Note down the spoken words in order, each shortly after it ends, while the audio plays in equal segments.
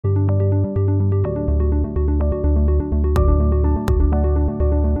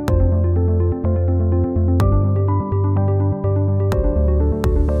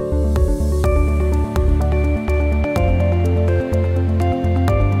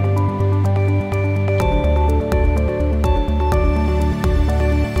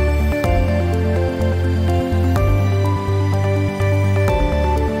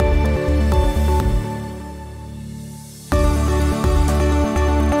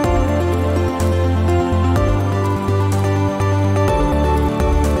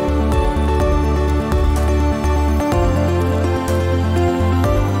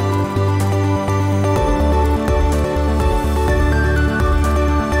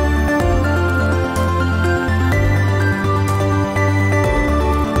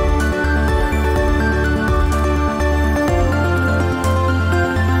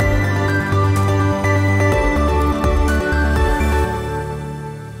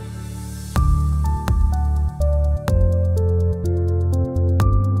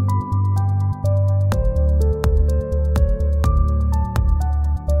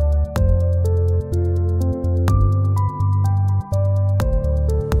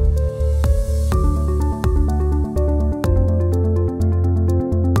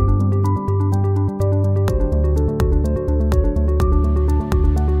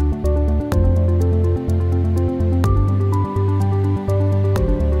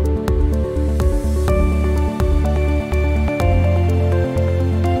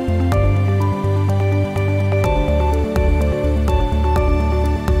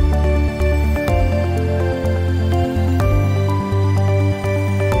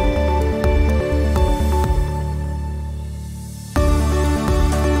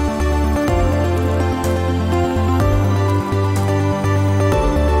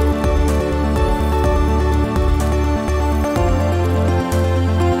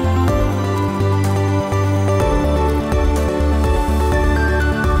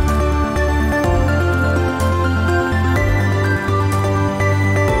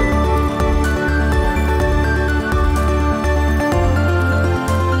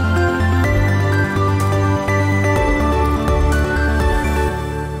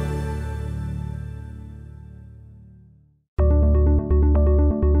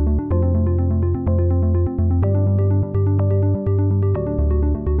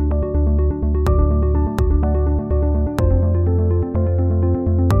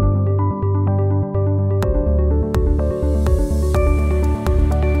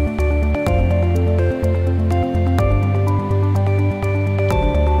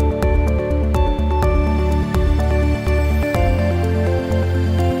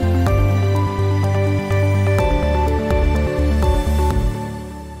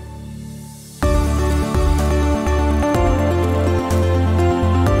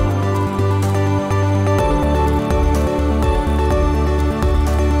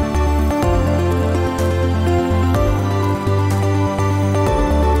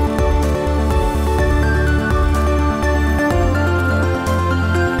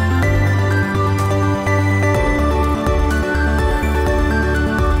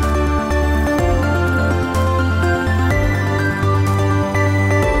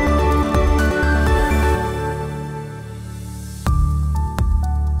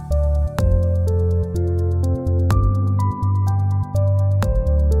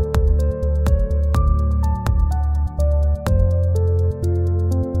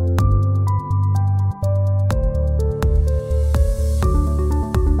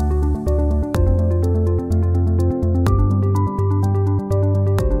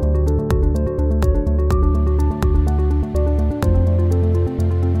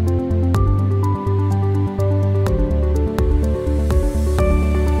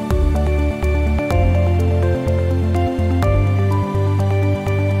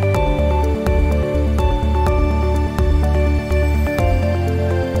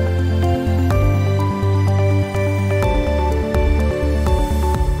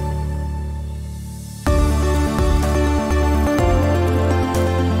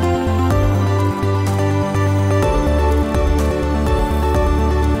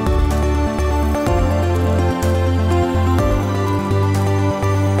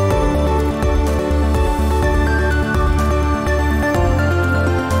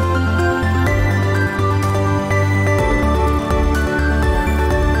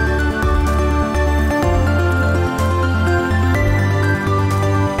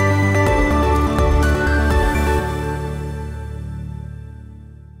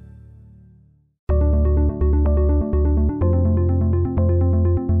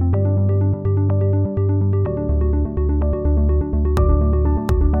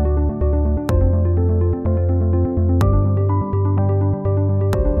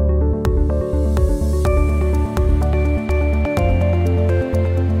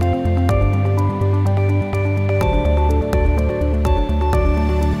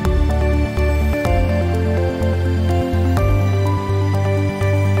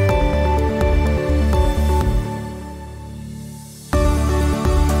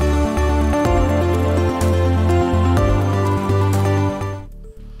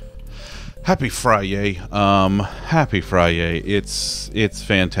Happy Friday. Happy Friday. It's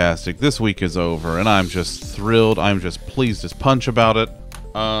fantastic. This week is over and I'm just thrilled. I'm just pleased as punch about it.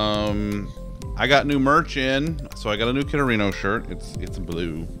 I got new merch in, so I got a new Kitterino shirt. It's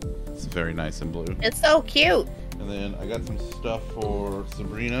blue. It's very nice and blue. It's so cute. And then I got some stuff for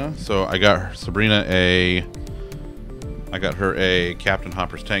Sabrina. So I got Sabrina I got her a Captain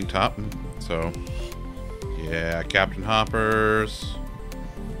Hopper's tank top. So yeah, Captain Hopper's.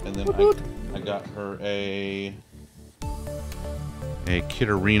 And then I got her a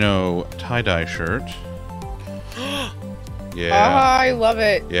Kitterino tie-dye shirt. Yeah. Oh, I love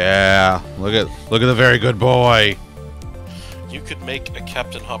it. Yeah. Look at the very good boy. You could make a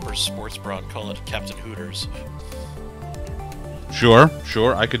Captain Hopper's sports bra and call it Captain Hooters. Sure,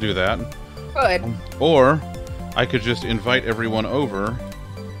 I could do that. Good. Or I could just invite everyone over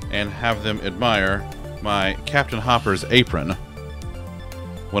and have them admire my Captain Hopper's apron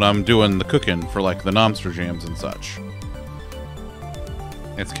when I'm doing the cooking for like the Nomster jams and such.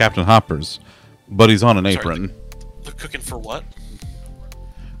 It's Captain Hopper's, but he's on an apron. The cooking for what?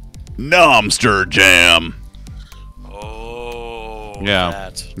 Nomster jam. Oh, yeah,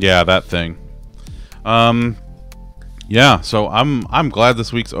 that. Yeah, that thing. Yeah. So I'm glad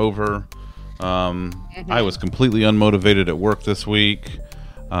this week's over. I was completely unmotivated at work this week,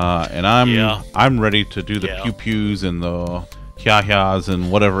 and I'm ready to do the pew pews and the hya-hyas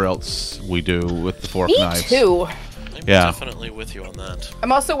and whatever else we do with the fork knives. Me too. I'm definitely with you on that.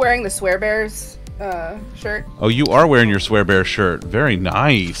 I'm also wearing the Swear Bears shirt. Oh, you are wearing your Swear Bear shirt. Very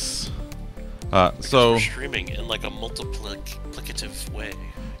nice. So we're streaming in like a multiplicative way.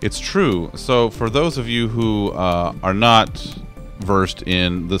 It's true. So for those of you who are not versed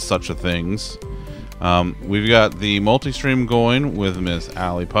in such a things, we've got the multi-stream going with Miss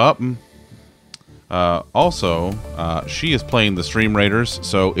Allie Pup. Also, she is playing the Stream Raiders,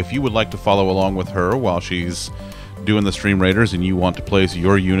 so if you would like to follow along with her while she's doing the Stream Raiders and you want to place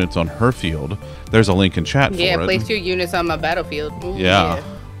your units on her field, there's a link in chat for it. Yeah, place your units on my battlefield. Ooh, yeah.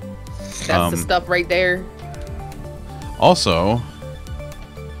 That's the stuff right there. Also,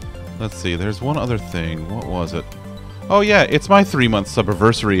 let's see, there's one other thing. What was it? Oh yeah, it's my 3-month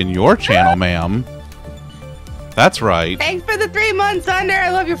subversary in your channel, ma'am. That's right. Thanks for the 3 months, Thunder.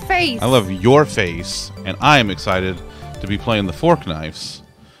 I love your face. I love your face, and I am excited to be playing the fork knives.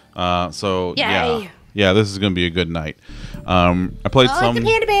 So Yay. yeah, this is gonna be a good night. I played some. It's a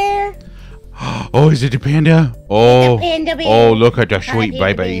panda bear. Oh, is it a panda? Oh, panda bear. Oh, look at the sweet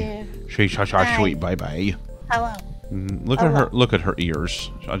Hi, baby. She's such a sweet baby. Hello. Look at her. Look at her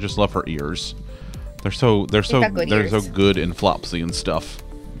ears. I just love her ears. They're so good and flopsy and stuff.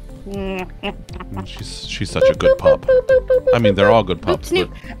 She's such a good pup. I mean, they're all good pups, but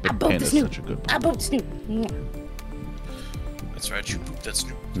Panda's such a good pup. I booped Snoop. That's right, you booped that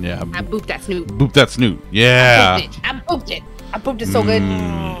Snoop. Yeah. I booped that Snoop. Boop that Snoop. Yeah. I booped it. I booped it so good.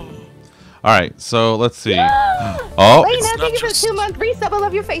 All right, so let's see. Oh, Lena, thank you for the 2-month resub. I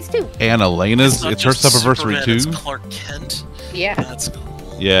love your face too. And Elena's, it's her subversary too. It's Clark Kent. Yeah. That's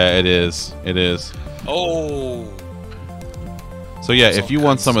cool. Yeah, it is. It is. Oh. So yeah, if you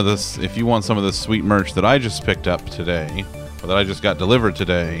want some of this sweet merch that I just picked up today, or that I just got delivered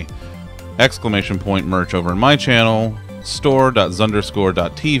today, ! Merch over in my channel,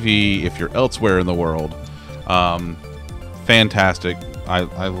 store.zunderscore.tv if you're elsewhere in the world. Fantastic.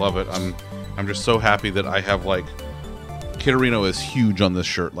 I love it. I'm just so happy that I have like Kitterino is huge on this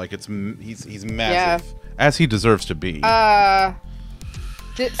shirt. Like he's massive, as he deserves to be. I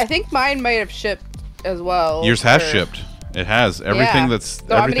think mine might have shipped as well. Yours has shipped. It has everything that's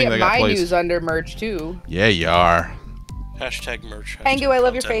so everything I'm that gonna got get my placed. news under merch too. Yeah, you are. Hashtag merch. Angu, I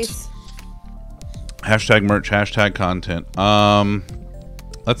love your face. Hashtag merch. Hashtag content.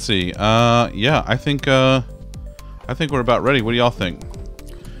 Let's see. Yeah, I think we're about ready. What do y'all think?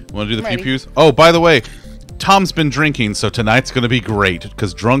 Want to do the pew pews? Oh, by the way, Tom's been drinking, so tonight's gonna be great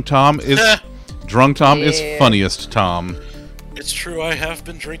because Drunk Tom is funniest Tom. It's true. I have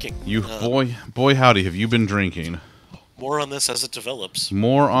been drinking. You boy howdy, have you been drinking? More on this as it develops.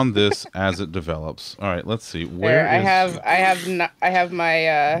 More on this as it develops. All right, let's see. Where I have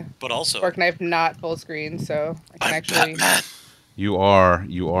my but also fork knife not full screen, so I can actually. Batman. You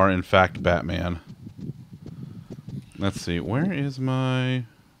are in fact Batman. Let's see. Where is my?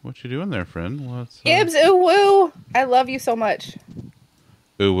 What you doing there, friend? What's Gibbs? Ooh woo! I love you so much.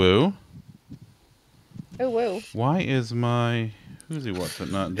 Ooh woo. Ooh woo. Why is my who's he what's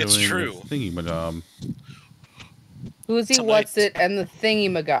it not doing? It's true. Thingy madam. Who's what's it and the thingy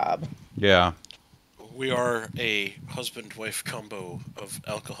magob. Yeah. We are a husband-wife combo of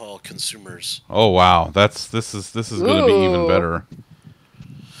alcohol consumers. Oh wow, this is going to be even better.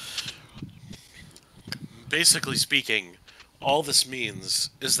 basically speaking, all this means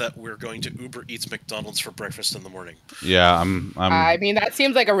is that we're going to Uber Eats McDonald's for breakfast in the morning. Yeah, I mean, that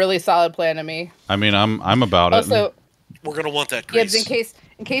seems like a really solid plan to me. I mean, I'm about it. Also, We're gonna want that Gibbs, grease.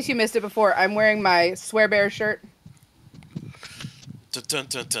 in case you missed it before, I'm wearing my Swear Bear shirt. Dun, dun,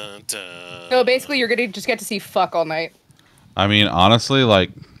 dun, dun, dun. So basically, you're gonna just get to see fuck all night. I mean, honestly,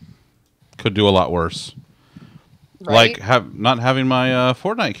 like, could do a lot worse. Right? Like, not having my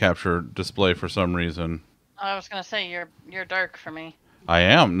Fortnite capture display for some reason. I was gonna say you're dark for me. I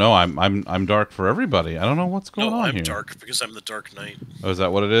am. No, I'm dark for everybody. I don't know what's going on I'm here. dark because I'm the Dark Knight. Oh, is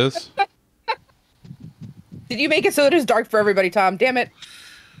that what it is? Did you make it so it is dark for everybody, Tom? Damn it.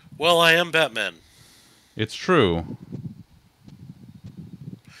 Well, I am Batman. It's true.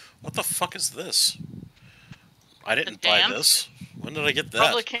 What the fuck is this? I didn't The buy dance? this. When did I get that?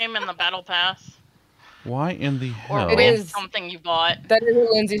 Probably came in the battle pass. Why in the hell? It is. Something you bought. That is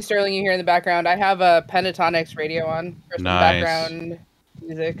Lindsay Sterling you hear in the background. I have a Pentatonics radio on for some Nice. background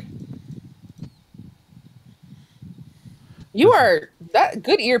music. You are that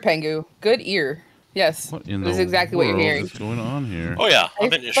good ear, Pengu. Good ear. Yes. What in this is the exactly what you're world hearing. is going on here? Oh yeah,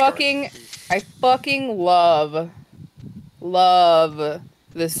 I'm in I fucking love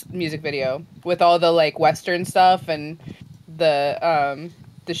this music video with all the like Western stuff and the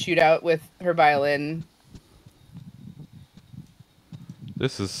shootout with her violin.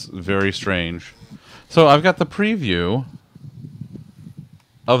 This is very strange. So I've got the preview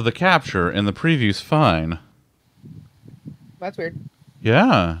of the capture, and the preview's fine. That's weird.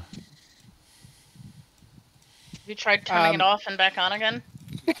 Yeah. You tried turning it off and back on again?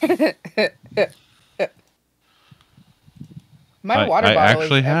 My water bottle I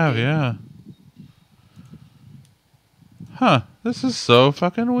actually is have, empty. yeah. Huh. This is so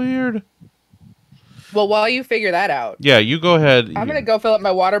fucking weird. Well, while you figure that out, Yeah, you go ahead. I'm gonna go fill up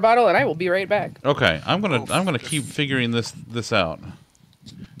my water bottle, and I will be right back. Okay, I'm gonna keep figuring this out.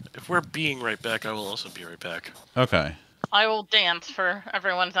 If we're being right back, I will also be right back. Okay. I will dance for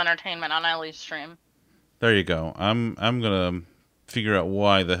everyone's entertainment on Ellie's stream. There you go. I'm gonna figure out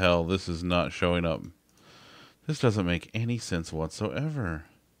why the hell this is not showing up. This doesn't make any sense whatsoever.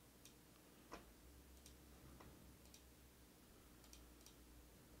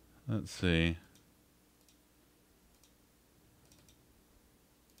 Let's see.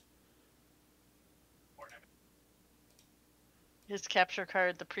 His capture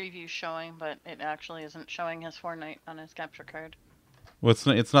card, the preview's showing, but it actually isn't showing his Fortnite on his capture card. Well,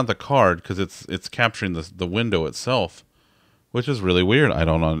 it's not the card because it's capturing the window itself, which is really weird. I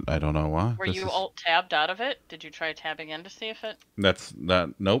don't know why. Were you alt tabbed out of it? Did you try tabbing in to see if it?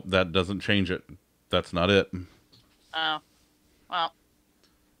 Nope, that doesn't change it. That's not it. Oh, well.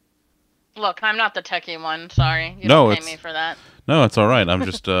 Look, I'm not the techie one. Sorry, you No, don't pay me for that. No, it's all right. I'm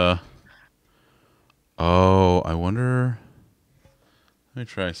just Oh, I wonder. Let me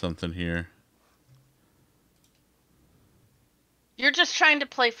try something here. You're just trying to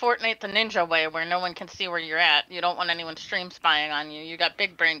play Fortnite the ninja way, where no one can see where you're at. You don't want anyone stream spying on you. You got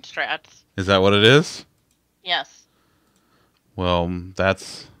big brain strats. Is that what it is? Yes. Well,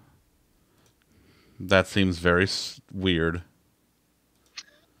 that seems very weird.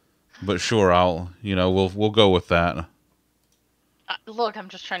 But sure, we'll go with that. Look, I'm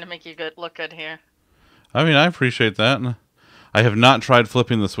just trying to make you look good here. I mean, I appreciate that. I have not tried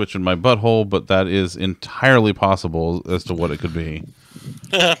flipping the switch in my butthole, but that is entirely possible as to what it could be.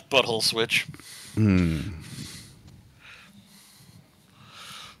 Butthole switch.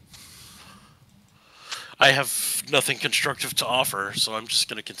 I have nothing constructive to offer, so I'm just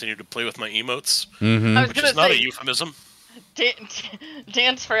going to continue to play with my emotes, which is not a euphemism.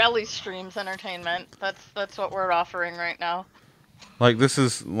 Dance for Ellie's streams entertainment. That's what we're offering right now. Like this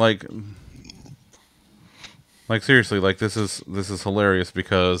is like seriously, like this is hilarious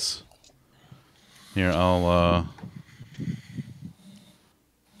because here I'll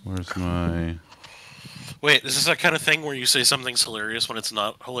where's my Wait, is this that kind of thing where you say something's hilarious when it's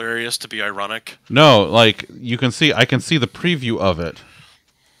not hilarious to be ironic? No, like I can see the preview of it.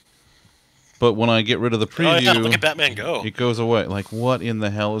 But when I get rid of the preview, Oh yeah, look at Batman Go. It goes away. Like, what in the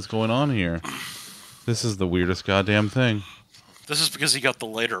hell is going on here? This is the weirdest goddamn thing. This is because he got the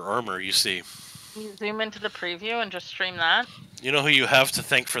lighter armor, you see. You zoom into the preview and just stream that? You know who you have to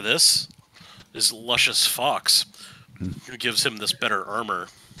thank for this? Is Luscious Fox, who gives him this better armor.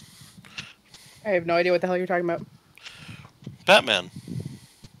 I have no idea what the hell you're talking about. Batman.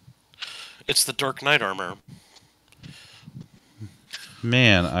 It's the Dark Knight armor.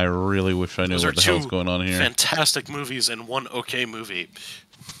 Man, I really wish I knew Those what the hell's going on here. Fantastic movies and one okay movie.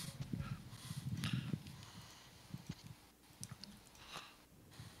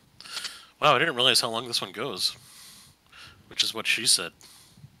 Wow, I didn't realize how long this one goes. Which is what she said.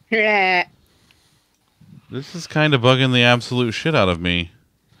 Yeah. This is kind of bugging the absolute shit out of me.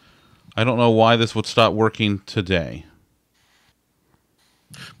 I don't know why this would stop working today.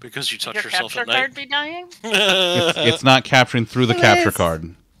 Because you touch Your yourself capture at night. card be dying? It's not capturing through the capture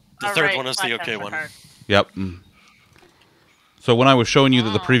card. The third one is the okay one. Yep. So when I was showing you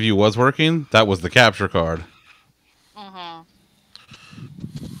that the preview was working, that was the capture card. Mm-hmm.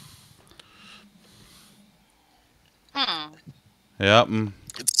 Yep.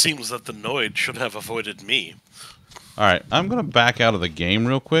 It seems that the Noid should have avoided me. All right, I'm going to back out of the game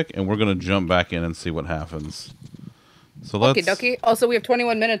real quick, and we're going to jump back in and see what happens. So let's... Okie dokie. Also, we have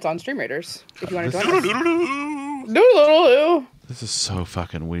 21 minutes on Stream Raiders, if you want to join us. Doodle-doodle-doo. Doodle-doodle-doo. This is so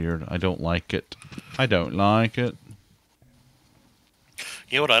fucking weird. I don't like it. I don't like it.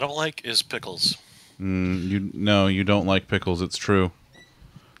 You know what I don't like is pickles. No, you don't like pickles. It's true.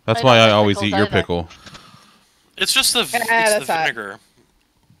 That's I why don't I like always pickles eat your either. pickle. It's just the, that's it's the hot. vinegar.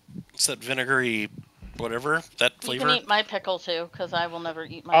 It's that vinegary, whatever, that You flavor. can eat my pickle too, because I will never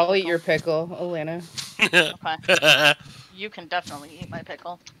eat my I'll pickle. eat your pickle, Elena. Okay. You can definitely eat my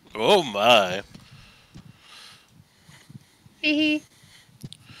pickle. Oh my. Hee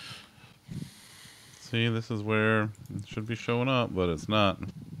See, this is where it should be showing up, but it's not.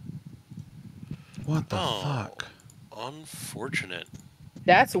 What the fuck? Unfortunate.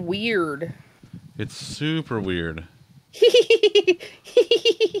 That's weird. It's super weird. You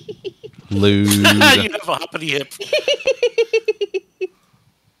Lewd. have a hoppity hip.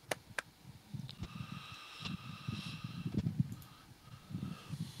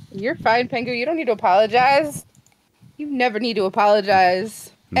 You're fine, Pengu. You don't need to apologize. You never need to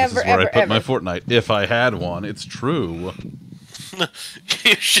apologize. This Ever, is where ever, I put ever. my Fortnite. If I had one, it's true.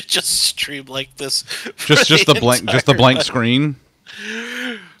 You should just stream like this. Just the blank screen.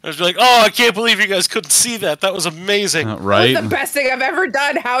 I was like, oh, I can't believe you guys couldn't see that. That was amazing. Right? That was the best thing I've ever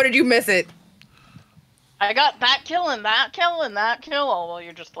done. How did you miss it? I got that kill and that kill and that kill, all while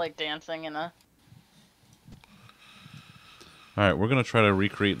you're just like dancing in a. All right, we're gonna try to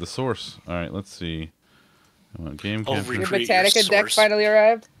recreate the source. All right, let's see. Game Oh, capture. Your Recreate your Botanica deck source. finally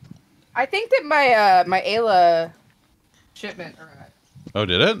arrived. I think that my my Ayla shipment arrived, Oh,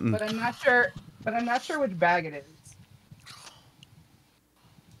 did it? but I'm not sure. But I'm not sure which bag it is.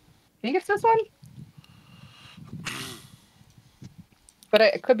 Think it's this one, but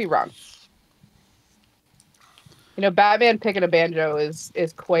I could be wrong. You know, Batman picking a banjo is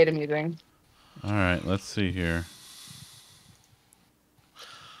quite amusing. All right, let's see here.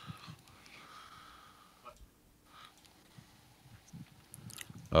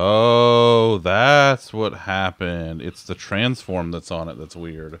 Oh, that's what happened. It's the transform that's on it that's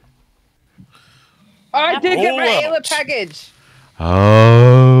weird. Oh, I did get my Roll Ayla out. package.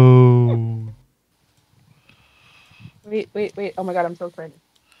 Oh. Wait. Oh my god, I'm so excited.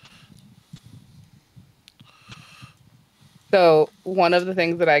 So, one of the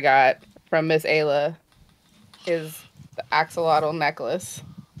things that I got from Miss Ayla is the axolotl necklace.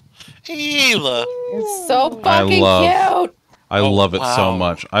 Ayla. It's so fucking cute. I Oh, love it so wow.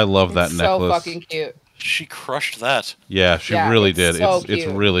 much. I love that It's necklace. so fucking cute. She crushed that. Yeah, she Yeah, really it's did. so It's cute.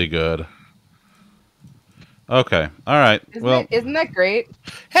 really good. Okay. All right. Isn't that great?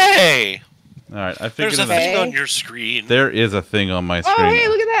 Hey! All right. I figured There's a it- thing Okay. on your screen. there is a thing on my Oh, screen. hey,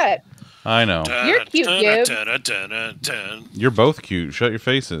 look at that. I know. You're cute, Gib. You're both cute. Shut your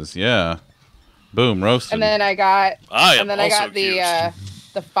faces. Yeah. Boom, roasted. And then I got I am and then I also got cute.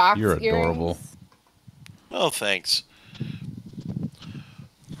 the fox You're adorable. earrings, Oh, thanks.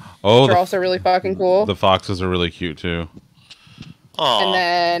 Oh, which are also really fucking cool. the foxes are really cute too. Aw.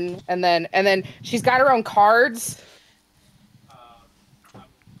 and then she's got her own cards.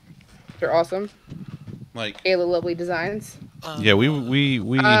 They're awesome. Like, Ayla Lovely Designs. yeah, we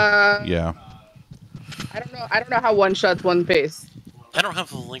yeah. I don't know how one shuts one face. I don't have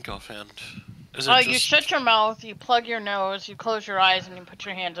the link offhand. Is it Oh, just... you shut your mouth, you plug your nose, you close your eyes, and you put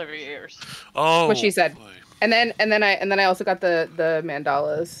your hands over your ears. Oh, What she said. boy. And then I also got the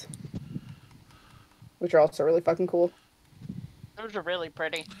mandalas, which are also really fucking cool. Those are really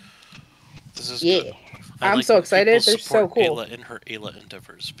pretty. This is Yeah. good. I I'm like so when excited. people They're so support cool. Ayla in her Ayla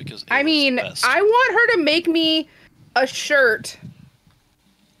endeavors because I Ayla's mean, the best. I want her to make me a shirt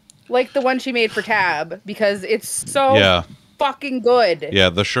like the one she made for Tab because it's so Yeah. fucking good. Yeah,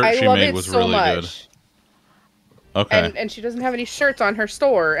 the shirt I she love made it was so really much. good. Okay. And she doesn't have any shirts on her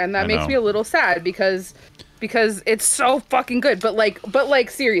store, and that I makes know. me a little sad because it's so fucking good. But like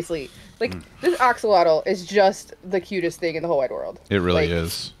seriously, like this axolotl is just the cutest thing in the whole wide world. It really like,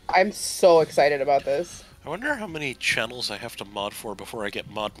 is. I'm so excited about this. I wonder how many channels I have to mod for before I get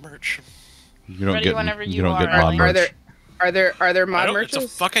mod merch. You don't Ready get whenever you you don't get are, mod Ellie. merch. Are there mod I don't, merches?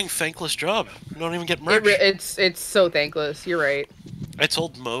 it's a fucking thankless job. You don't even get It merch. it's so thankless. You're right. I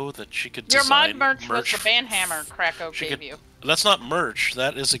told Mo that she could Your mod design merch was the banhammer Krakow She gave could- you. That's not merch.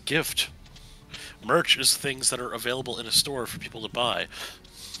 That is a gift. Merch is things that are available in a store for people to buy.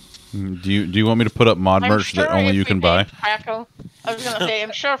 Do you want me to put up mod merch that only if you we can paid buy? Krakow, I was gonna say,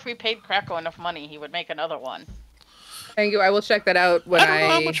 I'm sure if we paid Krakow enough money, he would make another one. Thank you. I will check that out when I don't know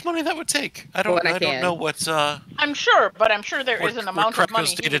how much money that would take. I don't can. know what I'm sure, but I'm sure there what, is an what amount of money Krakow's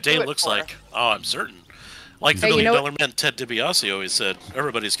he day to would day do it looks for. like. Oh, I'm certain. Like the Hey, you know $1 million man Ted DiBiase always said,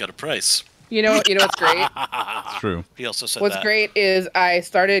 everybody's got a price. You know what's great? It's true. He also said What's that. great is I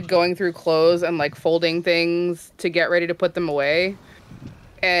started going through clothes and like folding things to get ready to put them away.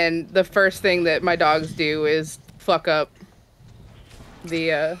 And the first thing that my dogs do is fuck up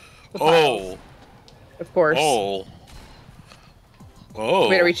the piles, of course. Oh.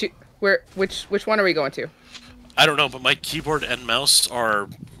 Wait, are we which one are we going to? I don't know, but my keyboard and mouse are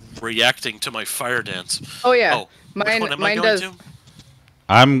reacting to my fire dance. Oh yeah. Oh, which one am I mine going does. to?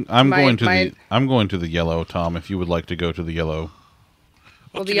 I'm Mine- going to the yellow, Tom. If you would like to go to the yellow.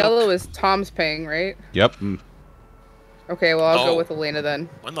 Well, the Okey-doke. yellow is Tom's ping, right? Yep. Okay, well I'll Oh. go with Elena then.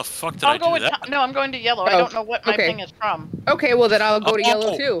 When the fuck did I'll I go do with that? no. I'm going to yellow. I Oh, don't know what my okay. ping is from. Okay, well then I'll go to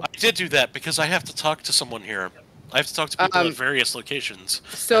yellow Oh, too. I did do that because I have to talk to someone here. I have to talk to people at various locations.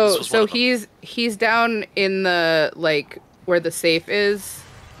 and this was one So of them. he's down in the like where the safe is,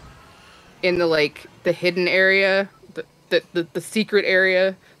 in the like the hidden area, the secret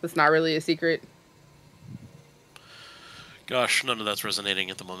area. That's not really a secret. Gosh, none of that's resonating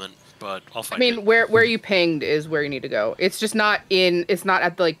at the moment, but I'll I find mean, it. where you pinged is where you need to go. It's just not in. It's not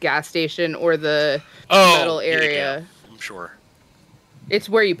at the like gas station or the metal area. Yeah, I'm sure. It's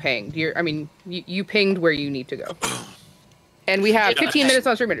where you pinged. You pinged where you need to go. And we have Yeah, 15 minutes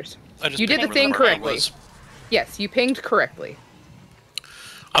on stream meters. I just You did picked the thing where I correctly. was. Yes, you pinged correctly.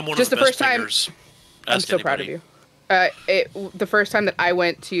 I'm one Just of the the first best time- pingers. I'm Ask so proud of anybody. you. The first time that I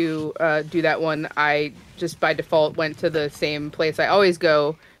went to do that one, I just by default went to the same place I always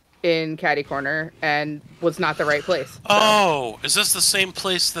go in Caddy Corner, and was not the right place. So. Oh, is this the same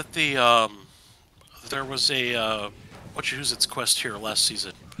place that the there was a What's-Your-Who's-Its quest here last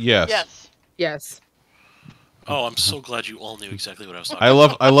season? Yes. Yes. Yes. Oh, I'm so glad you all knew exactly what I was talking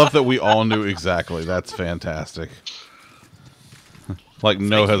about. I love that we all knew exactly. That's fantastic. Like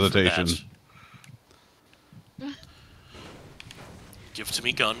no Thank you for hesitation. that. Give to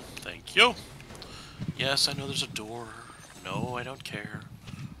me gun. Thank you. Yes, I know there's a door. No, I don't care.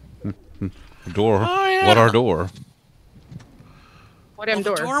 Door. Oh, yeah. What our door? What damn Well,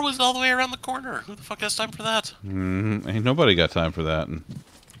 door? the door was all the way around the corner. Who the fuck has time for that? Ain't nobody got time for that.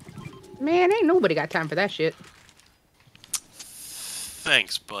 Man, ain't nobody got time for that shit.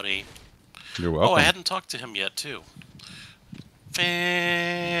 Thanks, buddy. You're welcome. Oh, I hadn't talked to him yet, too.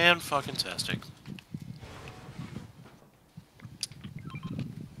 Fan-fucking-tastic.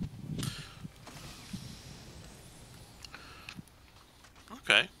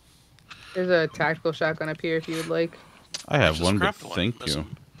 Okay. There's a tactical shotgun up here if you would like. I have just one, but grabbed one. thank That's you.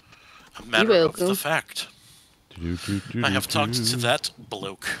 A matter of welcome. the fact. I have talked to that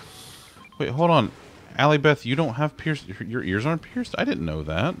bloke. Wait, hold on. Allie Beth, you don't have pierced. Your ears aren't pierced? I didn't know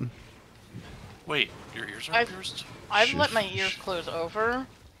that. Wait, your ears are pierced? I've let my ears close over,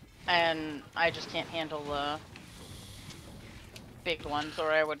 and I just can't handle the big ones,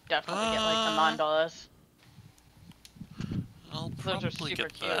 or I would definitely get like the mandalas. I'll Those are probably super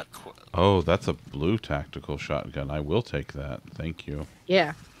get cute. that. Oh, that's a blue tactical shotgun. I will take that. Thank you.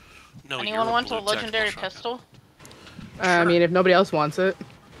 Yeah. No, Anyone you're want blue a legendary tactical shotgun. pistol? I mean, if nobody else wants it,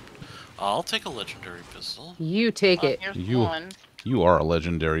 I'll take a legendary pistol. you take it. Here's You- one. You are a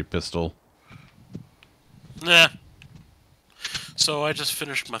legendary pistol. Nah. So I just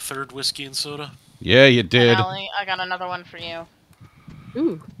finished my third whiskey and soda. Yeah, you did. Allie, I got another one for you.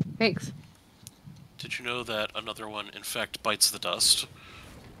 Ooh, thanks. Did you know that another one, in fact, bites the dust?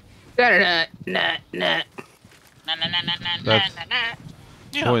 Nah, nah, nah. Na na na na na na That's- na na.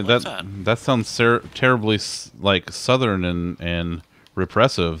 Yeah, Boy, like that sounds terribly like southern and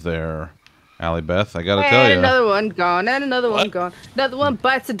repressive there, Allie Beth. I gotta tell And you, another one gone, and another one What? gone. Another one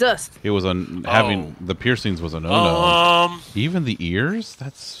bites the dust. it was having the piercings was a no-no. Even the ears?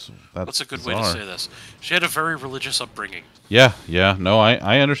 That's What's a good way to bizarre. say this? She had a very religious upbringing. Yeah, no,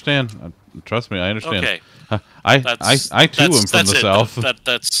 I understand. Trust me, I understand. Okay. I That's, I too am from that's the it. south.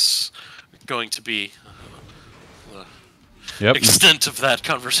 That's going to be the Yep. extent of that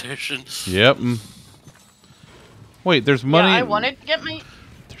conversation. Yep. Wait, there's money. Yeah, I wanted to get my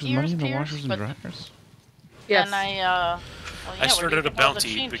There's ears money in the pierced, washers and but dryers. Yes. And I, well, yeah, I started a we're using all the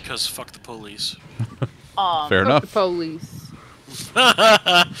bounty change. because fuck the police. Fair Fuck the enough. police.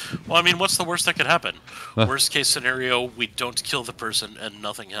 Well, I mean, what's the worst that could happen? Worst case scenario, we don't kill the person and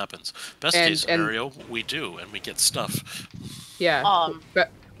nothing happens. Best case And- scenario, we do and we get stuff. Yeah.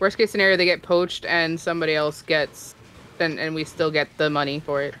 But worst case scenario, they get poached and somebody else gets, and we still get the money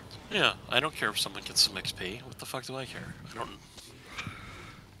for it. Yeah, I don't care if someone gets some XP. What the fuck do I care? I don't.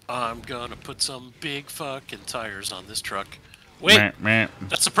 I'm gonna put some big fucking tires on this truck. Wait, Meh, meh.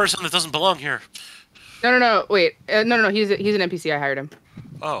 that's a person that doesn't belong here. No. Wait. No. He's an NPC. I hired him.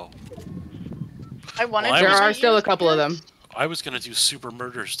 Oh, I wanted. Well, I There was- are still a couple of them. I was gonna do super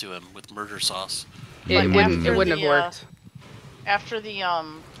murders to him with murder sauce. It Like wouldn't. It after wouldn't the, have worked. After the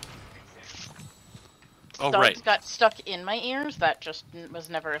Oh, studs right. got stuck in my ears, that just was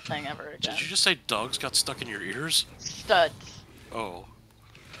never a thing ever again. Did you just say dogs got stuck in your ears? Studs. Oh.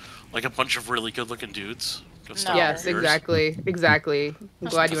 Like a bunch of really good looking dudes? Got stuck No. in your Yes, ears? exactly. Exactly. I'm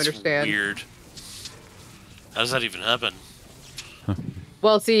glad you That's understand. Weird. How does that even happen?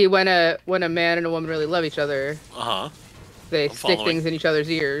 Well, see, when a man and a woman really love each other, Uh huh. they I'm stick following. things in each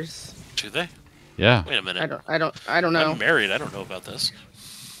other's ears. Do they? Yeah. Wait a minute. I don't know. I'm married. I don't know about this.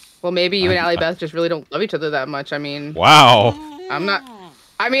 Well, maybe you and Allie Beth just really don't love each other that much. I mean, Wow. I'm not.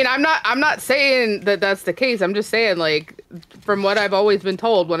 I'm not saying that that's the case. I'm just saying, like, from what I've always been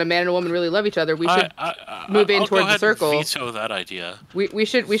told, when a man and a woman really love each other, we should move in I'll towards go ahead the circle. And veto that idea. we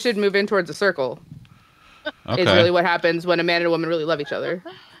should move in towards the circle. Okay. Is really what happens when a man and a woman really love each other.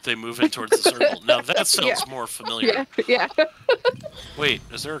 They move in towards the circle. Now that sounds Yeah. more familiar. Yeah. Wait,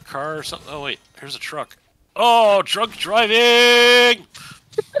 is there a car or something? Oh wait, here's a truck. Oh, drunk driving!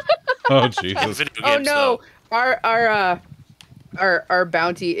 Oh Video Jesus. games, Oh no, though. our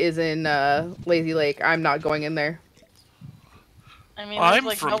bounty is in Lazy Lake. I'm not going in there. I mean, there's I'm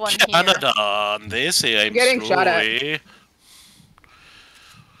like from no one Canada, and they say I'm Getting shot at. slowy.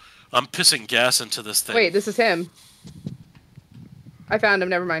 I'm pissing gas into this thing. Wait, this is him. I found him.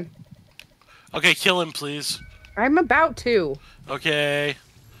 Never mind. Okay, kill him, please. I'm about to. Okay.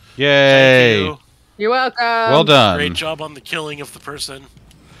 Yay. Thank you. You're welcome. Well done. Great job on the killing of the person.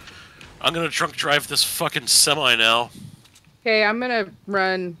 I'm gonna drunk drive this fucking semi now. Okay, I'm gonna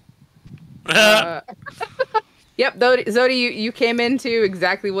run. Yep, Zodi, you came into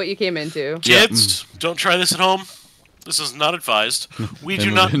exactly what you came into. Kids, don't try this at home. This is not advised. We They do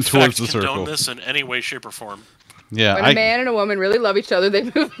move not, in in towards fact, the condone circle. this in any way, shape, or form. Yeah. When a man and a woman really love each other, they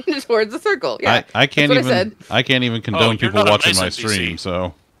move towards the circle. Yeah, I can't that's what even. I can't even condone you're people not a watching nice my NPC. stream.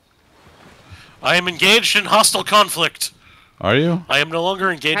 So. I am engaged in hostile conflict. Are you? I am no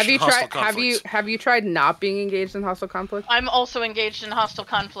longer engaged Have in you hostile tried? conflict. Have you tried not being engaged in hostile conflict? I'm also engaged in hostile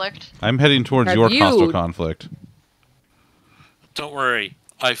conflict. I'm heading towards Have your you- hostile conflict. Don't worry,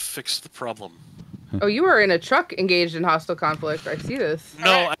 I fixed the problem. Oh, you were in a truck engaged in hostile conflict. I see this. No,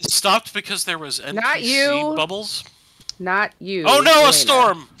 I stopped because there was NPC Not you. bubbles. Not you. Oh no, a Elena.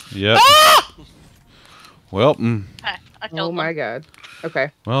 storm! Yep. Ah! Well. I killed Oh my him. god.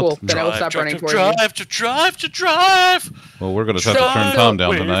 Okay. Well, Cool. Then I will Drive, stop running towards you. drive. Well, we're gonna have to turn Tom down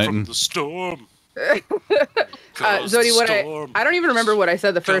away tonight. From And the storm. 'Cause Zodi, the what storm I don't even remember what I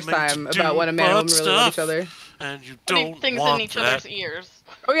said the first coming to time do about when a man and woman butt really love each stuff. other. And you Putting don't things want in each that. other's ears.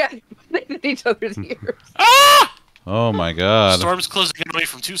 Oh yeah, in each other's ears. Ah! oh my God. Storm's closing in on me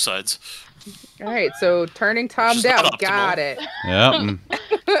from two sides. All right, so turning Tom is down. not optimal. Got it. Yep.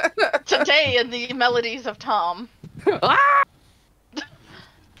 mm. Today in the melodies of Tom. Ah!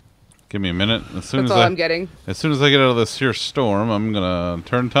 Give me a minute. As soon That's as all I I'm getting. as soon as I get out of this here storm, I'm gonna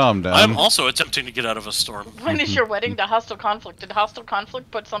turn Tom down. I'm also attempting to get out of a storm. When is your wedding to hostile conflict? Did hostile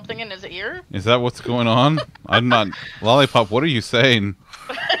conflict put something in his ear? Is that what's going on? I'm not. Lollipop, what are you saying?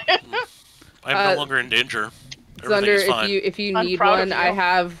 I'm no longer in danger. Thunder, Everything's fine. if you I'm need proud of one, you.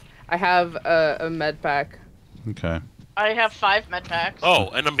 I have a med pack. Okay. I have 5 med packs. Oh,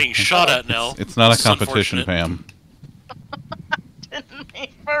 and I'm being shot at now. It's not a This is competition, unfortunate. Pam. Didn't mean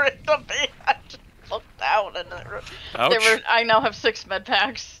for it to be. I just looked down and Ouch. I now have 6 med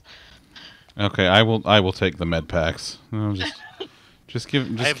packs. Okay, I will take the med packs. No, just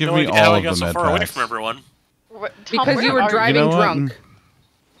give I have give no me idea how all I of got the so med far away packs. from everyone. Tom, Because where you were are driving You know what? drunk.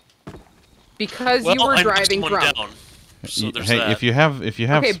 Because Well, you were I knocked driving one drunk. down. So Y- there's hey, that. if you have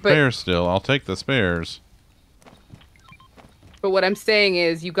Okay, but- spares still, I'll take the spares. But what I'm saying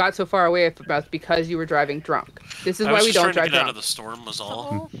is, you got so far away from us because you were driving drunk. This is I why was we just don't trying to drive get out drunk. of the storm was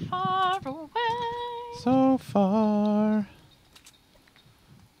all. So far away. So far.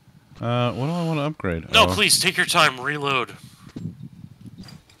 What do I want to upgrade? No, Oh, please take your time. Reload.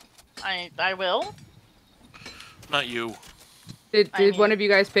 I will. Not you. Did I mean- one of you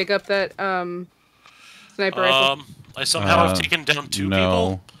guys pick up that Sniper rifle. I somehow have taken down 2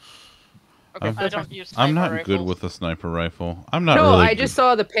 no. Okay, I that's don't fine. use sniper I'm not rifles. good with a sniper rifle. I'm not No, really I just good.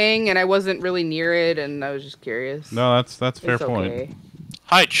 saw the ping and I wasn't really near it, and I was just curious. No, that's fair It's point. okay.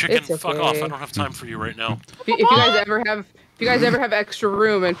 Hi, chicken. It's Fuck off. I okay. don't have time for you right now. If you guys ever have, if you guys ever have extra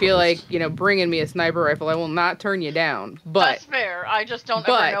room and feel like bringing me a sniper rifle, I will not turn you down. But That's fair. I just don't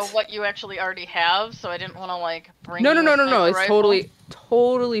ever know what you actually already have, so I didn't want to like bring. no, you a sniper it's rifle.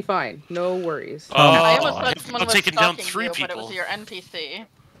 totally fine. No worries. I almost I thought have someone now was taken down stalking 3 you, people. but it was your NPC.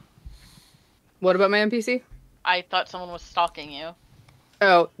 What about my NPC? I thought someone was stalking you.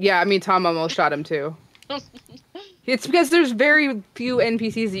 Oh yeah, I mean Tom almost shot him too. It's because there's very few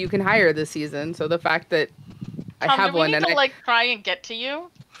NPCs that you can hire this season, so the fact that I Tom, have do we one need and to like try and get to you?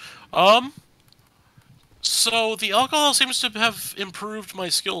 So the alcohol seems to have improved my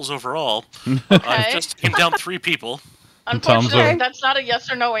skills overall. Okay. I've just taken down 3 people. Unfortunately, Okay. that's not a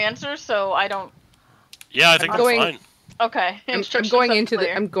yes or no answer, so I don't. Yeah, I think I'm going- fine. Okay. I'm Instructions going into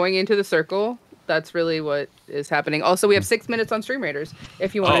unclear. I'm going into the circle. That's really what is happening. Also, we have 6 minutes on Stream Raiders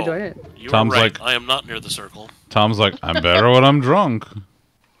if you want to join it. You Tom's were right. like- I am not near the circle. Tom's like, I'm better when I'm drunk.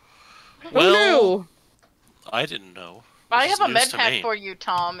 Well, Oh I didn't know. I This have is a news med to pack me. for you,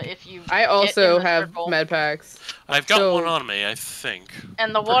 Tom. If you. I get also in the have circle. med packs. I've got So- one on me, I think.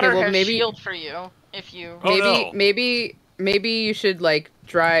 And the water well, has maybe- shield for you if you. Oh, no. Maybe you should like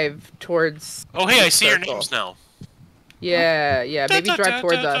drive towards. Oh, hey, the I see your circle. names now. Yeah, maybe drive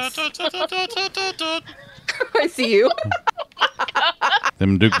towards us. I see you.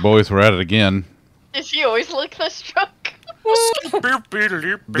 Them Duke boys were at it again. Is he always like this drunk?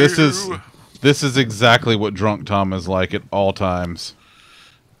 This is exactly what drunk Tom is like at all times.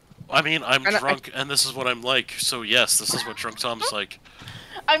 I mean, I'm And drunk, and this is what I'm like. So yes, this is what drunk Tom's like.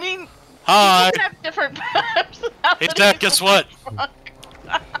 I mean, Hi. you can have different personalities. Hey, Dad, guess what?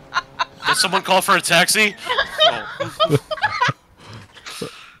 Did someone call for a taxi? Oh.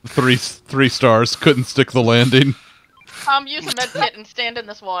 3 stars. Couldn't stick the landing. Use a med kit and stand in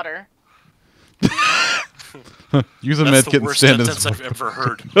this water. Use a That's med kit the and worst stand in sentence this. I've ever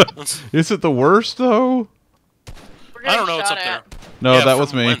heard. That's- Is it the worst though? We're I getting don't know what's shot up at. there. No, Yeah, that was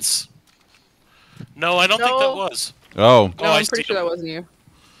from me. whence? No, I don't think that No. was. Oh, No, I I'm pretty see. sure that wasn't you.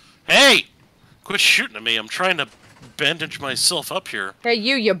 Hey! Quit shooting at me. I'm trying to bandage myself up here. Hey,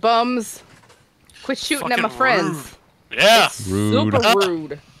 you bums! Quit shooting at my Fucking friends. Yeah, rude. Super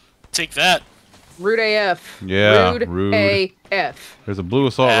rude. take that. Rude AF. Yeah, Rude, rude. AF. There's a blue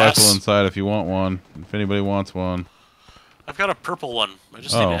assault Ass. rifle inside if you want one. If anybody wants one. I've got a purple one. I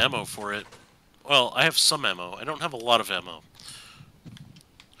just Oh. need ammo for it. Well, I have some ammo. I don't have a lot of ammo.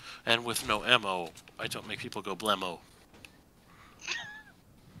 And with no ammo, I don't make people go blammo.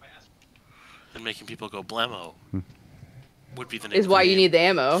 And making people go blammo would be the name Is of why the you game. need the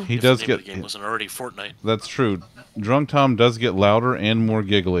ammo. He If does the name of get. the game wasn't already Fortnite. That's true. Drunk Tom does get louder and more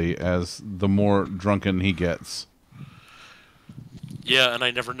giggly as the more drunken he gets. Yeah, and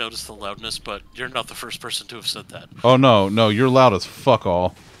I never noticed the loudness, but you're not the first person to have said that. Oh no, you're loud as fuck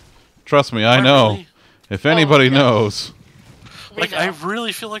all. Trust me, I Am know. really? If anybody yes. knows. We Like, know. I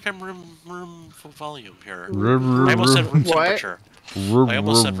really feel like I'm room full volume here. I I almost said room What? temperature. I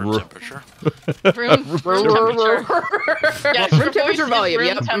almost said room temperature. room temperature. Yes, Room your temperature voice is volume, Room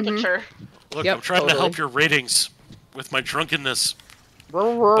yep, mhm. temperature. Look, Yep, I'm trying to totally. help your ratings with my drunkenness.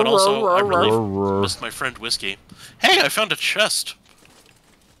 But also, I really missed my friend Whiskey. Hey, I found a chest.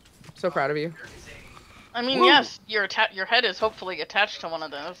 So proud of you. I mean, Woo. yes, your head is hopefully attached to one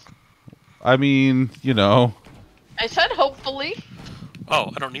of those. I mean, you know. I said hopefully.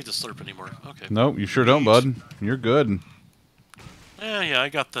 Oh, I don't need the slurp anymore. Okay. Nope, you sure don't, bud. You're good. Yeah, I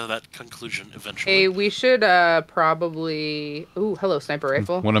got that conclusion eventually. Hey, we should probably. Ooh, hello, sniper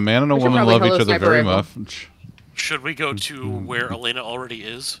rifle. When a man and a We should woman probably love each hello other sniper very rifle. much. Should we go to where Elena already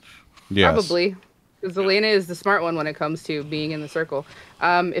is? Yes. Probably. Because Elena is the smart one when it comes to being in the circle.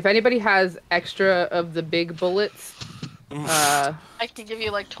 If anybody has extra of the big bullets, I can give you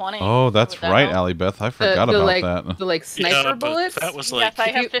like 20. Oh, that's Would that right, help? Allie Beth. I the, forgot the about like that. the like sniper Yeah, but bullets. that was Yes, like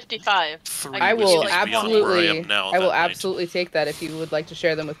I have you- 55. three I will whistles beyond where I absolutely. am now I will that night. absolutely take that if you would like to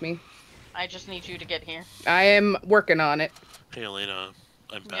share them with me. I just need you to get here. I am working on it. Hey, Elena,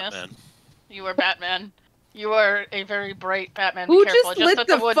 I'm Yes. Batman. You are Batman. You are a very bright Batman. Who Be careful. just lit set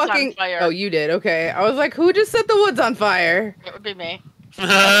the woods fucking? on fire. Oh, you did. Okay, I was like, who just set the woods on fire? It would be me.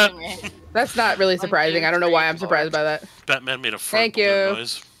 That would be me. That's not really surprising. two, I don't know why three, I'm surprised by that. Batman made a fart Thank balloon you.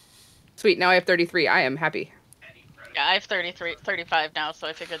 noise. Sweet. Now I have 33. I am happy. Yeah, I have 35 now, so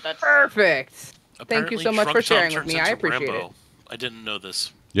I figured that's. Perfect. Thank you Apparently, so much Drunk for Tom sharing with turns me. I into appreciate Rambo. it. I didn't know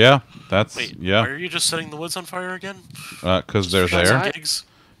this. Yeah, that's Wait, why yeah. are you just setting the woods on fire again? Because they're Just for there. gigs?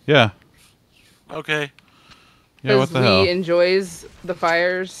 Yeah. Okay. Yeah, what Because the hell? Lee enjoys the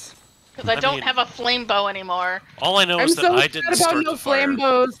fires. Because I don't mean- have a flame bow anymore. All I know I'm is that so I sad didn't about start no the fire. flame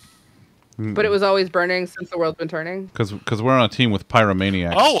bows. But it was always burning since the world's been turning. Because we're on a team with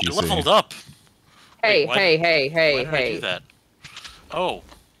pyromaniacs. Oh, you I see. leveled up. Hey, Wait, why hey, did- hey, hey, Why did I do hey. that? Oh,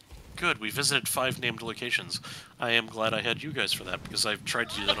 good. We visited 5 named locations. I am glad I had you guys for that because I've tried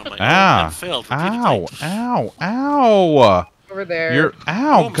to do that on my own and failed repeatedly. Ow! Ow! Over there. You're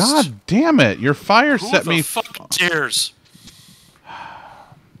ow! Whomst. God damn it! Your fire Who set the me. fuck dares?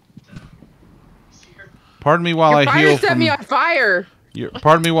 Pardon me while Your I fire heal set from. me on fire.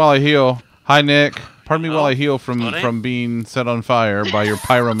 Pardon me while I heal. Hi, Nick. Pardon me while I Oh, heal from buddy. being set on fire by your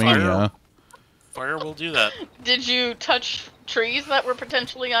pyromania. Fire will do that. Did you touch trees that were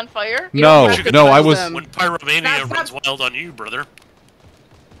potentially on fire? You No, don't have to no, touch I was. them. When pyromania Stop. runs wild on you, brother.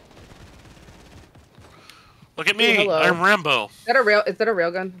 Look at Ooh, me. hello. I'm Rambo. Is that a rail? Is that a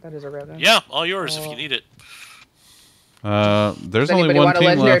railgun? That is a railgun. Yeah, all yours if Oh. you need it. There's Does only anybody one want a team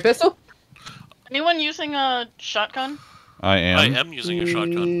legendary left. pistol? Anyone using a shotgun? I I am. am using a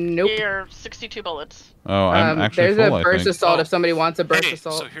shotgun. Nope. Here, 62 bullets. Oh, I'm actually There's full. a burst I think. assault Oh. if somebody wants a burst Hey,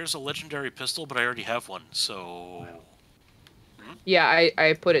 assault. so here's a legendary pistol, but I already have one, so... Yeah,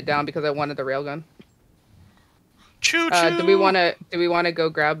 I put it down because I wanted the railgun. Choo-choo! Do we wanna go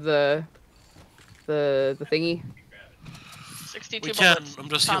grab the thingy? 62 We can. bullets. I'm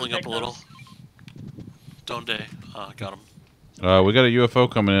just Tom, healing up take a little. those. Donde. Got him. We got a UFO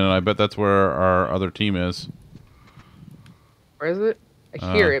coming in, and I bet that's where our other team is. Where is it?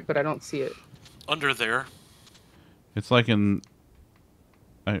 I hear it, but I don't see it. Under there. It's like in.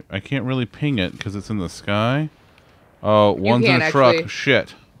 I can't really ping it because it's in the sky. Oh, one's in can, a truck. actually.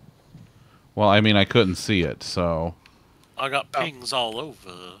 Shit. Well, I mean, I couldn't see it, so. I got pings all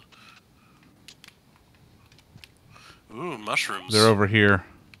over. Ooh, mushrooms. They're over here.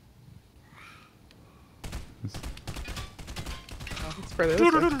 Oh, it's further this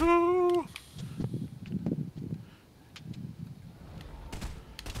way. Doo-doo-doo-doo.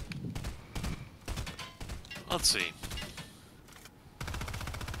 Let's see.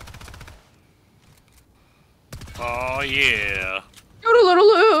 Oh yeah.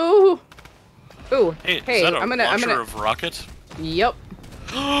 Doodle-doodle-oo. Ooh, Hey, hey, is that a I'm launcher gonna. of rocket? Yep.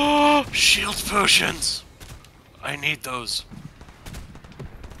 Shield potions. I need those.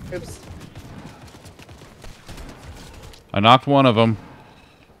 Oops. I knocked one of them.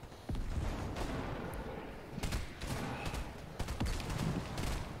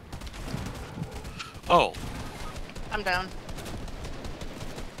 Oh, I'm down.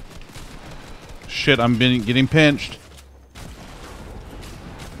 Shit, I'm getting pinched.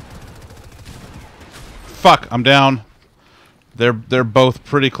 Fuck, I'm down. They're both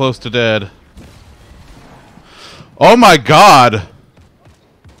pretty close to dead. Oh my god!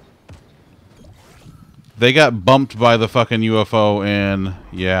 They got bumped by the fucking UFO and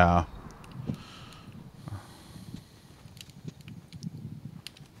yeah.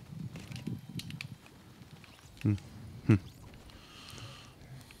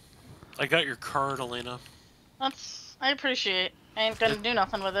 I got your card, Elena. I appreciate. I ain't gonna do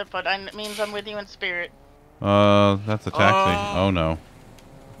nothing with it, but it means I'm with you in spirit. That's a taxi. Oh no.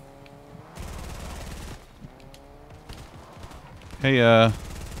 Hey, I'm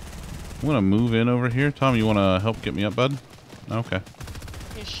gonna move in over here. Tom, you wanna help get me up, bud? Okay.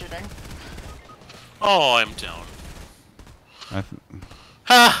 He's shooting. Oh, I'm down. I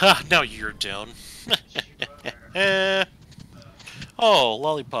Ha ha! Now you're down. Oh,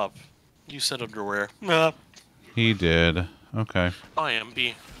 lollipop. You said underwear. Nah. he did. Okay. I am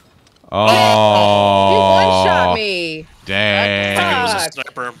B. Oh. He one-shot me. I think it Dang. was a Fuck.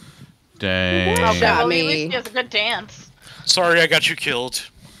 sniper. Dang. One Okay, shot well, me. at least he has a good dance. Sorry, I got you killed.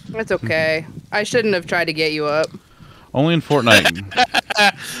 It's okay. I shouldn't have tried to get you up. Only in Fortnite.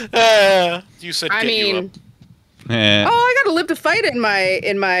 You said I get you up. mean, Eh. oh, I gotta live to fight in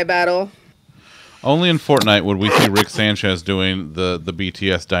my battle. Only in Fortnite would we see Rick Sanchez doing the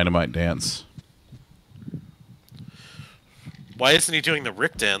BTS Dynamite dance. Why isn't he doing the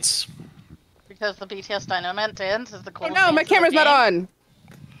Rick dance? Because the BTS Dynamite dance is the Oh coolest no, my dance in the camera's not game. on.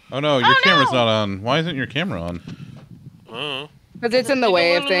 Oh no, your camera's no! not on. Why isn't your camera on? Oh, Because it's in the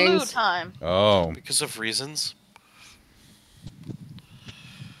way of things. Time. Oh. because of reasons.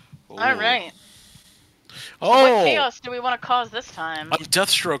 Ooh. All right. Oh, What chaos do we want to cause this time? I'm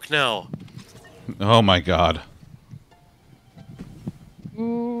Deathstroke now. Oh my god.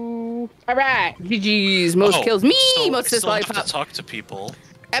 Ooh. All right. GG's. Most Oh, kills me. so most I this still have lollipop. to talk to people.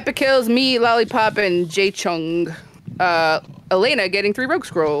 Epic kills me, Lollipop, and J Chung. Elena getting 3 rogue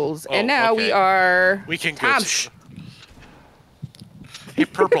scrolls. Oh, and now okay. we are. We can go. Tom. To... Hey,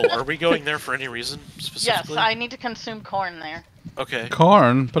 Purple, are we going there for any reason Yes, specifically? I need to consume corn there. Okay.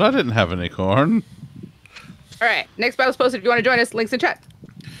 Corn, but I didn't have any corn. All right, next battle's posted. If you want to join us, links in chat.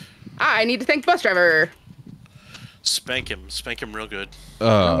 I need to thank bus driver. Spank him real good. I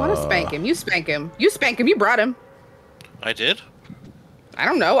don't want to spank him. You spank him. You spank him. You brought him. I did? I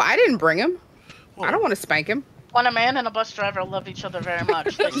don't know. I didn't bring him. Well, I don't want to spank him. When a man and a bus driver love each other very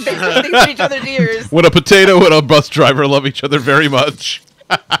much, they They put each other's ears. When a potato and a bus driver love each other very much.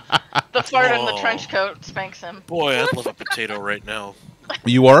 the fart in the Whoa. trench coat spanks him. Boy, I'd love a potato right now.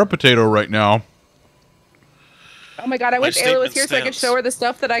 You are a potato right now. Oh my god, I My wish Ayla was statement here so I could stands. show her the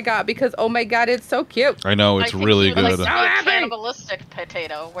stuff that I got because oh my god, it's so cute. I know, it's I think really he would good. like Ah, a cannibalistic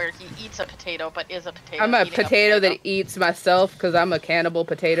potato, where he eats a potato but is a potato. I'm a eating potato that eats myself because I'm a cannibal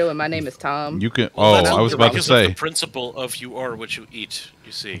potato and my name is Tom. You can. Well, Oh, that's I was about to because of say. the principle of you are what you eat,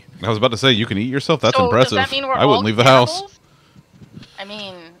 you see. I was about to say you can eat yourself. That's So impressive. Does that mean we're I wouldn't all leave the house. cannibals? I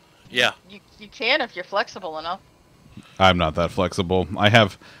mean, Yeah. you can if you're flexible enough. I'm not that flexible. I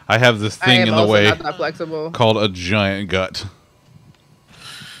have this I thing am in the also way not that flexible. called a giant gut.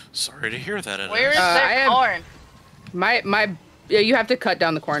 Sorry to hear that, Anna. Where is I that have- corn? Yeah, you have to cut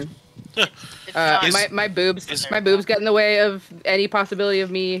down the corn. It's not- My boobs is- get in the way of any possibility of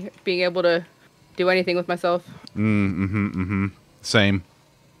me being able to do anything with myself. Same.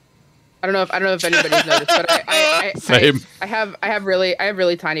 I don't know if anybody's noticed, but Same. I have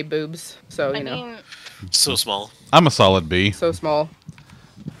really tiny boobs, so I you know, mean, So small. I'm a solid B. so small.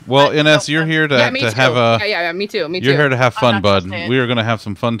 Well, I Ines, don't- you're here to, Yeah, me too. have a. yeah, me too. Me too. You're here to have I'm fun, not bud. gonna say it. We are going to have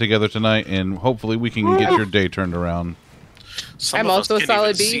some fun together tonight, and hopefully we can get your day turned around. Some I'm of also a us can't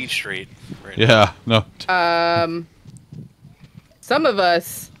solid even B. see straight. Right now. Yeah, no. Some of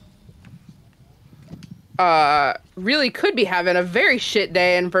us really could be having a very shit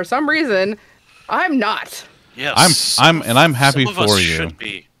day, and for some reason, I'm not. Yes. I'm happy some of us for you. should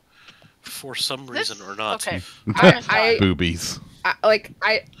be. For some reason or not. Okay. Corn is I- gone. Boobies.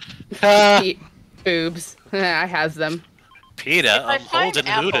 Boobs. I has them. Peter, If I I'm find holding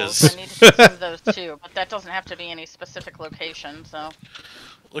apples, Hooters. I need to consume those too, but that doesn't have to be any specific location. So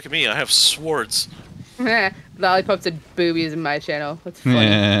Look at me, I have swords. Lollipops and boobies in my channel. That's funny.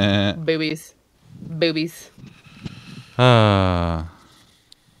 Yeah. Boobies. Boobies. Ah.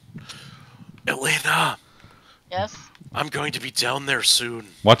 Elena, yes. I'm going to be down there soon.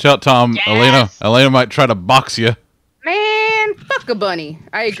 Watch out, Tom. Yes. Elena might try to box you. Man, fuck a bunny.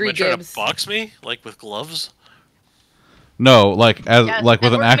 I Should agree, I try Gibbs. to box me? Like with gloves? No, like Yes, with and an we're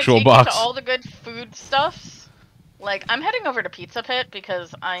gonna actual take you box. to all the good food stuffs. Like I'm heading over to Pizza Pit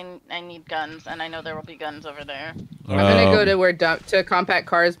because I need guns, and I know there will be guns over there. I'm gonna go Um, to compact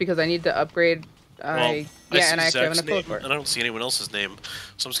cars because I need to upgrade. Well, I see And I actually have Zach's an approach name, for it. and I don't see anyone else's name,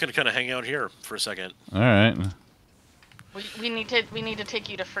 so I'm just gonna kind of hang out here for a second. All right. We need to take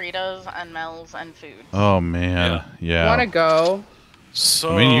you to Frida's and Mel's and food. Oh man, yeah. Want to go?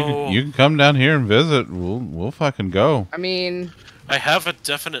 So I mean, you can come down here and visit. We'll fucking go. I mean, I have a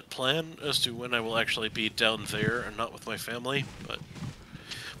definite plan as to when I will actually be down there and not with my family,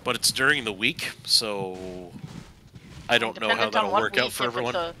 but it's during the week, so I don't know how Dependent on that'll what work out week, for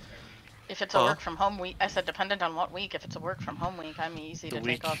everyone. If it's a Huh? work from home week, I said dependent on what week. If it's a work from home week, I'm easy The to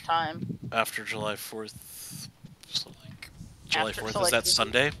week take off time. After July 4th, so like July After- 4th so is like that you-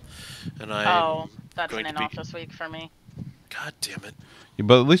 Sunday, and I Oh, that's going an to be- in-office week for me. God damn it.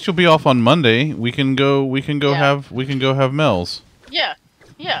 But at least you'll be off on Monday. We can go Yeah. have Mel's. Yeah,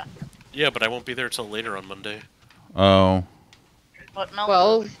 yeah. Yeah, but I won't be there till later on Monday. Oh, But Mel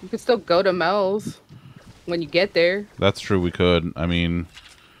well, is- you could still go to Mel's when you get there. that's true. We could. I mean,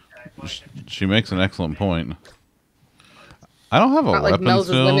 she makes an excellent point. I don't have a Not like weapon Mel's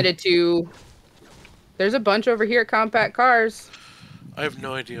is still. limited to. There's a bunch over here at compact cars. I have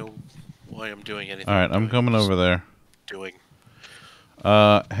no idea why I'm doing anything. All right, I'm coming over there. Doing.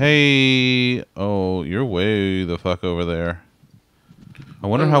 Hey. Oh, you're way the fuck over there. I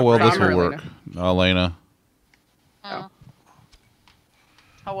wonder how well this Tom or will work, Elena. Oh,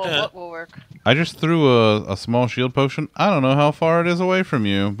 well, Yeah. what will work? I just threw a small shield potion. I don't know how far it is away from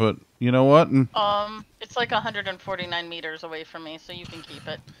you, but you know what? It's like 149 meters away from me, so you can keep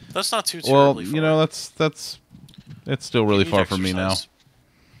it. That's not too Well, terribly you know it's still really far from me now.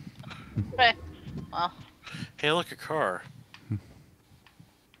 Okay. Well, Hey, look, a car.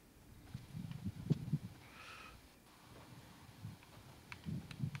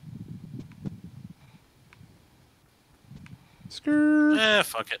 Skirt.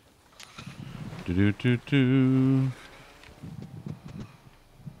 Fuck it. Do do do do.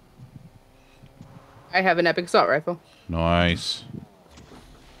 I have an epic assault rifle. Nice.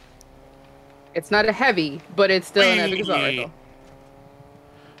 It's not a heavy, but it's still an epic assault Whee! rifle.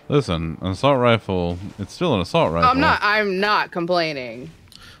 Listen, an assault rifle, it's still an assault rifle. I'm not complaining.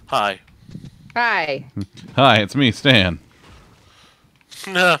 Hi. Hi. Hi, it's me, Stan.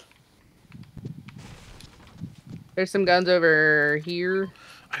 Nah. There's some guns over here.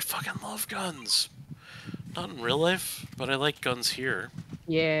 I fucking love guns. Not in real life, but I like guns here.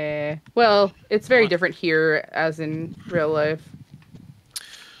 Yeah. Well, it's very different here as in real life.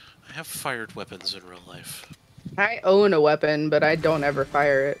 I have fired weapons in real life. I own a weapon, but I don't ever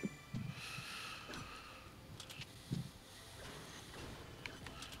fire it.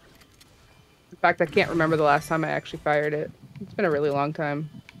 In fact, I can't remember the last time I actually fired it. It's been a really long time.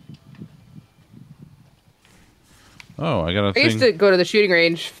 Oh, I got a I used to go to the shooting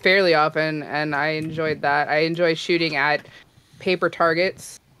range fairly often, and I enjoyed that. I enjoy shooting at paper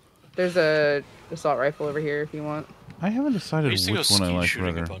targets. There's a assault rifle over here if you want. I haven't decided used to go which one I skeet like shooting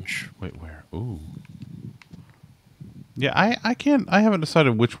a better. bunch. Wait, where? Ooh. Yeah, I can't. I haven't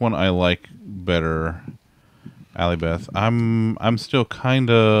decided which one I like better. Alibeth, I'm still kind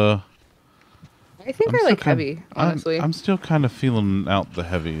of. I think I like heavy, honestly. I'm still kind of feeling out the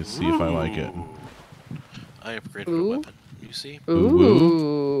heavies. See if I like it. I upgraded Ooh. a weapon. You see?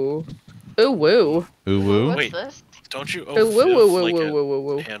 Ooh. Ooh woo. Ooh woo. What's Wait. this? Don't you Ooh owe woo Viv woo woo like woo a woo woo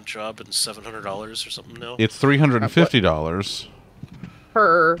woo. hand job and $700 or something now? It's $350.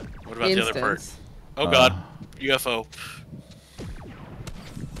 Per What about the other part? instance. Oh god, UFO.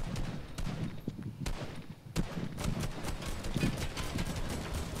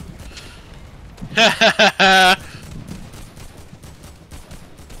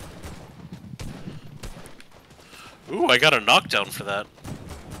 Ooh, I got a knockdown for that.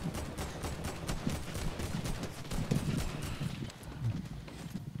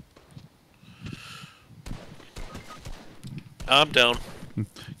 I'm down.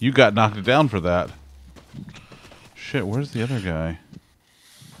 You got knocked down for that. Shit, where's the other guy?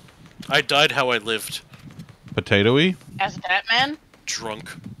 I died how I lived. Potato-y? As Batman? Drunk.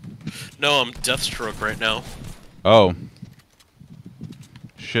 No, I'm Deathstroke right now. Oh.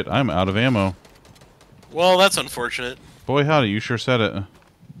 Shit, I'm out of ammo. Well, that's unfortunate. Boy, howdy, you sure said it.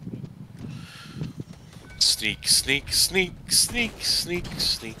 Sneak, sneak, sneak, sneak, sneak,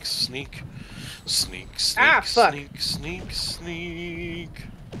 sneak, sneak. Sneak, sneak, Ah, fuck. sneak, sneak, sneak.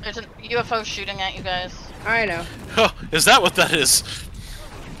 There's a UFO shooting at you guys. I know. Oh, is that what that is?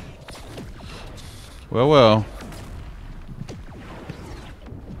 Well, well.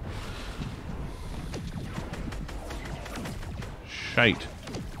 Shite.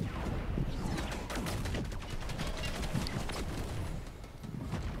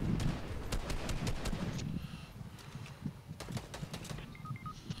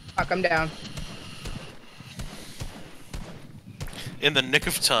 Fuck, I'm down. In the nick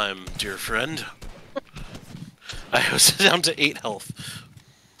of time, dear friend. I was down to 8 health.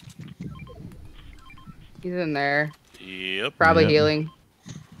 He's in there. Yep. Probably Yep. healing.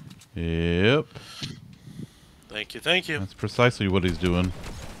 Yep. Thank you, thank you. That's precisely what he's doing.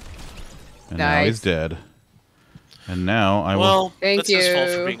 And now Nice. he's dead. And now I will... Well, Thank that's his fault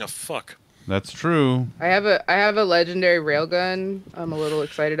for you. being a fuck. That's true. I have a legendary railgun. I'm a little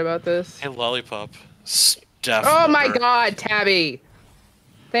excited about this. Hey, Lollipop. Staff Oh my member. god, Tabby!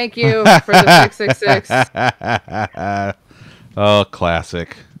 Thank you for the 666. Oh,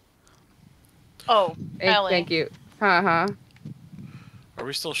 classic. Oh, Ellie. Thank you. Haha. Are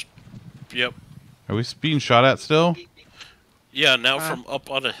we still... Yep. Are we being shot at still? Yeah, now from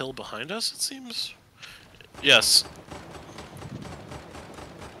up on a hill behind us, it seems? Yes.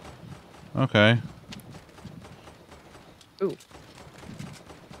 Okay. Ooh.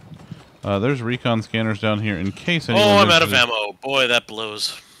 There's recon scanners down here in case anyone... Oh, I'm out of notices- ammo. Boy, that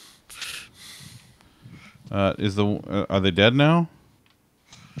blows. Are they dead now?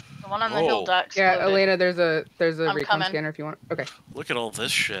 The one on the hill Oh. ducks. Yeah, loaded. Elena, there's a I'm recon coming. scanner if you want. Okay. Look at all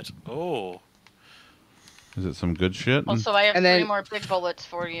this shit. Oh. Is it some good shit? Also, I have And then- 3 more big bullets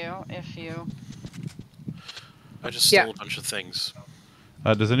for you if you. I just stole Yeah. a bunch of things.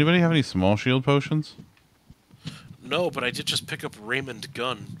 Does anybody have any small shield potions? No, but I did just pick up Raymond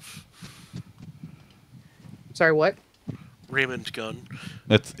Gun. Sorry, what? Raymond Gun.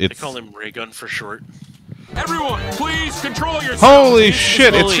 It's They call him Ray Gun for short. Everyone, please control yourself. Holy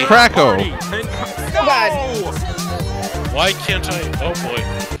shit, it's Holy- Krakow! Oh god. Why can't I? Oh boy.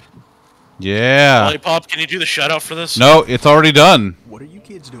 Yeah. Lollipop, can you do the shout out for this? No, it's already done. What are you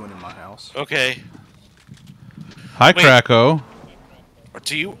kids doing in my house? Okay. Hi, Wait. Krakow.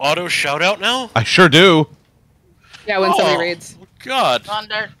 Do you auto shout out now? I sure do. Yeah, when somebody raids. God.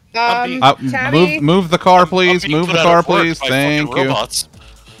 Thunder. Tabby. Move the car, please. I'm being Move the put out car, of work please. by Thank fucking you. All robots.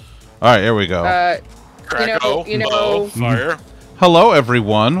 right, here we go. Krakow, you know- Bow, fire. Hello,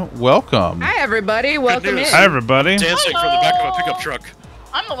 everyone. Welcome. Hi, everybody. Welcome news. in. Hi, everybody. Dancing from the back of a pickup truck.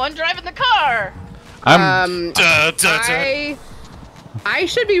 I'm the one driving the car. I'm. I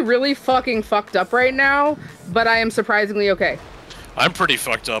should be really fucking fucked up right now, but I am surprisingly okay. I'm pretty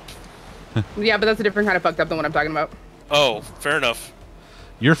fucked up. Yeah, but that's a different kind of fucked up than what I'm talking about. Oh, fair enough.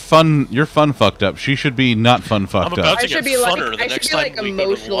 You're fun fucked up. She should be not fun fucked I'm about up. to I get should be like- funner the I should next be, time like, we go to the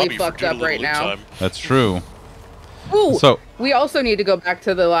emotionally lobby for fucked up Doodle right Loop now. time. That's true. Ooh, So we also need to go back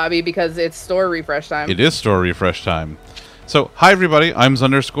to the lobby because it's store refresh time. it is store refresh time. So hi everybody, I'm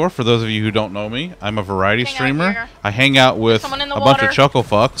Zunderscore. For those of you who don't know me, I'm a variety Hang out streamer. here. I hang out with a someone in the bunch of water? chuckle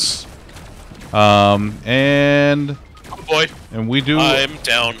fucks. And Oh boy, we do. I'm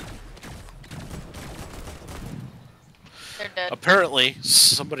down. They're dead. Apparently,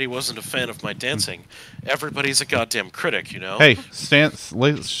 somebody wasn't a fan of my dancing. Everybody's a goddamn critic, you know? Hey, sit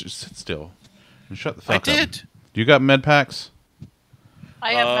still and shut the fuck I up. did. Do you got med packs?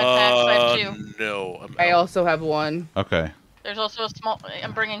 I have med packs. I have 2. No, I'm I out. also have one. Okay. There's also a small.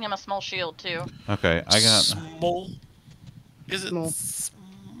 I'm bringing him a small shield too. Okay. I got Small. Is it Small.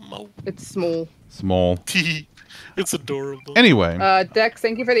 small? It's small. small. It's adorable. Anyway, Dex,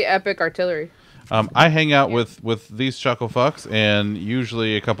 thank you for the epic artillery. I hang out with these chuckle fucks, and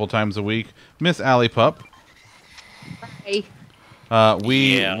usually a couple times a week, Miss Alley Pup. Hey.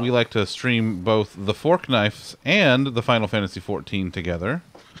 We Yeah. like to stream both the Fork Knives and the Final Fantasy XIV together,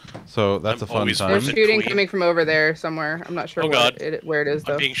 so that's I'm a fun always time. There's Perfect shooting queen. coming from over there somewhere. I'm not sure Oh, God. where it is,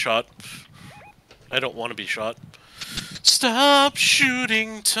 though. I'm being shot. I don't want to be shot. Stop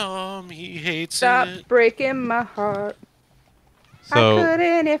shooting, Tom. He hates Stop it. breaking my heart. I So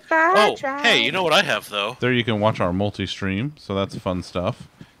couldn't if I Oh, tried. hey, you know what I have, though? there you can watch our multi-stream, so that's fun stuff.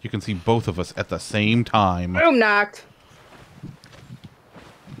 You can see both of us at the same time. Boom knocked.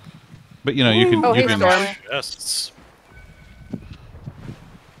 But you know, you can Oh, you hey, can Storm. Chests.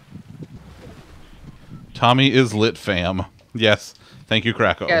 Tommy is lit, fam. Yes, thank you,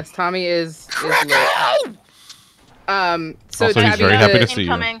 Krakow. Yes, Tommy is lit. So Also, he's Tabby, very happy to see you.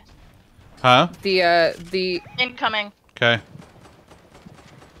 Incoming. Huh? the Incoming. Okay.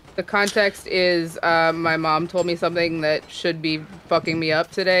 context is my mom told me something that should be fucking me up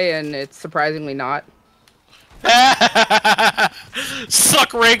today, and it's surprisingly not.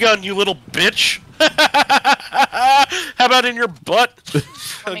 Suck ray gun, you little bitch. How about in your butt?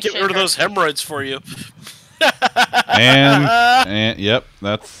 I'll me get shake rid of her. those hemorrhoids for you. And yep,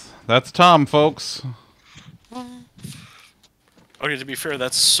 that's Tom, folks. Okay, to be fair,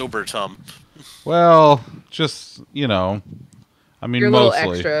 that's sober Tom. Well, just you know, I mean, You're a little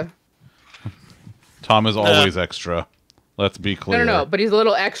mostly. extra. Tom is always extra. Let's be clear. No, but he's a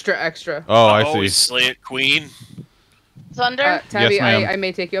little extra. Oh, I Always see. slay it, queen. Zunder, Tabby, Yes, ma'am. I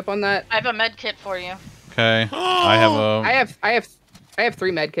may take you up on that. I have a med kit for you. Okay, I have a I have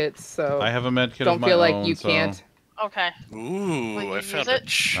 3 med kits, so I have a med kit don't of my feel like own, you so can't. Okay. Ooh, Will you I use found it?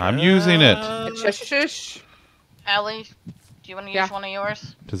 it. I'm using it. Shush, shush. Allie, do you want to use Yeah. one of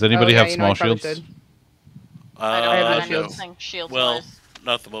yours? Does anybody Oh, yeah, have you small know, I probably shields? should. I don't have no have shields. anything shields Well, wise.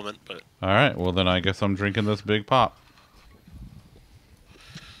 not at the moment, but All right. Well, then I guess I'm drinking this big pop.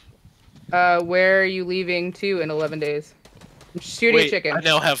 Where are you leaving to in 11 days? I'm shooting wait, chicken. I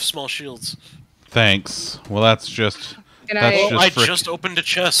now have small shields. Thanks. Well, that's just Can that's I? Well, I frick- just opened a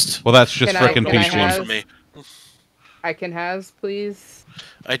chest. well, that's just Can I- frickin' can I peachy. have- for me. I can has, please.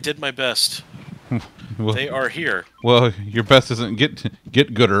 I did my best. Well, They are here. well, your best isn't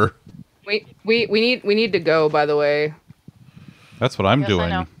get gooder. We need to go. By the way, That's what I'm Yes, I doing.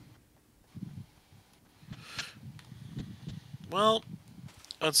 know. Well,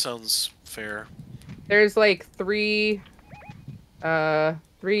 that sounds fair. there's like 3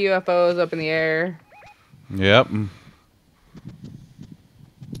 UFOs up in the air. Yep.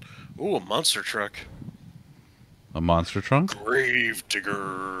 Ooh, a monster truck. A monster trunk. Grave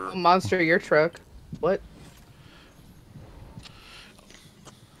digger. Monster, your truck. What?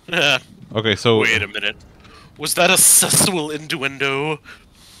 Okay, so Wait a minute. Was that a sexual innuendo?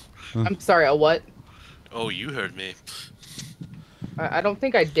 I'm sorry. A what? Oh, you heard me. I don't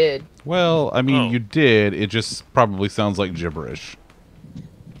think I did. well, I mean, Oh. you did. It just probably sounds like gibberish.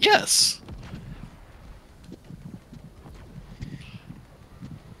 Yes.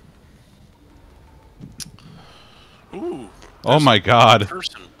 Ooh. Oh my God!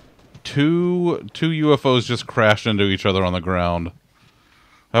 Person. Two UFOs just crashed into each other on the ground.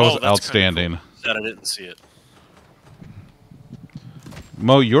 That was Oh, that's kinda outstanding. cool. That I didn't see it.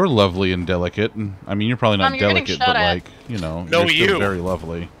 Mo, you're lovely and delicate. I mean, you're probably not Mom, you're getting delicate, shot but at. like, you know, No, you're still you. very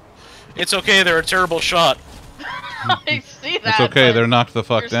lovely. It's okay. They're a terrible shot. I see that. It's okay. but They're knocked the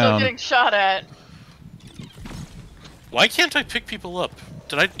fuck you're still down. getting shot at. Why can't I pick people up?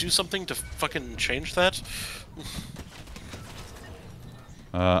 Did I do something to fucking change that?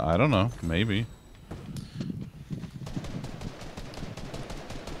 I don't know. Maybe.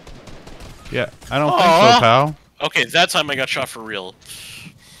 Yeah, I don't think so, pal. Okay, that time I got shot for real.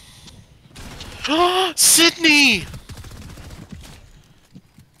 Sydney!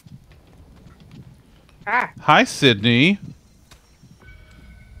 Ah. Hi, Sydney.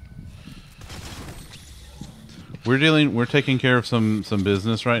 We're taking care of some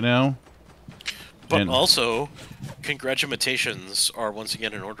business right now. But And- also, congratulations are once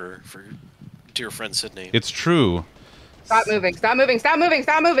again in order for dear friend Sydney. It's true. Stop moving, stop moving, stop moving,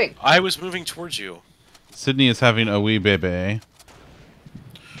 stop moving! I was moving towards you. Sydney is having a wee baby.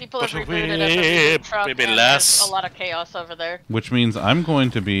 People have But rebooted at the reboot truck, maybe and less. there's a lot of chaos over there. Which means I'm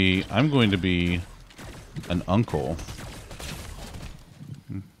going to be an uncle.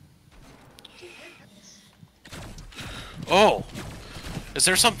 Oh! Is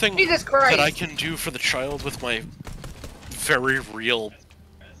there something Jesus Christ. that I can do for the child with my very real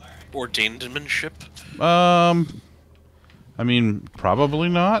ordainedmanship? I mean, probably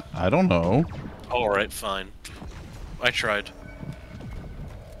not. I don't know. Alright, fine. I tried.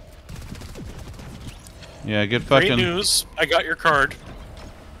 Yeah, get Great fucking. news, I got your card.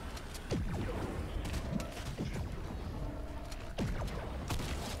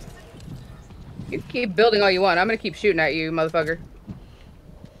 You keep building all you want. I'm gonna keep shooting at you, motherfucker.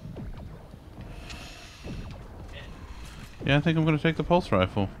 Yeah, I think I'm gonna take the pulse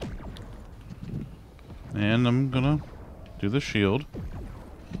rifle. And I'm gonna do the shield.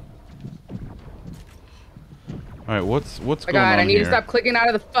 Alright, what's Oh going my god, on I need here? to stop clicking out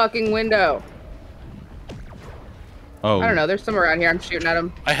of the fucking window. Oh. I don't know, there's some around here. I'm shooting at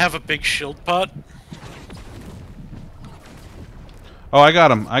him. I have a big shield pot. Oh, I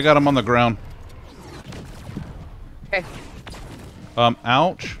got him. I got him on the ground. Okay.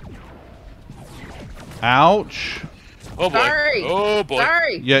 Ouch. Ouch. Oh boy. Sorry. Oh boy.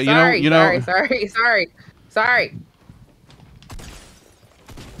 Sorry. Yeah, you sorry, know- Sorry.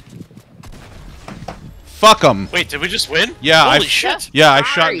 Fuck him. Wait, did we just win? Yeah, Holy I shit. Yeah, I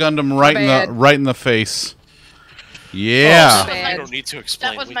Sorry. shotgunned him My bad. right in the face. Yeah. Oh, bad. I don't need to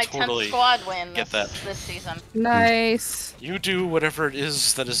explain. That was we my totally 10th squad win get this, that. this season. Nice. You do whatever it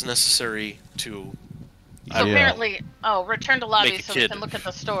is that is necessary to. So Yeah. apparently, return to lobby Make a so kid. we can look at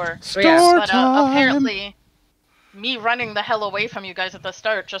the store. Store yeah. But time. apparently, me running the hell away from you guys at the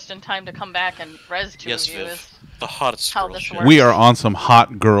start just in time to come back and res two Yes, of you Viv. is The hottest how girl this shit. works. We are on some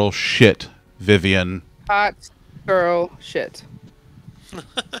hot girl shit, Vivian. Hot girl shit.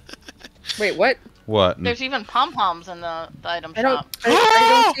 Wait, what? What? There's even pom poms in the item I don't. shop.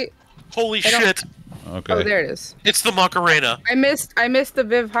 I don't see. Holy I don't- shit! Okay. Oh, there it is. It's the Macarena. I missed the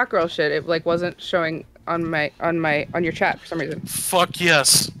Viv hot girl shit. It like wasn't showing on your chat for some reason. Fuck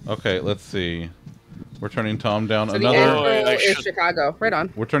yes. Okay, let's see. We're turning Tom down So the another. end Oh, goal I is should- Chicago. Right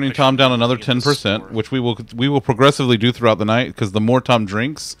on. We're turning I Tom should down another be in the 10%, store. which we will progressively do throughout the night. Because the more Tom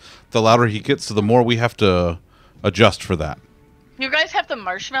drinks, the louder he gets. So the more we have to adjust for that. You guys have the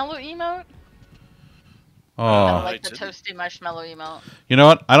marshmallow emote? I Oh, like the didn't. toasty marshmallow emote. you know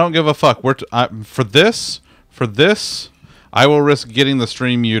what? I don't give a fuck. For this, I will risk getting the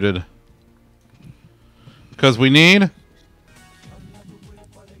stream muted. Because we need.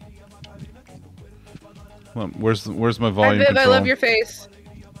 Well, where's my Hi, volume Viv. control? I love your face.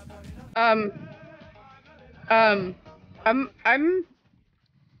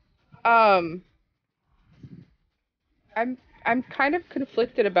 I'm kind of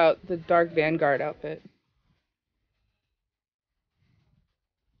conflicted about the Dark Vanguard outfit.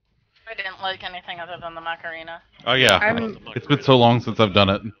 I didn't like anything other than the Macarena. Oh yeah, I'm- it's been so long since I've done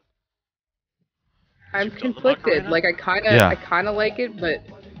it. I'm You've done the conflicted. Macarena? Like I kind of like it, but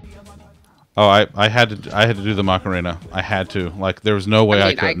Oh, I had to do the Macarena. I had to. Like there was no way I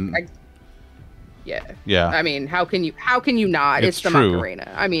mean, couldn't. yeah. Yeah. I mean, how can you not? It's It's the true.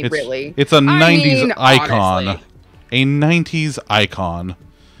 Macarena. I mean, It's, really. It's a 90s mean, icon. honestly. A 90s icon.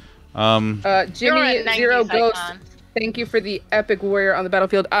 Jimmy You're a 90s Zero Ghost. icon. Thank you for the epic warrior on the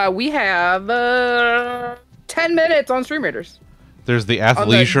battlefield. We have 10 minutes on Stream Raiders. There's the On the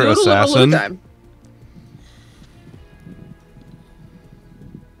Athleisure doodle-oo Assassin. time.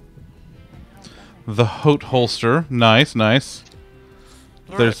 The Hote Holster. Nice, nice.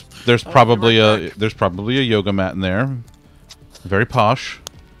 All There's right. there's I'll be probably right a back. yoga mat in there. Very posh.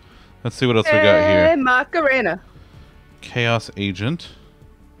 Let's see what else we got Hey, here. Macarena. Chaos Agent.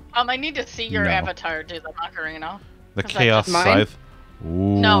 I need to see your No. avatar do the Macarena. The Is that Chaos just mine? Scythe.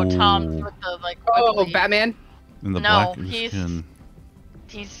 Ooh. No, Tom with the Oh, wiggly- Batman. In the No, black he's- skin.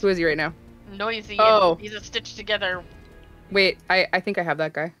 He's Who is he right now? noisy. Oh. And he's a stitched together Wait, I think I have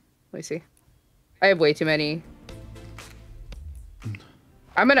that guy. Let me see. I have way too many.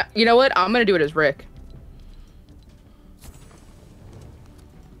 You know what? I'm gonna do it as Rick.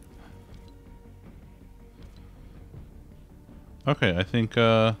 Okay, I think,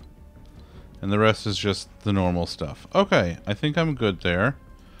 and the rest is just the normal stuff. Okay, I think I'm good there.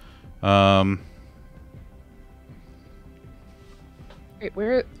 Wait,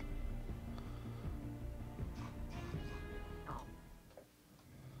 where?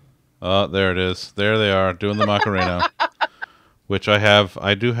 There it is. There they are, doing the Macarena. Which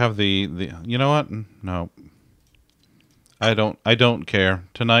I do have the, you know what? No. I don't care.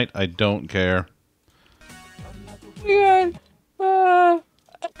 Tonight, I don't care. Yeah.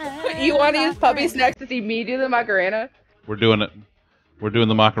 You want to use puppy snacks to see me do the Macarena? We're doing it. We're doing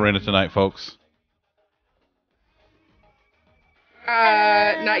the Macarena tonight, folks.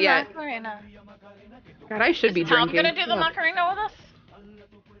 Not yet. Macarena. God, I should be Is Tom drinking. gonna do the Macarena with us?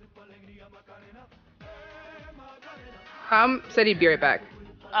 Tom said he'd be right back.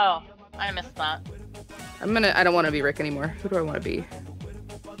 Oh, I missed that. I don't want to be Rick anymore. Who do I want to be?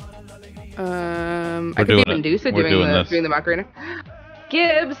 I could doing be it. Medusa We're doing the Macarena.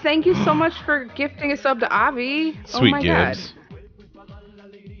 Gibbs, thank you so much for gifting a sub to Avi. Sweet oh my Gibbs. God.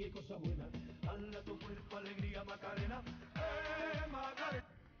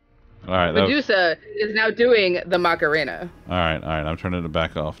 All right, Medusa is now doing the Macarena. All right. I'm turning it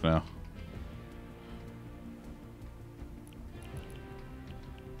back off now.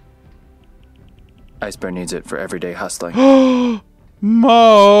 Ice Bear needs it for everyday hustling.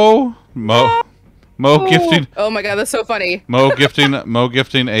 Mo gifting. Oh my God, that's so funny. Mo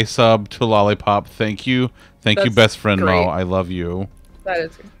gifting a sub to Lollipop. Thank you, That's best friend great. Mo. I love you. That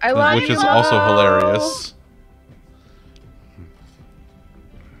is. I love Which you. is also hilarious.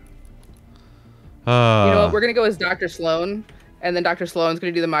 You know what? We're gonna go as Dr. Sloan, and then Dr. Sloan's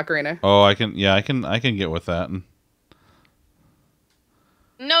gonna do the Macarena. Oh, I can get with that.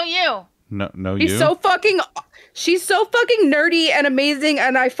 No, you. No, She's you. She's so fucking nerdy and amazing,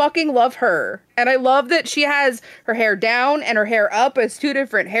 and I fucking love her. And I love that she has her hair down and her hair up as two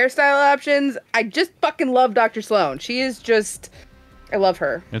different hairstyle options. I just fucking love Dr. Sloan. She is just, I love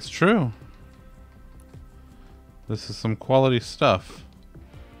her. It's true. This is some quality stuff.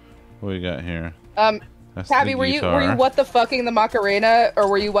 What we got here? That's Tabby, the were you guitar. what the fucking the Macarena, or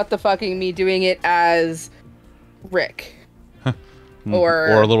were you what the fucking me doing it as Rick?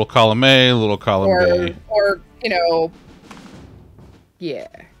 or a little column A, a little column B. Or you know, yeah.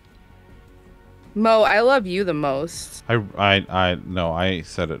 Mo, I love you the most. No, I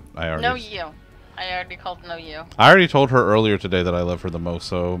said it. I already. No, you. I already called no, you. I already told her earlier today that I love her the most.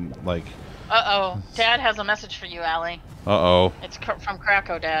 So like. Uh-oh. Dad has a message for you, Allie. Uh-oh. It's from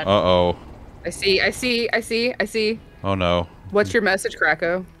Krakow, Dad. Uh-oh. I see. Oh no. What's your message,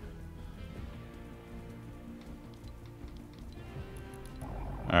 Krakow?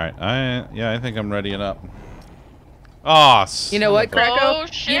 All right. I think I'm readying up. Oh, you know what, Krakow? Oh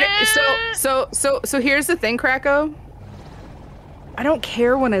shit! So here's the thing, Krakow. I don't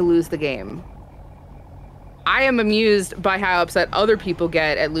care when I lose the game. I am amused by how upset other people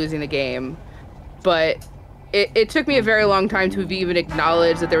get at losing the game, but it took me a very long time to have even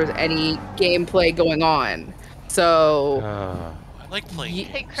acknowledged that there was any gameplay going on. So I like playing games.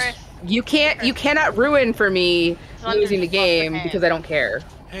 Hey, Chris. you cannot ruin for me Zunder's losing the fucking game hand. because I don't care.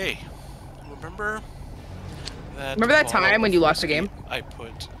 Hey, remember that? Remember that bottle time when of you lost the whiskey game? I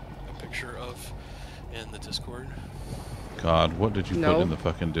put a picture of in the Discord God, what did you No. put in the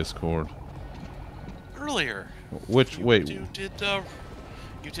fucking Discord? earlier. Which wait? You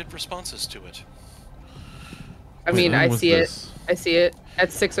did responses to it. I mean, when I was see this? it. I see it at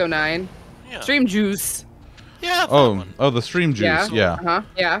 6:09. Yeah. Stream juice. Yeah. that Oh, one. the stream juice. Yeah. Yeah. Uh-huh.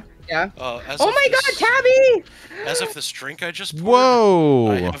 Yeah. As Oh of my this- God, Tabby! As of this drink I just poured,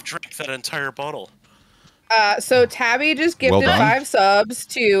 Whoa. I have drank that entire bottle. So Tabby just gifted done. 5 subs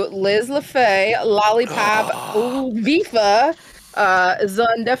to Liz LaFay, Lollipop, Vifa,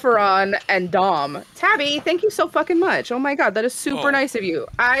 Zundeferon, and Dom. Tabby, thank you so fucking much. Oh my God, that is super Oh. nice of you.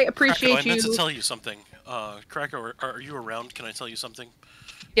 I appreciate Krakow, I meant to you. tell you something. Krakow, are you around? Can I tell you something?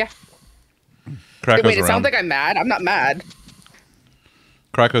 Yeah. Krakow's Wait, it around. sounds like I'm mad. I'm not mad.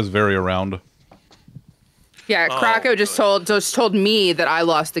 Krakow's very around. Yeah, Oh, Krakow just told me that I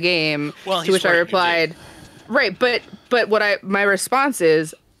lost the game. Well, to he's which I right, you replied, right, but my response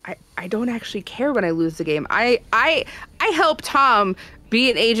is I don't actually care when I lose the game. I help Tom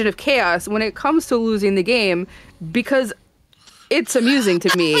be an agent of chaos when it comes to losing the game because it's amusing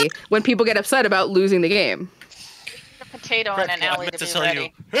to me when people get upset about losing the game. Potato and an Krakow, I alley meant to be tell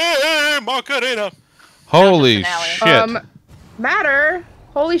ready. you. Hey, Macarena! Holy finale. shit! Matter.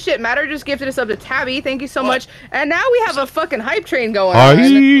 Holy shit, Matter just gifted us up to Tabby. Thank you so much. And now we have a fucking hype train going on.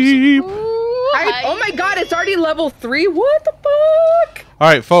 Hype. Oh my god, it's already level 3. What the fuck? All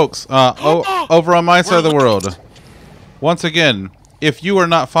right, folks. Over on my side of the world. Once again, if you are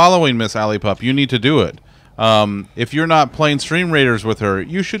not following Miss Alley Pup, you need to do it. If you're not playing Stream Raiders with her,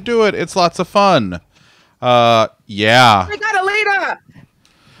 you should do it. It's lots of fun. Yeah. I got Elena.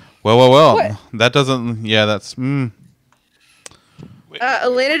 Well. What? That doesn't. Yeah, that's.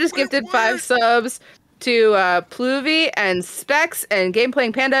 Elena just gifted 5 subs to Pluvy and Specs and Game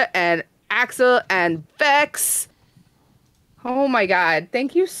Playing Panda and Axel and Vex. Oh my god.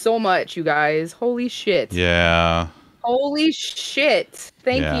 Thank you so much, you guys. Holy shit. Yeah. Holy shit.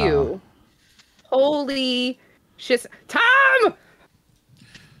 Thank you. Holy shit. Tom!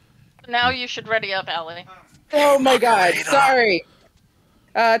 Now you should ready up, Allie. Oh my god. Sorry.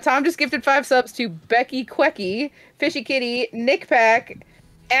 Tom just gifted 5 subs to Becky Quecky, Fishy Kitty, Nick Pack,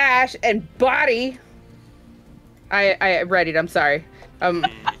 Ash, and Body. I read it. I'm sorry.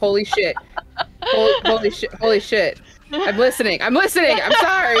 Holy shit. Holy shit. Holy shit. I'm listening. I'm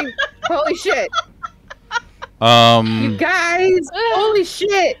sorry. Holy shit. You guys. Holy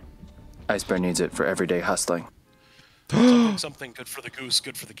shit. Ice Bear needs it for everyday hustling. Something good for the goose,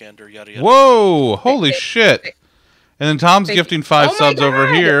 good for the gander, yada yada. Whoa! Holy shit! And then Tom's gifting 5 subs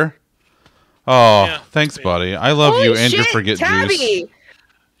over here. Oh, Yeah, thanks, payday. buddy. I love you and your shit, forget Tabby. juice.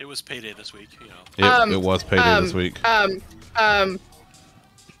 It was payday this week, you know. It was payday this week.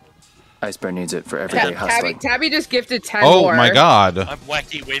 Ice Bear needs it for everyday hustling. Tabby just gifted 10 Oh more. my god. I'm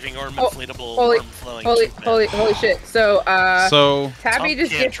wacky waving arm inflatable Holy, arm flowing. holy shit. So, So Tabby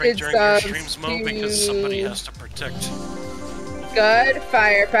just can't drink gifted during your subs streams, Mo, because somebody to has to protect. Good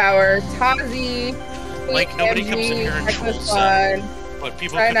Firepower, Tazi, Like, nobody comes in here and trolls them, but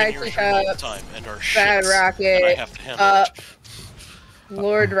people come in here all the time and are Bad shits, Rocket, and I have to handle it.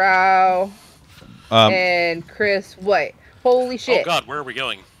 Lord Rao, and Chris White. Holy shit. Oh god, where are we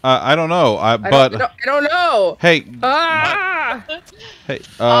going? I don't know. I don't know. Hey, Ah! hey,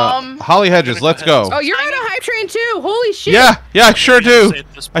 Holly Hedges, let's go. Oh, you're on a hype train too. Holy shit. Yeah, I sure do.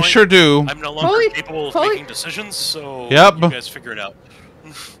 At this I point, sure do. I'm no longer capable of making decisions, so Yep. you guys figure it out.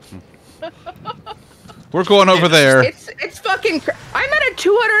 We're going over there. It's fucking. I'm at a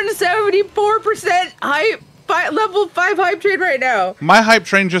 274% hype. Level 5 hype train right now. My hype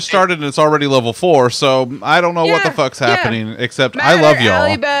train just started and it's already level 4, so I don't know what the fuck's happening, except I love y'all.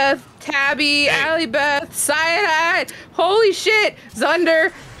 Allie Beth, Tabby, Allie Beth, Cyanide. Holy shit.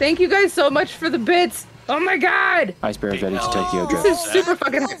 Zunder, thank you guys so much for the bits. Oh my god. Ice Bear is ready to take you This adrift. is super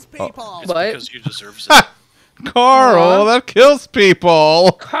fucking It's What? because you deserve it. Carl, that kills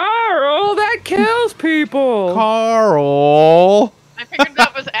people. Carl, that kills people. Carl. I figured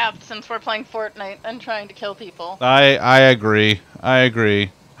that was apt since we're playing Fortnite and trying to kill people. I agree.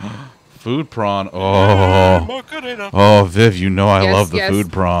 Food prawn. Oh, Viv, you know I love the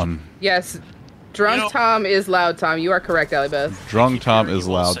food prawn. Yes. Drunk Tom is loud Tom. You are correct, Allie Beth. Drunk Tom is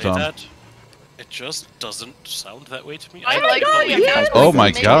loud Tom. That, it just doesn't sound that way to me. I like God, the yeah. Oh my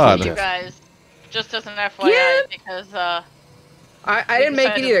god. You guys, just as an FYI, because I didn't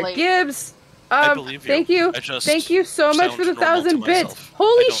make it either. late. Gibbs. I believe you. Thank you. Thank you so much for the 1,000 bits.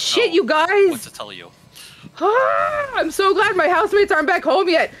 Holy shit, you guys! What to tell you? I'm so glad my housemates aren't back home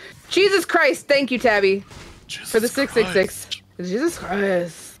yet. Jesus Christ! Thank you, Tabby, for the 666. Jesus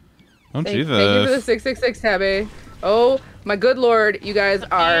Christ! Oh Thank you for Jesus. the 666, Tabby. Oh my good lord, you guys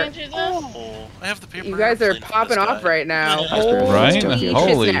are. Oh, I have the paper. You guys are airplane for popping this off guy. right now. Right? Holy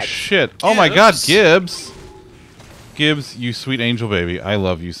Holy shit. shit. Oh my god, Gibbs. Gibbs, you sweet angel baby. I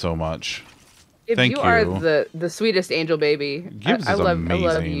love you so much. Gibbs, Thank you are you. the sweetest angel baby. Gibbs I is love, amazing.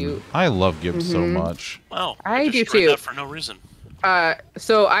 I love you. I love Gibbs so much. Wow. I do destroyed too. That for no reason.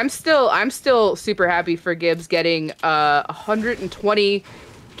 So I'm still super happy for Gibbs getting 120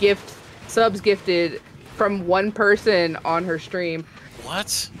 subs gifted from one person on her stream. What?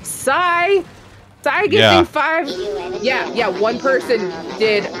 Sai gifting 5. Yeah, one person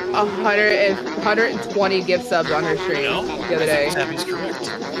did 120 gift subs on her stream the other day. Tabby's correct.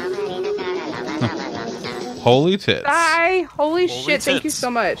 Holy tits. Sai, holy shit, tits. thank you so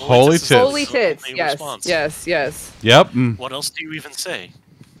much. Holy tits. Holy tits. Only Yes, response. yes. Yep. What else do you even say?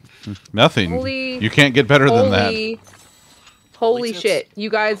 Nothing. Holy- You can't get better than that. Holy tits. shit. You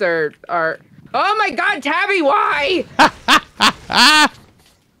guys are oh my god, Tabby, why?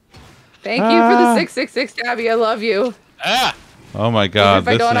 Thank you for the 666, Tabby. I love you. Ah! Oh my Even god. if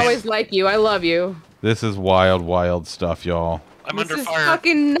I don't always like you, I love you. This is wild, wild stuff, y'all. I'm This under is fire.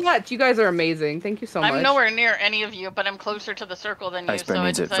 fucking nuts. You guys are amazing. Thank you so much. I'm nowhere near any of you, but I'm closer to the circle than you, Ice Bear so I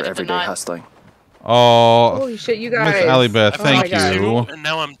needs it for decided to everyday not hustling. Oh, Holy shit, you Miss guys. Allie Beth, Oh my thank God. you. And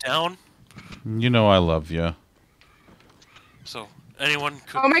now I'm down. You know I love you. So anyone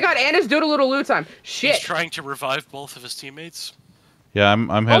could. Oh my God, and it's doodle loot time. He's Shit. trying to revive both of his teammates. Yeah, I'm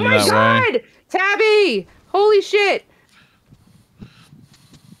Oh heading my that way. God, Tabby! Holy shit.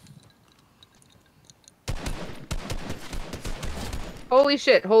 Holy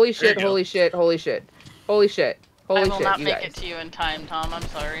shit, holy There you shit, go. holy shit, holy shit. Holy shit. Holy I will shit, not you make guys. it to you in time, Tom. I'm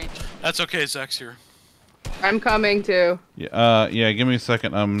sorry. That's okay, Zach's here. I'm coming too. Yeah, give me a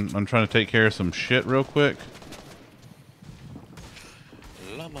second. I'm trying to take care of some shit real quick.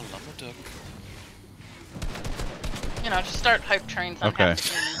 Llama duck. You know, just start hype trains on Okay. half the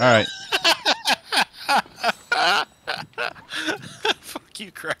game. All right. Fuck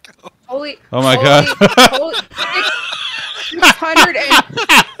you, Krakow. Holy. Oh my holy, God. Holy, 600 and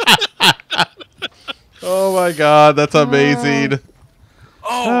Oh my God, that's amazing.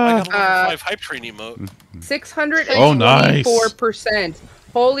 Oh, I got a level Uh, 5 hype train emote. 624%. Oh, nice.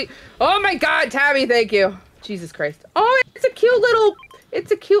 Holy. Oh my God, Tabby, thank you. Jesus Christ. Oh, it's a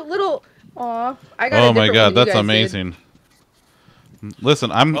cute little. Aw. I got. Oh a my different God, one than you that's guys did. amazing.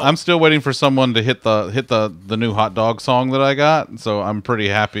 Listen, I'm still waiting for someone to hit the new hot dog song that I got, so I'm pretty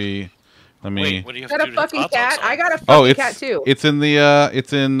happy. Let me. Wait, what do you have Got to a do to the fucking hot dog cat. song? I got a fucking Oh, cat too. it's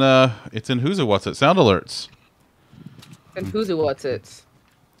in Who's It What's It Sound Alerts. And who's what's it?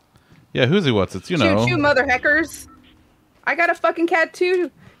 Yeah, Who's It What's It's, you know. Choo choo, mother heckers. I got a fucking cat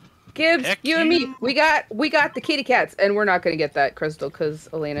too. Gibbs, Heck you and me, you. we got the kitty cats, and we're not gonna get that, Crystal, because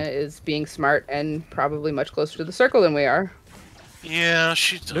Elena is being smart and probably much closer to the circle than we are. Yeah,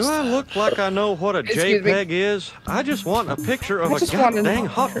 she does Do I that. look like I know what a Excuse me. JPEG is? I just want a picture of I a just want a goddamn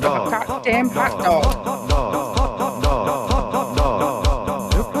hot dog. goddamn hot dog.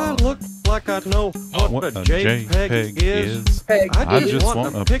 Do I look like I know what a JPEG is? Peg. I just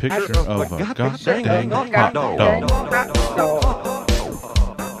want a picture of a goddamn hot dog.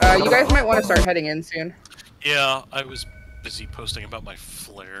 You guys might want to start heading in soon. Yeah, I was busy posting about my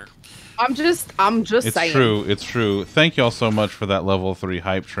flare. I'm just It's saying. true. It's true. Thank y'all so much for that level 3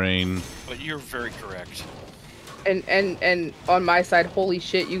 hype train. But you're very correct. And on my side, holy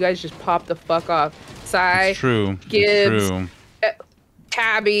shit, you guys just popped the fuck off. Sai, It's true. Gibbs, It's true.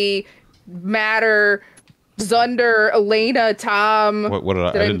 Tabby, Matter, Zunder, Elena, Tom. What did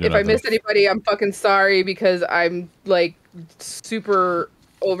I didn't do If I nothing. missed anybody, I'm fucking sorry because I'm like super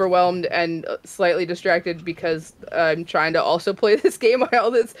overwhelmed and slightly distracted because I'm trying to also play this game while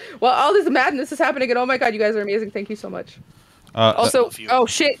all this madness is happening. And oh my God, you guys are amazing. Thank you so much. Also, love you. oh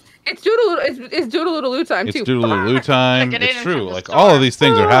shit, it's Doodle-Loo time It's too. Doodle-Loo time. Get in It's from true. the Like store. all of these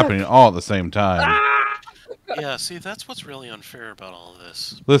things are happening all at the same time. Yeah, see, that's what's really unfair about all of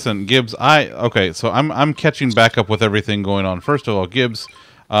this. Listen, Gibbs, okay, so I'm catching back up with everything going on. First of all, Gibbs,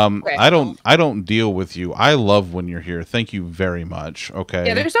 Okay. I don't deal with you. I love when you're here. Thank you very much. Okay.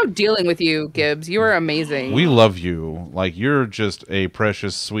 Yeah, there's no dealing with you, Gibbs. You are amazing. We love you. Like you're just a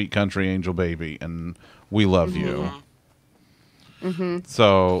precious, sweet country angel baby, and we love you.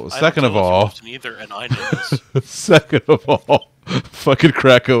 So, I second don't of deal with you all, often either, and I know this. second of all, fucking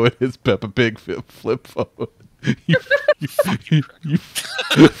Krakow and his Peppa Pig flip phone. you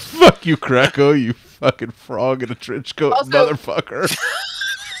fuck you, Krakow, you fucking frog in a trench coat, Also- motherfucker.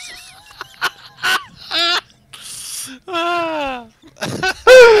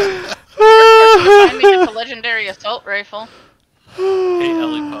 Finally get the legendary assault rifle. Hey,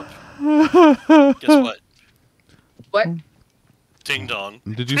 Ellie Pup. Guess what? What? Ding dong.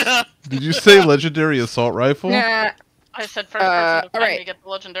 Did you say legendary assault rifle? Nah. I said first person to all finally right. get the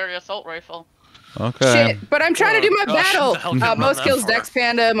legendary assault rifle. Okay. Shit, but I'm trying to do my gosh, battle. the hell did I run Most that kills far? Dex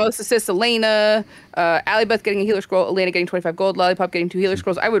Panda, most assists Elena, Allie Beth getting a healer scroll, Elena getting 25 gold, Lollipop getting 2 healer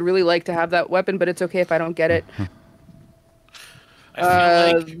scrolls. I would really like to have that weapon, but it's okay if I don't get it. I feel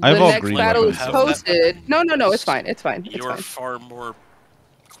like I have The all next green battle is weapons. posted. No, it's fine. It's fine. It's you're fine. far more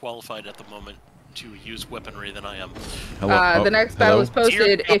qualified at the moment to use weaponry than I am. Hello? The next battle is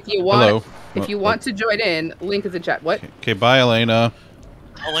posted. Dear- If you want, Hello? if you want to join in, link is in chat. What? Okay, bye, Elena.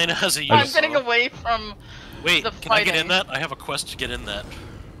 Elena has a use. I'm getting away from. Wait, the can I get in fighting. that? I have a quest to get in that.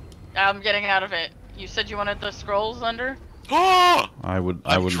 I'm getting out of it. You said you wanted the scrolls under? Oh! I would.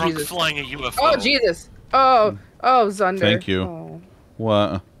 I'm drunk Jesus. flying a UFO. Oh Jesus! Oh Zunder. Thank you. Oh.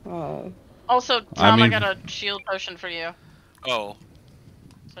 What? Oh. Also, Tom, I mean- got a shield potion for you. Oh.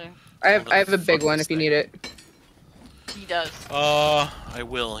 So I have a big one if you need it. he does. I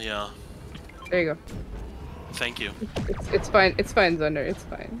will, yeah. There you go. Thank you. It's fine. It's fine, Zunder. It's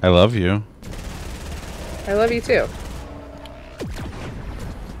fine. I love you. I love you too.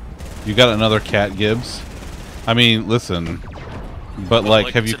 You got another cat, Gibbs? I mean, listen. But like,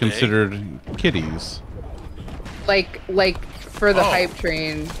 like have you today? considered kitties? Like for the Oh. hype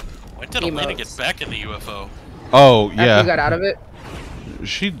train. When did Elena get Emotes. back in the UFO? Oh After you yeah, got out of it.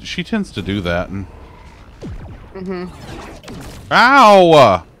 she tends to do that. Mm-hmm.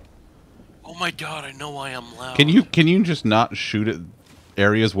 Ow! Oh my god, I know why I'm loud. Can you just not shoot at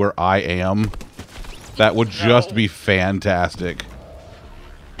areas where I am? That would just No. be fantastic.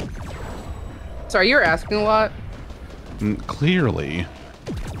 Sorry, you were asking a lot. Clearly.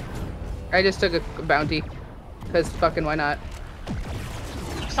 I just took a bounty. Because fucking why not?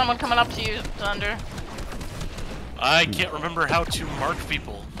 Someone coming up to you, Thunder. I can't remember how to mark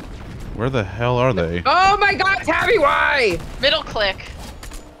people. Where the hell are they? Oh my god, Tabby, why? Middle click.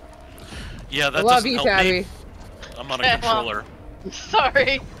 Yeah, that I love doesn't you, help Tabby. me. I'm on a Well- controller.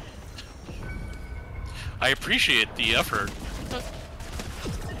 Sorry. I appreciate the effort.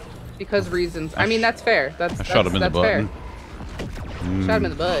 Because reasons. I mean, that's fair. I shot him in the that's butt. fair. Shot him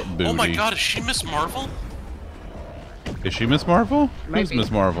in the butt. Oh my Booty. god, is she Miss Marvel? Is she Miss Marvel? Might Who's be. Miss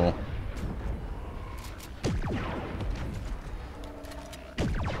Marvel?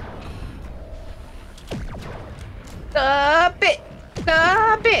 The bits.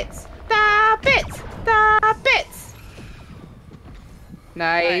 The bits. The bits. The bits.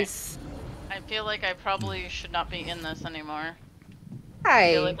 Nice. I feel like I probably should not be in this anymore. I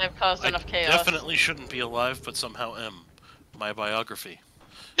Hi. feel like I've caused I enough chaos. definitely shouldn't be alive, but somehow am. My biography.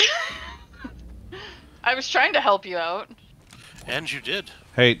 I was trying to help you out. And you did.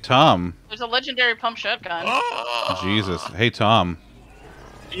 Hey, Tom. There's a legendary pump shotgun. Jesus. Hey, Tom.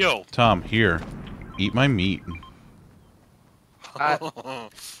 Yo. Tom, here. Eat my meat. You don't have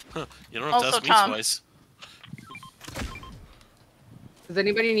to Also, ask me Tom. twice. Does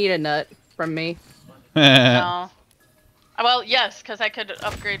anybody need a nut from me? No. Well, yes, because I could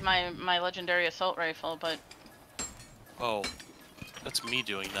upgrade my legendary assault rifle, but Oh. That's me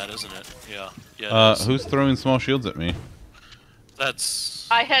doing that, isn't it? Yeah. Yeah, it is. Who's throwing small shields at me? That's...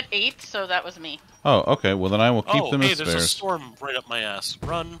 I had 8, so that was me. Oh, okay. Well, then I will keep oh, them hey, as there's a spares. storm right up my ass.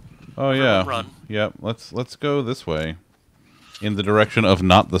 Run. Oh yeah. Run. Yep. Let's go this way, in the direction of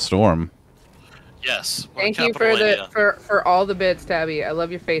not the storm. Yes. we're Thank you capital for A, the for all the bits, Tabby. I love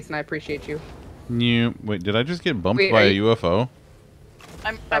your face and I appreciate you. Wait, did I just get bumped Wait, by are a you- UFO?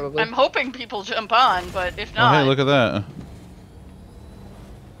 I'm Probably. I'm hoping people jump on, but if Oh, not, hey, look at that.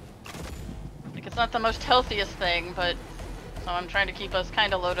 like it's not the most healthiest thing, but so I'm trying to keep us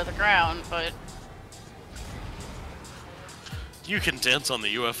kind of low to the ground, but You can dance on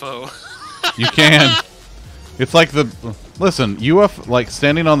the UFO. You can. It's like the listen UFO, like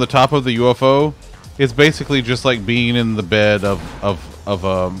standing on the top of the UFO, is basically just like being in the bed of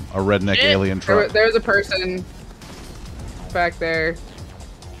a redneck Shit. alien truck. There's a person back there.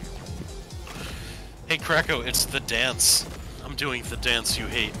 Hey, Krakow, it's the dance. I'm doing the dance you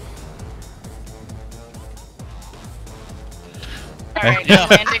hate. all right, Yeah. I'm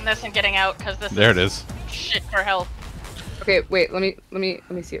landing this and getting out because this There it is is. shit for health. Okay, wait. Let me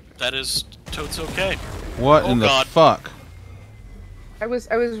see it. That is totes okay. What Oh, in the God. fuck? I was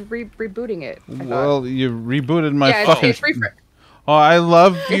rebooting it. I thought. Well, you rebooted my yeah, fucking. it's refresh. Oh, I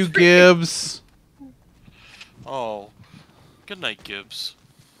love you, It's free. Gibbs. Oh. Good night, Gibbs.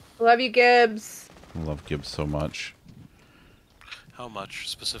 Love you, Gibbs. I love Gibbs so much. How much,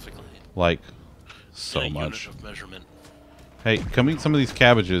 specifically? Like, so In a much. unit of measurement. Hey, come eat some of these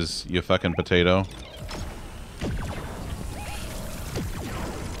cabbages, you fucking potato.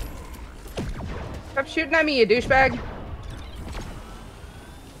 Stop shooting at me, you douchebag.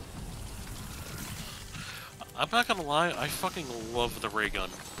 I'm not gonna lie, I fucking love the ray gun.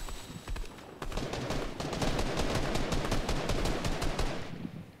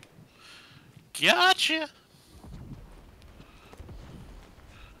 Gotcha!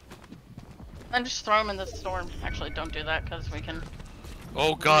 And just throw them in the storm. Actually, don't do that because we can.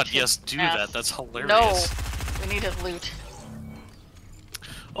 Oh god, Loot yes, his do ass. that. That's hilarious. No, we need his loot.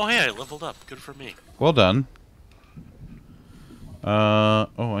 Oh hey, I leveled up. Good for me. Well done. Oh, I I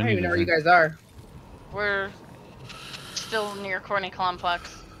don't need even know where you to. guys are. We're still near Corny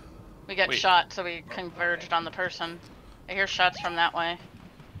Complex. We got Wait. shot, so we converged on the person. I hear shots from that way.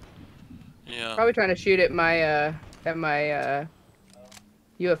 Yeah. Probably trying to shoot at my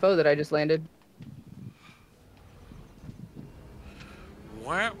UFO that I just landed.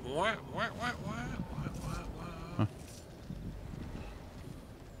 What?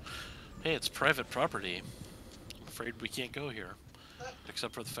 Hey, it's private property. I'm afraid we can't go here.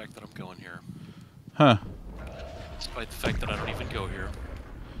 Except for the fact that I'm going here. Huh. Despite the fact that I don't even go here.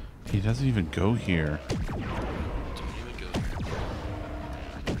 He doesn't even go here. Don't even go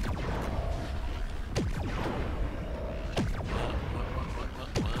here.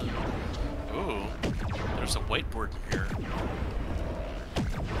 whiteboard in here.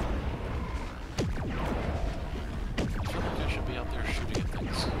 I feel like I should be out there shooting at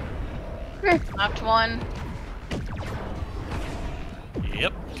things. Knocked one.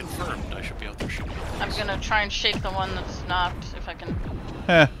 Yep, confirmed. I should be out there shooting at things. I'm gonna try and shake the one that's knocked if I can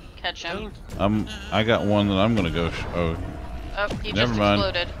Heh. catch him. I got one that I'm gonna go. Oh, Oh, he Never just mind.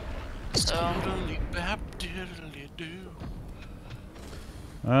 exploded. So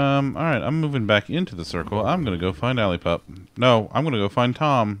all right. I'm moving back into the circle. I'm gonna go find Alley Pup. No, I'm gonna go find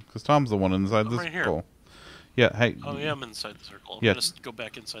Tom because Tom's the one inside the right here. circle. Yeah. Hey. Oh yeah, I'm inside the circle. I'm Yeah. gonna go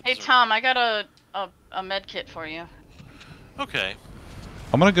back inside hey the circle. Tom, I got a med kit for you. Okay.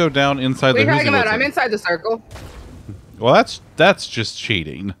 I'm gonna go down inside What are the. you talking Who's about? I'm inside the circle. Well, that's just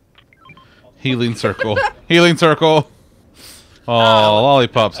cheating. Healing circle. Healing circle. Oh,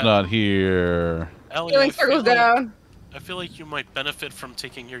 Lollipop's not here. Ellie, Healing circle's down. I feel like you might benefit from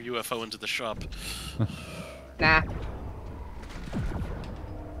taking your UFO into the shop. Nah.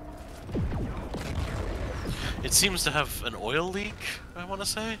 It seems to have an oil leak, I want to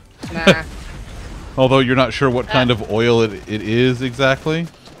say. Nah. Although you're not sure what kind of oil it is exactly.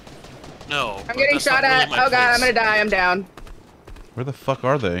 No. I'm but getting that's shot not really at. my Oh god, I'm place. gonna die. I'm down. Where the fuck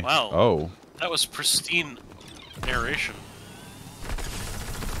are they? Wow. Oh. That was pristine narration.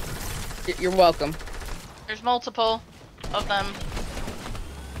 You're welcome. There's multiple of them.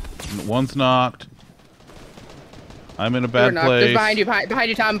 One's knocked. I'm in a You're bad knocked. place. There's behind you, behind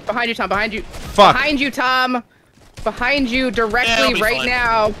you, Tom. Behind you, Tom. Behind you. Fuck. Behind you, Tom. Behind you, Yeah, directly I'll be right fine.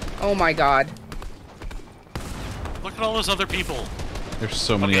 now. Oh my god. Look at all those other people. There's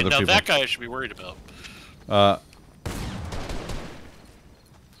so many Okay, other now people. that guy I should be worried about.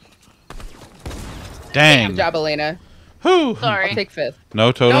 Dang. Good job, Elena. Whew. Sorry. I'll take fifth.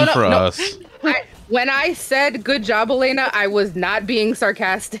 No totem No, for no. us. When I said good job, Elena, I was not being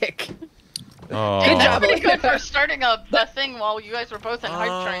sarcastic. Oh. Good That's job. pretty good for starting a thing while you guys were both in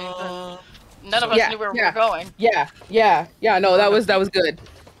hype trains and none of us Yeah, knew where we yeah. were going. Yeah. No, that was good.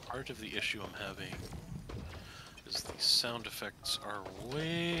 Part of the issue I'm having is the sound effects are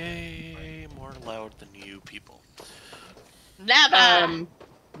way more loud than you people. Never!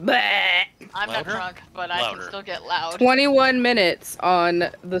 Bleh. I'm not Louder? drunk, but I Louder. can still get loud. 21 minutes on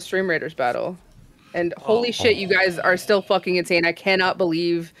the Stream Raiders battle. And holy shit, you guys are still fucking insane. I cannot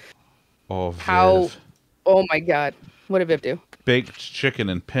believe Oh, how... Viv. Oh my god. What did Viv do? Baked chicken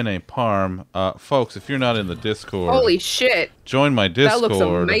and penne parm. Folks, if you're not in the Discord, Holy shit. join my That Discord. looks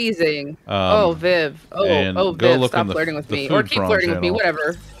amazing. Oh, Viv. and Oh, go Viv, look stop in the- flirting with the me. Food Or keep Prom flirting with me, channel.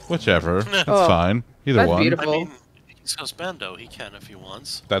 whatever. Whichever. It's Oh, fine. Either that's one. beautiful. I mean, he's husbando. He can if he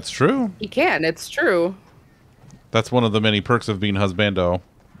wants. That's true. He can, it's true. That's one of the many perks of being husbando.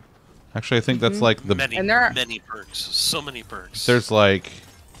 Actually, I think that's like the... Many, And there are- many perks. So many perks. There's like,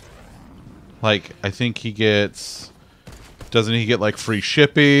 I think he gets, doesn't he get like free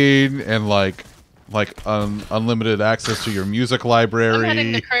shipping and like unlimited access to your music I'm heading to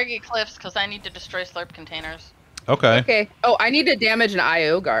library? Craigie Cliffs because I need to destroy slurp containers. Okay. Okay. Oh, I need to damage an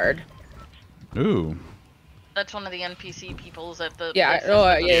IO guard. Ooh. That's one of the NPC peoples at the Yeah, places oh,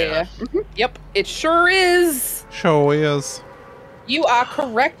 with the yeah. stuff. Mhm. Yep, it sure is. Show is. You are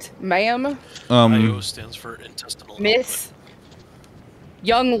correct, ma'am, IO stands for intestinal miss,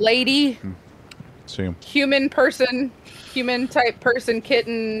 young lady, See. human person, human type person,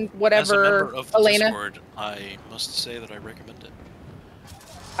 kitten, As a whatever, member of the Elena. Discord, I must say that I recommend it.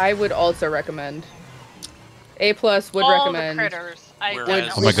 I would also recommend. A+ would All recommend. the critters. I Whereas-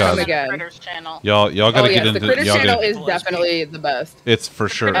 definitely Oh my God. recommend the Again. critters channel. Y'all Oh gotta yes, get the into. Critters Y'all channel gotta, is definitely the best. it's for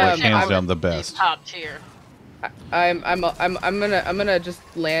sure, Critters like channel hands down is the best. Top tier. I'm gonna just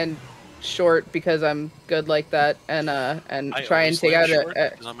land short because I'm good like that, and I try and always take land out short a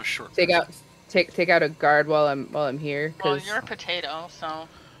because I'm a short take person. out take out a guard while I'm here. Well, 'Cause you're a potato, so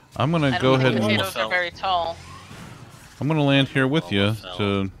I'm gonna I go don't ahead think and potatoes are very tall. I'm gonna land here with you Lalafell.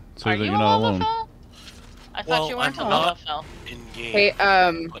 to so Are that you you're a not alone. Lalafell? I thought Well, you weren't I'm a not. Lalafell. In game, Hey,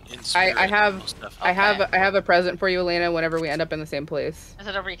 but in spirit, I have most definitely. I have a present for you, Elena. Whenever we end up in the same place, Is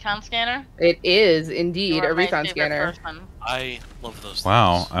it a recon scanner? it is You indeed are a my recon favorite scanner. person. I love those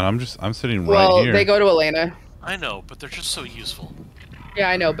Wow, things. and I'm sitting Well, right here. they go to Elena. I know, but they're just so useful. Yeah,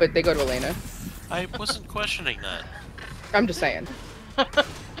 I know, but they go to Elena. I wasn't questioning that. I'm just saying. Hi,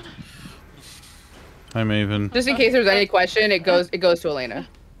 Maven. Just in case there's any question, it goes to Elena.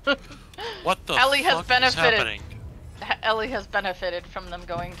 What the Ellie has fuck is benefited. happening? Ellie has benefited from them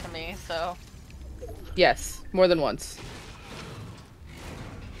going to me, so Yes, more than once.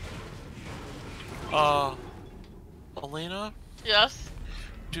 Elena, yes.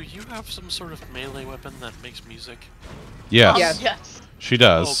 do you have some sort of melee weapon that makes music? Yes, Yes. Yes. she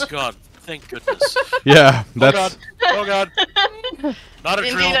does. Oh god, Thank goodness. Yeah, that's. Oh god. Not a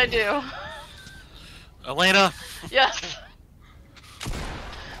Indeed, drill. I do. Elena. Yes.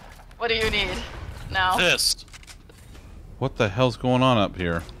 What do you need now? This. What the hell's going on up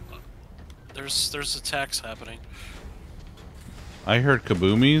here? There's attacks happening. I heard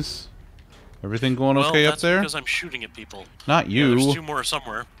kaboomies. Everything going Well, okay up that's there? because I'm shooting at people. Not Yeah, you. there's 2 more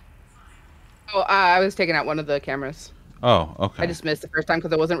somewhere. Oh, I was taking out one of the cameras. Oh, okay. I just missed the first time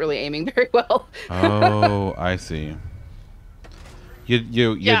because I wasn't really aiming very well. Oh, I see.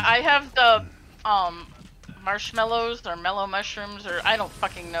 You. Yeah, I have the marshmallows or mellow mushrooms, or I don't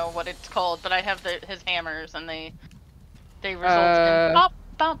fucking know what it's called, but I have his hammers, and they result in bop,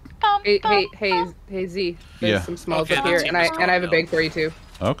 bop, bop, Hey, bop, bop. hey, Z. There's Yeah. some smalls Okay, up the here, team and is I have a gone bag now. for you too.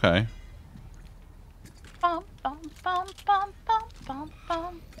 Okay. Bum, bum, bum, bum, bum, bum,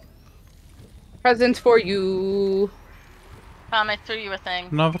 bum. Presents for you. I threw you a thing,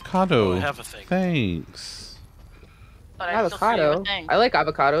 An avocado. Oh, I have a thing. Thanks. but I still threw you Avocado. a thing. I like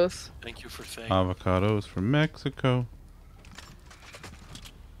avocados. Thank you for thing. Avocados from Mexico.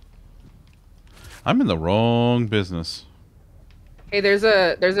 I'm in the wrong business. Hey, there's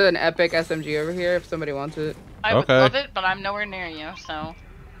an epic SMG over here if somebody wants it. I would Okay. love it, but I'm nowhere near you, so.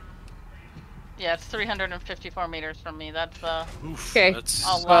 Yeah, it's 354 meters from me. That's Oof, Okay. that's a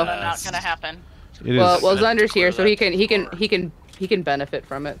lot of not fast. gonna happen. It Well, is. well, Clear Zunder's here, so that he can benefit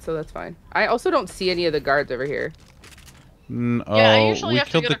from it, so that's fine. I also don't see any of the guards over here. I Oh, usually we have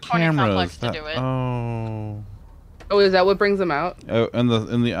to killed go the to Corny cameras. Complex to That- do it. Oh. Oh, is that what brings them out? Oh, in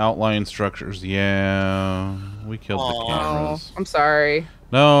the outline structures, yeah, we killed the Aw. Oh, cameras. I'm sorry.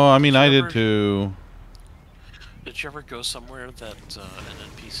 No, I mean I Trevor- did too. Did you ever go somewhere that an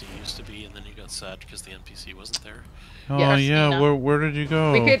NPC used to be, and then you got sad because the NPC wasn't there? Oh Yes. yeah, Christina. where did you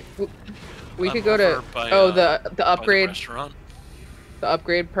go? We I'm could go to over by, the by upgrade restaurant. the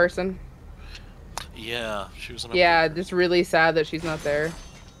upgrade person. Yeah, she was an Yeah, upgrader. just really sad that she's not there.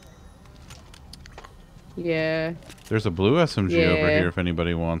 Yeah. There's a blue SMG over Yeah. here if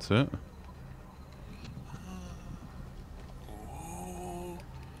anybody wants it.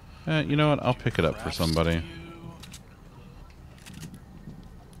 You know what? I'll pick it up for Crafts somebody. you.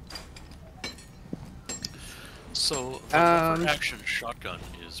 So the lever action shotgun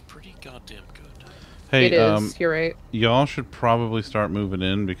is pretty goddamn good. Hey, It is. You're right. y'all should probably start moving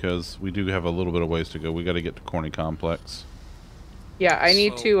in because we do have a little bit of ways to go. We got to get to Corny Complex. Yeah, I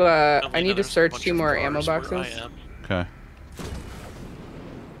need So, to I Elena, need to there's a search bunch 2 of more cars ammo where I boxes. am. Okay.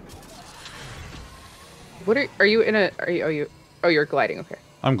 What are you in a oh you're gliding, okay.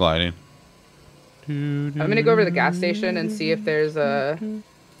 I'm gliding. I'm gonna go over to the gas station and see if there's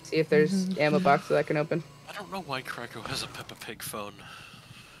ammo boxes I can open. I don't know why Krakow has a Peppa Pig phone.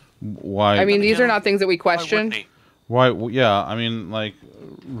 Why? I mean, these again, are not things that we Why wouldn't question. he? Why? Yeah, I mean, like,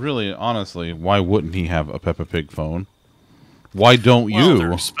 really, honestly, why wouldn't he have a Peppa Pig phone? Why don't Well, they're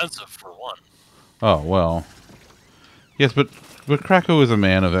you? expensive for one. Oh well. Yes, but Krakow is a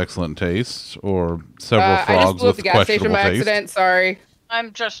man of excellent taste, or several I just frogs blew up with the gas station questionable by taste. accident. Sorry.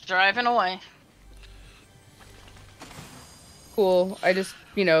 I'm just driving away. Cool. I just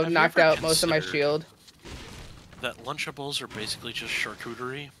Have you knocked ever out most of my considered- shield. That Lunchables are basically just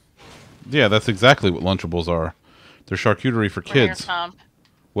charcuterie. Yeah, that's exactly what Lunchables are. They're charcuterie for Bring your kids. comp.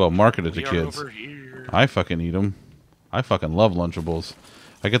 Well, marketed We to are kids. over here. I fucking eat them. I fucking love Lunchables.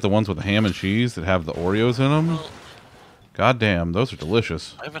 I get the ones with the ham and cheese that have the Oreos in them. Well, God damn, those are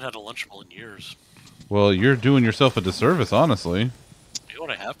delicious. I haven't had a Lunchable in years. Well, you're doing yourself a disservice, honestly. You know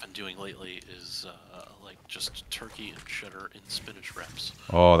what I have been doing lately is like just turkey and cheddar in spinach wraps.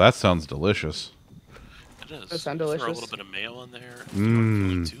 Oh, that sounds delicious. It is. Those sound Throw a delicious. little bit of mayo on there. If you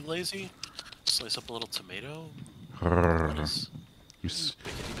aren't feeling too lazy, slice up a little tomato. Lettuce. You s-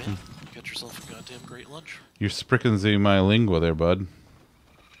 Biggity man. You got yourself a goddamn great lunch. You're sprickling my lingua there, bud.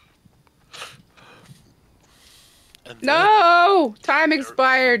 And then No! Time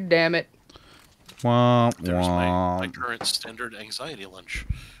expired, damn it. Womp there's my womp. current standard anxiety lunch,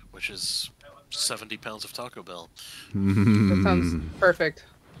 which is 70 pounds of Taco Bell. That sounds perfect.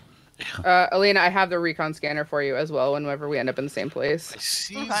 Elena, I have the recon scanner for you as well whenever we end up in the same place. I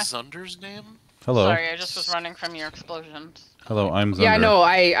see Okay. Zunder's name. Hello. Sorry, I just was running from your explosions. Hello, I'm Zunder. Yeah, no,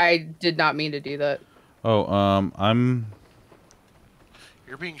 I did not mean to do that. Oh, I'm...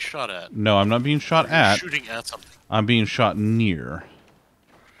 You're being shot at. No, I'm not being shot You're at. shooting at something. I'm being shot near.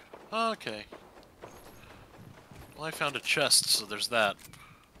 Okay. Well, I found a chest, so there's that.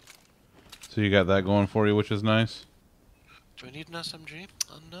 So you got that going for you, which is nice. Do I need an SMG?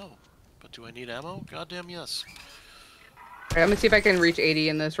 No. But do I need ammo? Goddamn yes. Alright, I'm gonna see if I can reach 80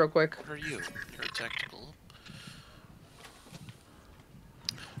 in this real quick. What are you? You're a tactical.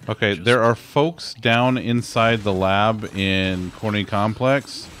 Okay, Just- there are folks down inside the lab in Corny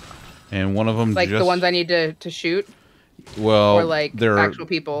Complex, and one of them Like just... the ones I need to shoot? Well, Or like actual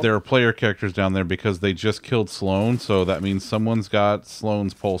people? There are player characters down there because they just killed Sloan, so that means someone's got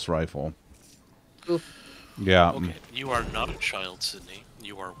Sloan's pulse rifle. Oof. Yeah. Okay, you are not a child, Sydney.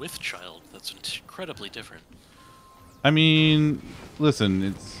 You are with child. That's incredibly different. I mean,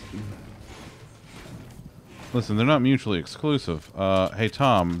 listen, Listen, they're not mutually exclusive. Hey,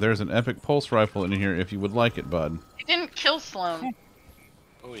 Tom, there's an epic pulse rifle in here if you would like it, bud. You didn't kill Sloan.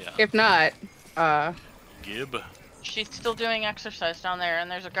 Oh yeah. If not, Gib. She's still doing exercise down there,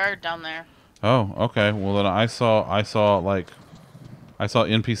 and there's a guard down there. Oh, okay. Well, then I saw NPC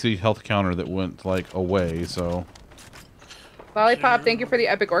health counter that went, like, away, so... Lollipop, thank you for the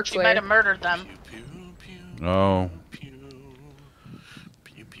epic orc She might have slayer. murdered them. Pew, pew, pew, Oh. pew,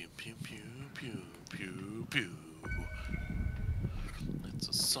 pew, pew, pew, pew, pew, pew. It's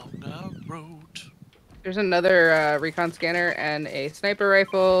a song I wrote. There's another recon scanner and a sniper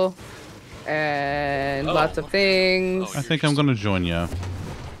rifle and Oh. lots of things. Oh, I think I'm gonna join ya.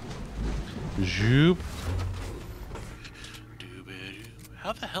 Zoop. Doo-ba-doo.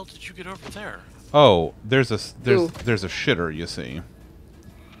 How the hell did you get over there? Oh, there's a Ooh. shitter, you see.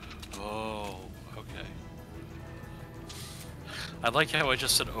 Oh, okay. I like how I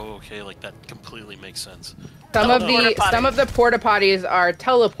just said, "Oh, okay," like that completely makes sense. Some Oh, of no. the porta potties are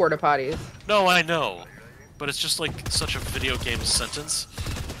teleporta potties. No, I know, but it's just like such a video game sentence.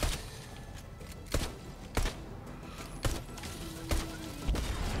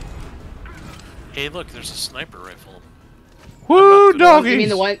 Hey, look, there's a sniper rifle. Woo, good.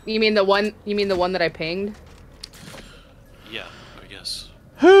 doggies! You mean the one that I pinged? Yeah, I guess.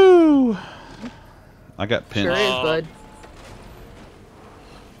 Whoo! I got Sure pinched. is, bud.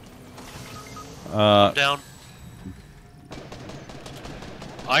 I'm down.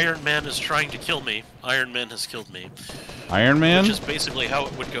 Iron Man is trying to kill me. Iron Man has killed me. Iron Man? Which is basically how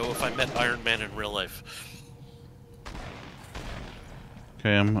it would go if I met Iron Man in real life.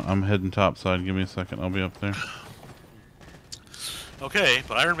 Okay, I'm heading topside. Give me a second. I'll be up there. Okay,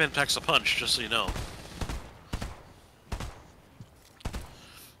 but Iron Man packs a punch, just so you know.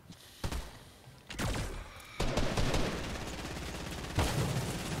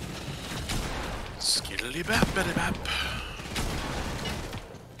 Skiddly bap, bitty bap.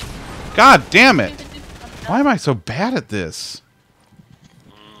 God damn it! Why am I so bad at this?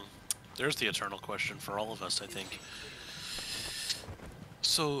 There's the eternal question for all of us, I think.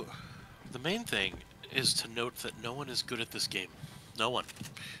 So, the main thing is to note that no one is good at this game. No one.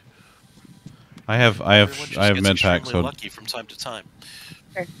 I have Everyone just gets med pack, extremely so lucky from time to time.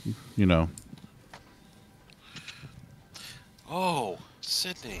 you know. Oh,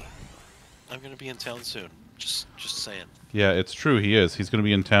 Sydney. I'm gonna be in town soon. Just saying. Yeah, it's true. He is. He's going to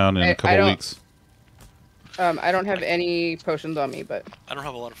be in town in I a couple don't- weeks. I don't have any potions on me, but I don't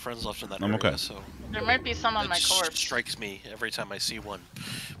have a lot of friends left in that I'm area, okay. so There might be some on it my just corpse. strikes me every time I see one.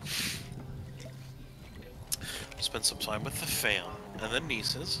 Spend some time with the fam and the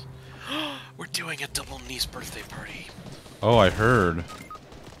nieces. We're doing a double niece birthday party. Oh, I heard.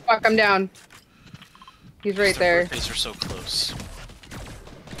 fuck, I'm down. He's right Their there. birthdays are so close.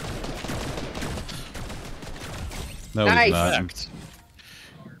 No, Nice. he's not. Fact,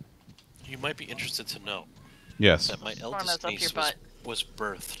 you might be interested to know Yes. that my Storm is eldest up your niece butt. was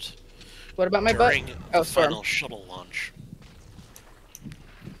birthed What about my butt? during Oh, the Storm. final shuttle launch.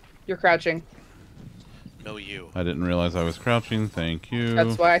 You're crouching. No, you. I didn't realize I was crouching. Thank you.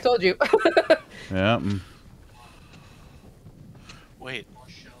 That's why I told you. Yeah. Wait,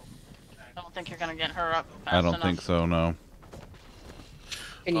 I don't think you're gonna get her up fast I don't enough. think so, no.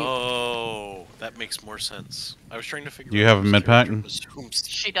 Can you? oh, that makes more sense. I was trying to figure. Do you out have a whose med pack? character was whom's-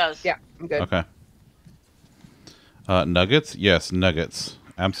 She does. Yeah, I'm good. Okay. Nuggets? Yes, nuggets.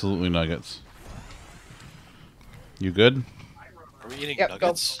 Absolutely nuggets. You good? Are we eating Yep, go.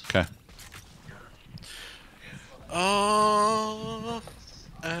 nuggets? Okay.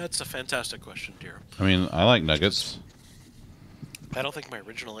 That's a fantastic question, dear. I mean, I like nuggets. I don't think my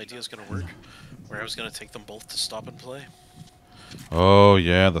original idea is going to work, where I was going to take them both to stop and play. Oh,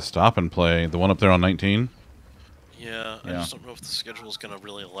 yeah, the stop and play. The one up there on 19? Yeah, I Yeah. just don't know if the schedule is going to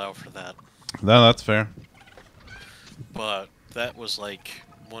really allow for that. No, that's fair. But that was like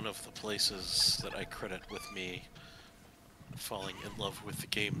one of the places that I credit with me falling in love with the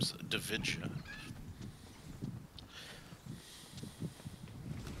game's Dividia.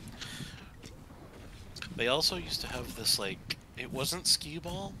 They also used to have this, like, it wasn't skee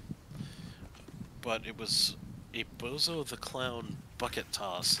ball, but it was a Bozo the Clown bucket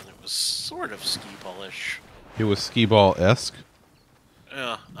toss, and it was sort of skee ballish. It was skee ball-esque.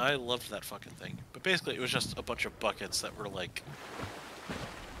 Yeah, I loved that fucking thing. But basically, it was just a bunch of buckets that were like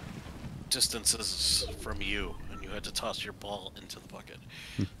distances from you, and you had to toss your ball into the bucket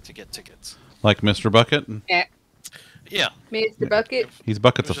to get tickets. Like Mr. Bucket? Yeah. Yeah. Mr. Bucket. He's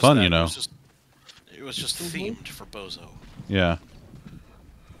buckets of fun, you know. It was just themed for Bozo. Yeah.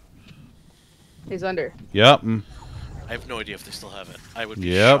 He's under. Yep. I have no idea if they still have it. I would be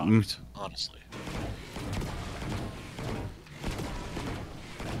Yep. shocked, honestly.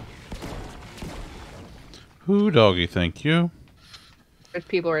 Who doggy, thank you. There's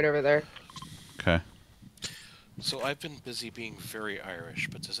people right over there. Okay. So I've been busy being very Irish,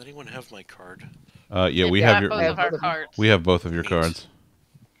 but does anyone have my card? Yeah, we They've have got your both of our cards. we have both of your cards.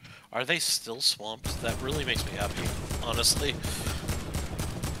 Are they still swamped? That really makes me happy, honestly.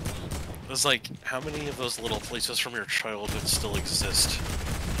 It's like, how many of those little places from your childhood still exist?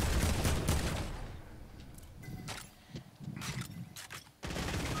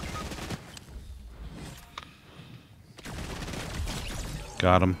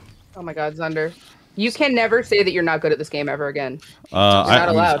 Got him. Oh my God, Zunder. You can never say that you're not good at this game ever again. Not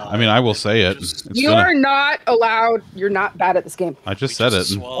allowed. I mean, I will say it. It's You are not allowed. You're not bad at this game. I just said it.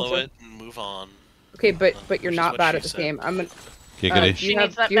 Swallow it and move on. Okay, but you're Which is not what bad she at this said. game. I'm gonna. Giggity. She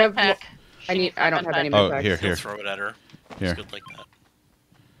needs that do you have backpack. I don't have any Oh, backpacks. here. He'll throw it at her. Here. It's good like that.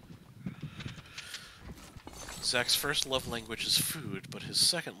 Zach's first love language is food, but his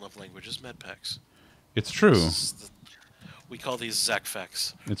second love language is medpacks. It's true. We call these Zach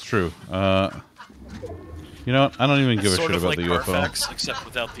facts. It's true. You know what? I don't even give a Sort shit of about like the UFO. Carfax, except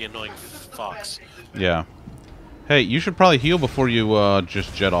without the annoying fox. Yeah. Hey, you should probably heal before you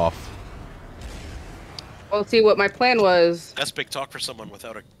just jet off. Well, see, what my plan was. That's big talk for someone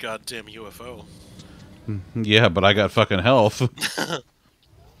without a goddamn UFO. Yeah, but I got fucking health.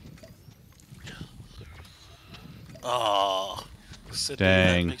 Aw. Sydney,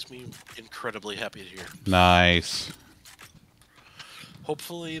 Dang. that makes me incredibly happy to hear. Nice.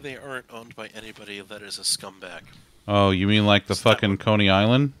 Hopefully they aren't owned by anybody that is a scumbag. Oh, you mean like the fucking Coney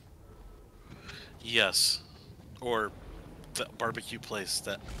Island? Yes. Or the barbecue place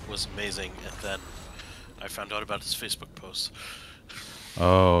that was amazing, and then I found out about his Facebook post.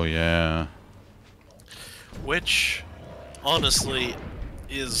 Oh, yeah. Which, honestly,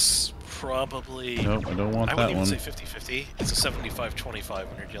 is probably... Nope, I don't want I that wouldn't one. even say 50-50. It's a 75-25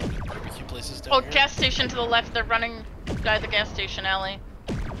 when you're dealing with barbecue places down Oh, here. gas station to the left. They're running by the gas station alley.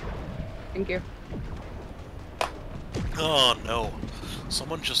 Thank you. Oh, no.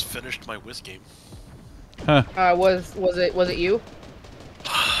 Someone just finished my whiz game. Huh. Was it you?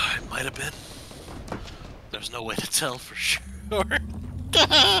 It might have been. There's no way to tell for sure.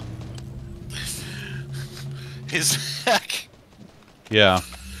 Hey, Zach. Yeah.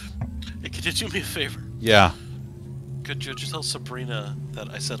 Hey, could you do me a favor? Yeah. Could you just tell Sabrina that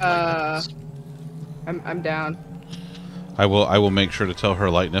I said I'm down. I will make sure to tell her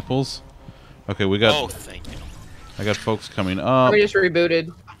light nipples. Okay, we got Oh, thank you. I got folks coming up. We just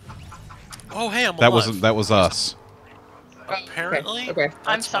rebooted. Oh, hey, I'm That alive. was us. Apparently, Okay. I'm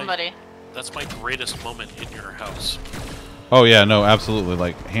that's somebody. That's my greatest moment in your house. Oh yeah, no, absolutely,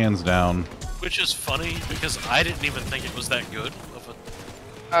 like hands down. Which is funny because I didn't even think it was that good of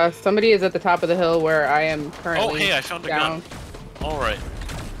a... Somebody is at the top of the hill where I am currently. Oh, hey, I found a down. gun. All right.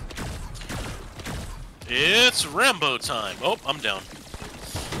 It's Rambo time. Oh, I'm down.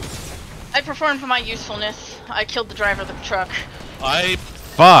 I performed my usefulness. I killed the driver of the truck.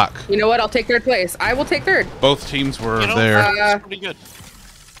 Fuck. You know what? I'll take third place. I will take third. Both teams were You know, there. that's pretty good.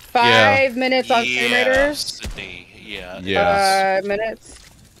 5 minutes on Stream Raiders. Sydney. Yeah. Yes. 5 minutes.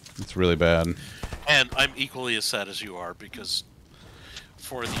 It's really bad. And I'm equally as sad as you are because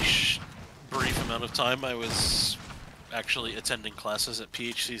for the brief amount of time I was actually attending classes at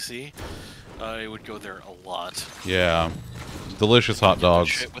PHCC, I would go there a lot. Yeah. Delicious hot dogs.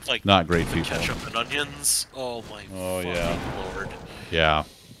 Shit with, like, Not great the people. ketchup and onions. Oh my fucking lord. Yeah.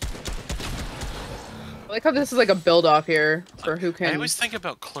 I like how this is like a build off here for who can. I always think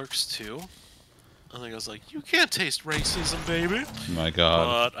about Clerks too. I think I was like, you can't taste racism, baby. My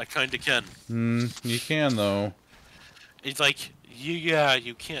God. But I kinda can. You can though. It's like,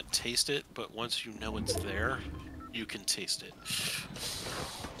 you can't taste it, but once you know it's there, you can taste it.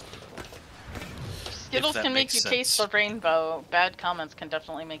 Skittles that can make makes you sense. taste the rainbow. Bad comments can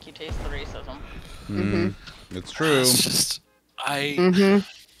definitely make you taste the racism. It's true. It's just, I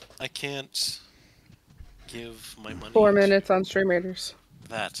can't give my money 4 to minutes on Stream Raiders.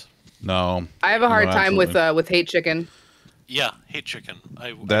 that. No. I have a hard No, time absolutely. with Hate Chicken. Yeah, hate chicken.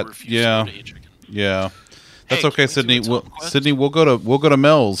 I That- refuse yeah. to go to hate chicken. Yeah. That's Hey, okay, can we do Sydney. a Tom quest? Sydney, we'll go to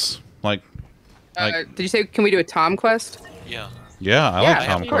Mel's. Like, Did you say can we do a Tom quest? Yeah. Yeah, I Yeah, like I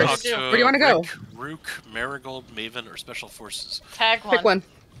Tom have course. Cruise. talk to Where do you wanna go? Rook, Marigold, Maven, or Special Forces. Tag one. Pick one.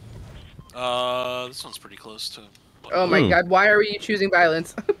 This one's pretty close to. Oh my Ooh. god, why are you choosing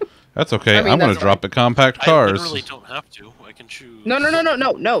violence? That's okay. I mean, I'm going to that's drop at compact I cars. literally don't have to. I can choose. No.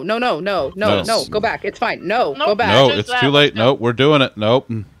 Go back. It's fine. No, Nope. go back. No, Choose it's that. too late. Let's go. Nope, we're doing it. Nope.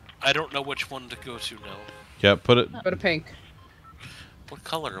 I don't know which one to go to now. Yeah, put it. Go to pink. What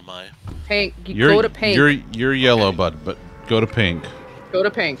color am I? Pink. You're Go to pink. You're yellow, bud, but go to pink. Go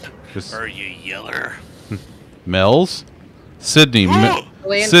to pink. Just Are you yeller? Mel's, Sydney,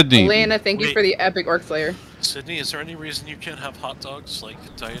 Sydney. Elena, thank you Wait. for the epic Orc Slayer. Sydney, is there any reason you can't have hot dogs, like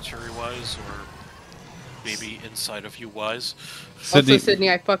dietary-wise, or maybe inside of you wise? Sydney, Also,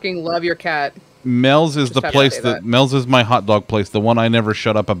 Sydney, I fucking love your cat. Mel's is Just the have to place say that that. Mel's is my hot dog place, the one I never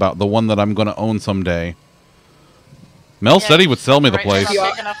shut up about, the one that I'm going to own someday. Mel said he would sell me the Right, place. I'm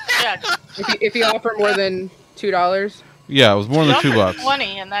not big enough to check. If you offer more than $2, Yeah, it was more than He offered $2.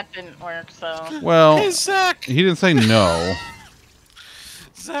 20, and that didn't work. So Well, Hey, Zach! he didn't say no.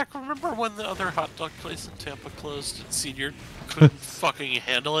 Zach, remember when the other hot dog place in Tampa closed and Senior couldn't fucking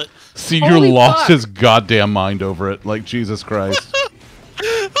handle it? Senior Holy lost fuck. his goddamn mind over it. Like, Jesus Christ.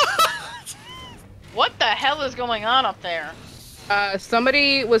 what the hell is going on up there?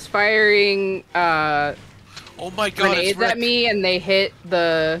 somebody was firing Oh my god, it's grenades Rick. at me, and they hit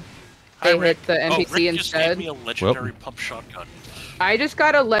the Hi, Rick. NPC Rick just gave instead. me a legendary pump shotgun. I just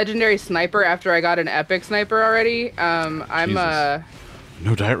got a legendary sniper after I got an epic sniper already. I'm Jesus.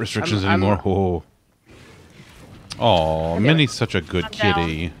 No diet restrictions I'm- anymore. Oh. Aw, Okay. Minnie's such a good I'm down.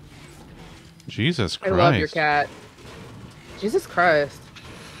 kitty. Jesus I Christ. love your cat. Jesus Christ.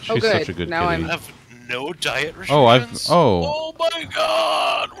 She's good. such a good Now kitty. I have no diet restrictions. Oh, Oh my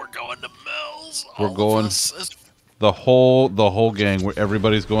god, we're going to Mel's. We're All of going- us as- The whole gang, where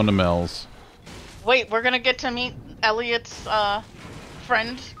everybody's going to Mel's. Wait, we're gonna get to meet Elliot's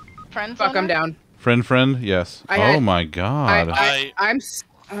friend. Fuck, I'm down. Friend? Yes. I Oh had- my god.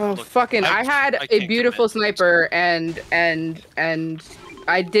 Oh, Look, fucking! I I had can't a beautiful commit. sniper, and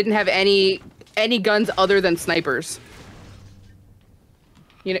I didn't have any guns other than snipers.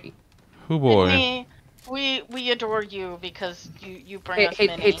 You know, Oh boy. Minnie, we adore you because you bring Hey- us hey-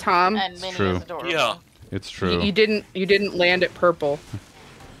 Minnie. hey, Tom. And Minnie True. is adorable. Yeah. It's true. you didn't land at purple.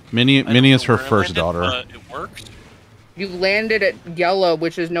 Minnie I don't is know her where I first landed, daughter. but it worked. You landed at yellow,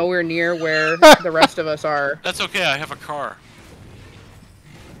 which is nowhere near where the rest of us are. That's okay, I have a car.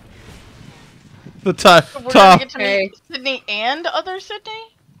 The top. So we're gonna get to meet Sydney and other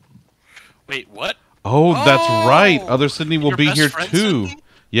Sydney? Wait, what? Oh, that's right. Oh! Other Sydney will Your be best here friend, too. Sydney?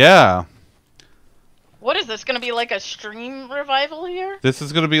 Yeah. What is this gonna be like a stream revival here? This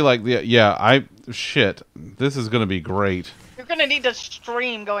is gonna be like shit. This is gonna be great. You're gonna need to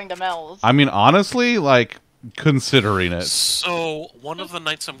stream going to Mel's. I mean, honestly, like considering it. So, one of the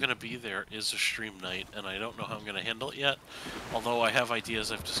nights I'm going to be there is a stream night, and I don't know how I'm going to handle it yet. Although I have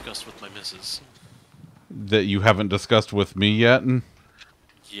ideas I've discussed with my missus. That you haven't discussed with me yet?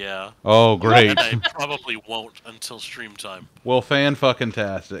 Yeah. Oh, great. And I probably won't until stream time. Well,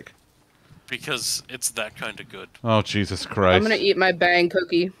 fan-fucking-tastic. Because it's that kind of good. Oh, Jesus Christ. I'm gonna eat my bang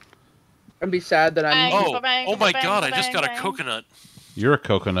cookie. I'd be sad that I'm. Bang. Oh, Ba-bang, oh my ba-bang, god, I just ba-bang, got a bang. coconut. You're a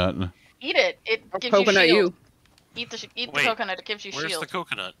coconut. Eat it. It I'll gives coconut you you. shield. Eat the Wait, coconut. It gives you Where's shield. the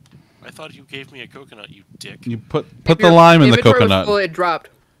coconut? I thought you gave me a coconut, you dick. You put If the your lime in the inventory was coconut, full, it dropped.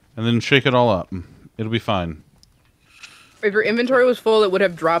 and then shake it all up. It'll be fine. If your inventory was full, it would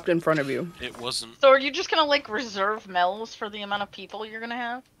have dropped in front of you. It wasn't. So are you just gonna like reserve Mel's for the amount of people you're gonna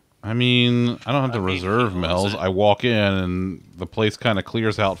have? I mean, I don't have to I mean, reserve who knows Mel's. it? I walk in, and the place kind of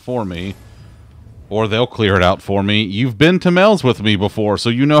clears out for me. Or they'll clear it out for me. You've been to Mel's with me before, so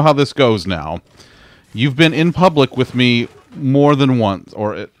you know how this goes now. You've been in public with me more than once,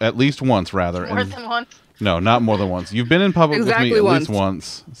 or at least once, rather. More and- than once. No, not more than once. You've been in public Exactly with me at once. least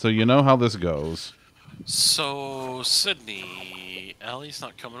once, so you know how this goes. So, Sydney, Allie's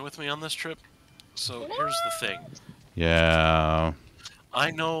not coming with me on this trip. So, here's the thing. Yeah.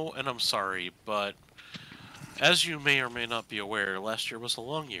 I know, and I'm sorry, but as you may or may not be aware, last year was a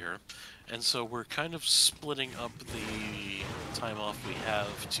long year, and so we're kind of splitting up the time off we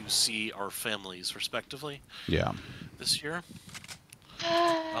have to see our families, respectively, Yeah. this year.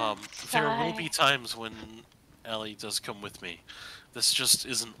 There will be times when Allie does come with me. This just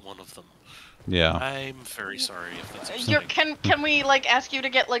isn't one of them. Yeah. I'm very sorry if that's You're, upsetting. can we like ask you to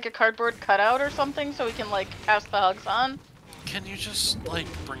get like a cardboard cutout or something so we can like pass the hugs on? Can you just, like,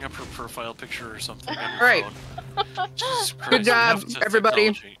 bring up her profile picture or something on your Right. phone? Jesus Christ, Good we job, have to everybody.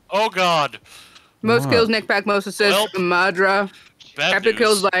 technology. Oh god! Most What? kills, neck pack, most assists, Well, Madra. Bad Captain news.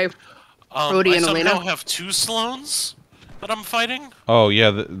 kills life. I Rhodey and somehow Elena. have two Sloans, that I'm fighting? Oh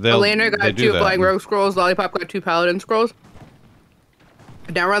yeah, they'll. Elena they got do 2 that. Flying Rogue Scrolls. Lollipop got 2 Paladin Scrolls.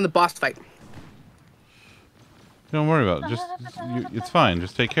 Now we're on the boss fight. Don't worry about it. It's fine.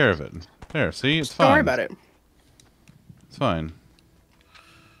 Just take care of it. There, see, it's fine. Don't worry about it. It's fine.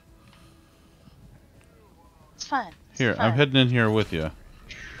 It's fine. Here, I'm heading in here with you.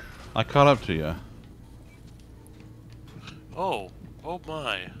 I caught up to you. Oh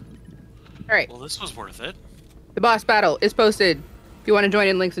my. All right. Well, this was worth it. The boss battle is posted. If you want to join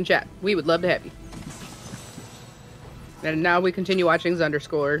in, links in chat. We would love to have you. And now we continue watching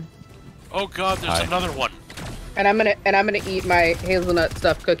Zunderscore. Oh God, there's another one. And I'm gonna eat my hazelnut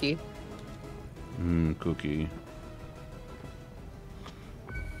stuffed cookie. Cookie.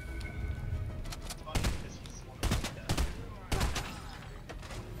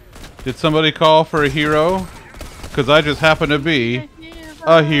 Did somebody call for a hero? Because I just happen to be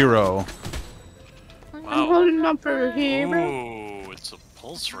a hero. I'm holding up for a hero. Ooh, it's a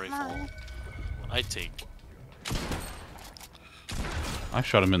pulse rifle. I take. I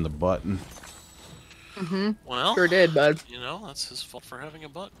shot him in the butt. Well, Sure did, bud. You know, that's his fault for having a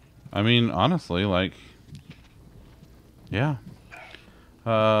butt. I mean, honestly, like, yeah.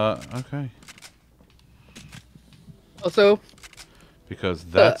 Okay. Also, Because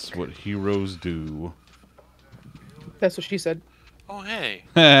that's what heroes do. that's what she said. Oh hey.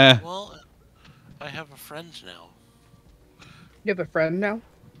 Eh. Well, I have a friend now. You have a friend now?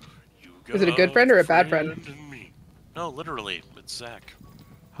 You Is it a good friend or a bad friend? in me. No, literally, it's Zach.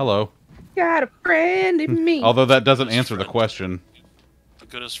 Hello. Got a friend in me. Although that doesn't answer the question. The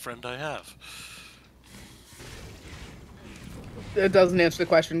goodest friend I have. It doesn't answer the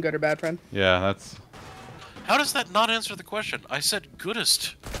question, good or bad friend. Yeah, that's... How does that not answer the question? I said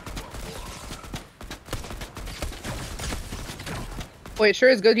goodest. Well, it sure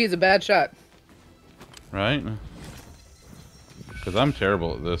is good he's a bad shot. Right? Because I'm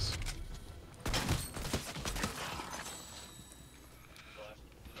terrible at this.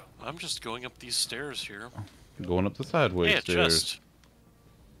 I'm just going up these stairs here. Going up the sideways Hey, a stairs. chest.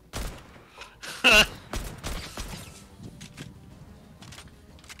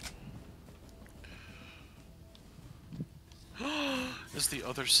 Is the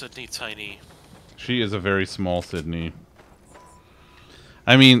other Sydney tiny? She is a very small Sydney.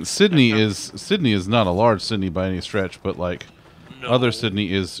 I mean, Sydney is not a large Sydney by any stretch, but like No. other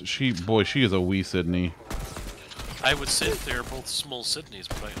Sydney is she is a wee Sydney. I would say they're both small Sydneys,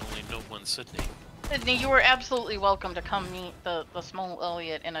 but I only know one Sydney. Sydney, you were absolutely welcome to come meet the small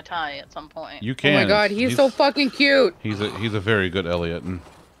Elliot in a tie at some point. You can. Oh my god, he's so fucking cute. He's a very good Elliot. And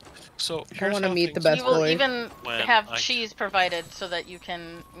So I here's want to how meet the things best You will boy. even When have I- cheese provided so that you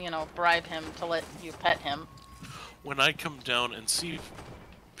can, bribe him to let you pet him. When I come down and see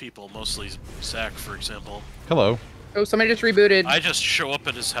people, mostly Zach, for example, hello. Oh, somebody just rebooted. I just show up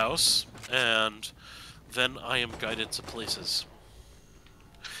at his house, and then I am guided to places.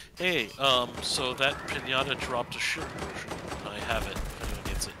 Hey, so that pinata dropped a shield potion. I have it, if anyone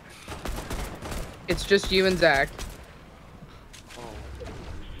needs it. It's just you and Zach. Oh.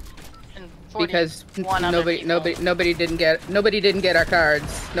 And Because 41 other people. nobody didn't get our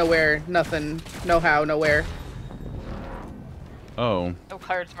cards. Nowhere, nothing, no how, nowhere. Oh. No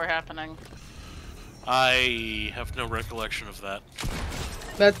cards were happening. I have no recollection of that.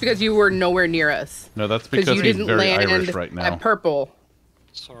 That's because you were nowhere near us. No, that's Because because you he's didn't very land Irish right now. at purple.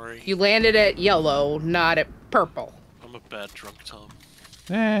 Sorry. You landed at yellow, not at purple. I'm a bad drunk Tom.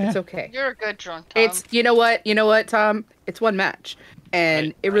 It's okay. You're a good drunk, Tom. It's you know what, Tom? It's one match,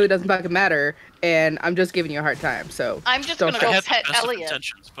 and it really doesn't fucking matter. And I'm just giving you a hard time. So I'm just don't gonna I go had pet the best of Elliot.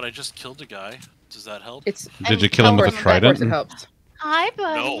 intentions, but I just killed a guy. Does that help? it's Did you kill him with a of course trident? it helps. Hi,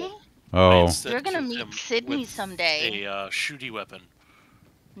 buddy. No. I Oh. instead You're gonna killed meet him Sydney with someday. A shooty weapon.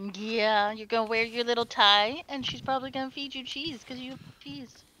 Yeah, you're gonna wear your little tie, and she's probably gonna feed you cheese because you love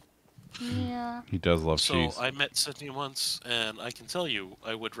cheese. Yeah. He does love So cheese. I met Sydney once, and I can tell you,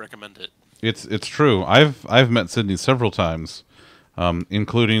 I would recommend it. It's true. I've met Sydney several times,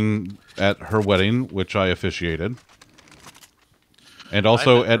 including at her wedding, which I officiated, and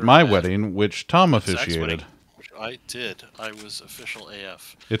also met at her my at wedding, which Tom Zach's officiated. wedding, which I did. I was official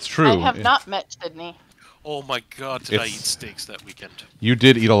AF. It's true. I have not met Sydney. Oh my god, did I It's- eat steaks that weekend? You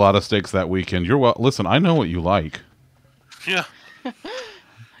did eat a lot of steaks that weekend. You're well. Listen, I know what you like. Yeah.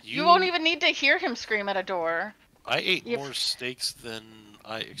 You won't even need to hear him scream at a door. I ate Yep. more steaks than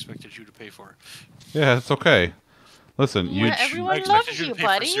I expected you to pay for. Yeah, it's okay. Listen, Yeah, you. everyone I expected loves you you, to pay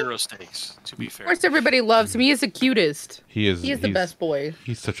buddy. for 0 steaks, to be Of fair. course, everybody loves him. He is the cutest. He is. He is the he's- best boy.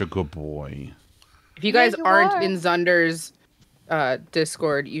 He's such a good boy. If you Yeah, guys you aren't are. in Zunder's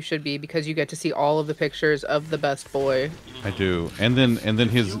Discord, you should be, because you get to see all of the pictures of the best boy. I do. And then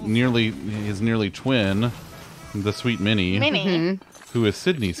his nearly twin, the sweet Minnie, who is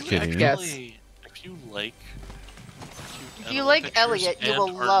Sydney's kitty. Actually, if you like Elliot, you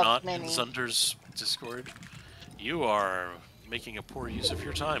will love not Minnie. In Zunder's Discord, you are making a poor use of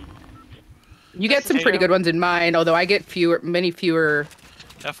your time. You get some pretty good ones in mine, although I get many fewer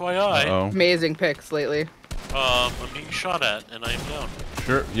FYI. amazing pics lately. I'm being shot at, and I am down.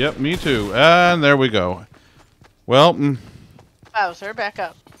 Sure. Yep, me too. And there we go. Well, Bowser, back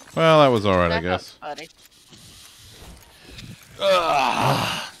up. well, that was all right, Back I guess. up, buddy.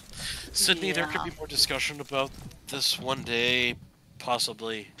 Sydney, there could be more discussion about this one day,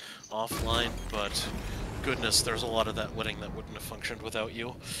 possibly offline, but goodness, there's a lot of that wedding that wouldn't have functioned without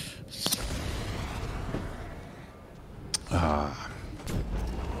you.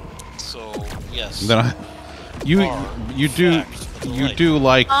 So, yes. Then you do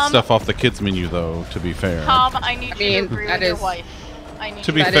like stuff off the kids menu, though. To be fair. Tom, I need you to agree with your wife.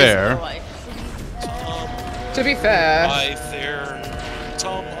 To be fair. To be fair. Hi there.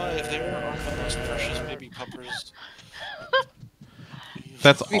 Tom, hi there. Are my most precious baby puppers.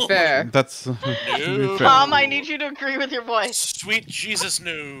 That's be fair. That's No. Tom, I need you to agree with your wife. Sweet Jesus,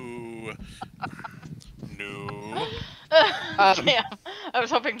 no. No. Damn. I was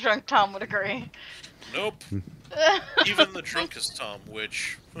hoping drunk Tom would agree. Nope. Even the drunkest Tom,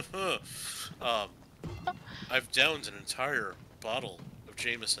 which I've downed an entire bottle of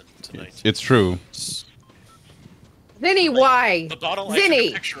Jameson tonight. It's true. Zinny, why? The bottle Zinny! I took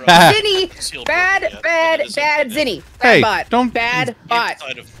a picture of Zinny! sealed Bad, yet, bad, but it bad isn't Zinny. Hey, Bad bot. don't- Bad bot.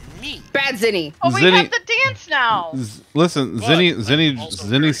 inside of me. Bad Zinny. Oh, we Zinny- have the dance now. Listen, But Zinny I'm also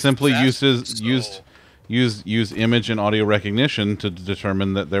very Zinny simply fast, used image and audio recognition to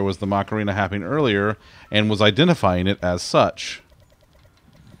determine that there was the Macarena happening earlier and was identifying it as such.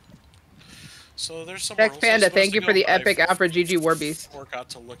 So there's some Jack Panda, thank you for the epic Alfred GG Warbeast. Got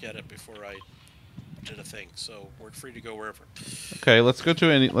to look at it before I did a thing, so we're free to go wherever. Okay, let's go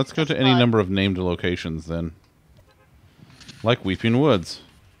to any number of named locations then. Like Weeping Woods.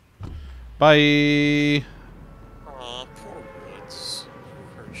 Bye. Aw, poor Woods.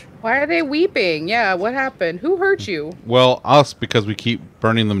 Who hurt you? Why are they weeping? Yeah, what happened? Who hurt you? Well, us, because we keep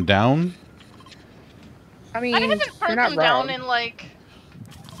burning them down. I mean, I haven't you're burnt not them wrong. down in like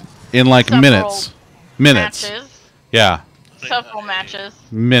In like several minutes. matches. Yeah. Several matches.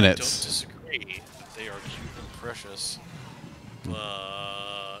 Don't Minutes. disagree. They are cute and precious.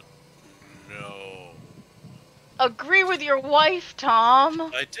 But no. Agree with your wife, Tom.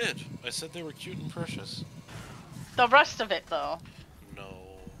 I did. I said they were cute and precious. The rest of it, though. No.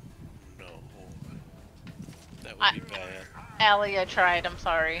 That would be bad. Allie, I tried. I'm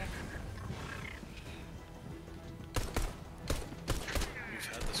sorry. We've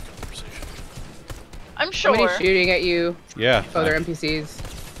had this conversation. I'm sure. Somebody's shooting at you. Yeah. Oh, they're NPCs.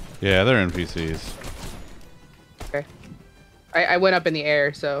 Yeah, they're NPCs. Okay. I went up in the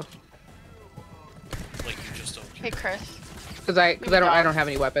air, so Like you just don't care. Hey, Chris. because I don't have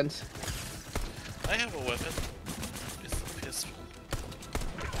any weapons. I have a weapon. It's a pistol.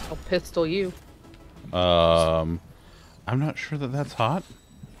 I'll pistol you. I'm not sure that that's hot.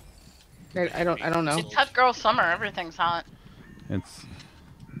 I don't know. It's hot girl summer. Everything's hot. It's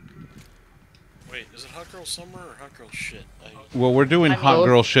Wait, is it hot girl summer or hot girl shit? well, we're doing I mean, hot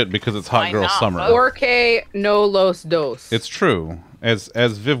girl shit because it's hot why girl not? summer. 4K no los dos. It's true, as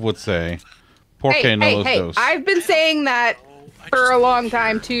Viv would say. Porque hey, no los hey, dos. I've been saying that for a long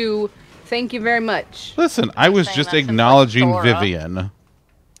time too. Thank you very much. Listen, I was saying just that since, like, acknowledging Dora. Vivian.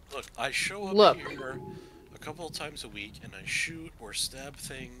 Look, I show up Look. here a couple of times a week and I shoot or stab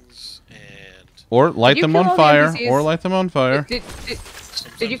things and Or light you them kill on all the fire. NPCs? Or light them on fire.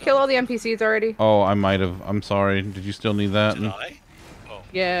 Did you kill all the NPCs already? Oh, I might have. I'm sorry. Did you still need that? did I? Oh,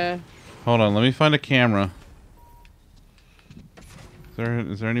 Yeah. Hold on. Let me find a camera.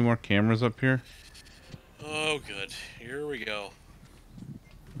 Is there any more cameras up here? oh good. Here we go.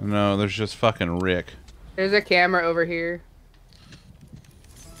 No, there's just fucking Rick. There's a camera over here.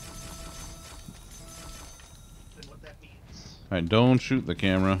 Alright, don't shoot the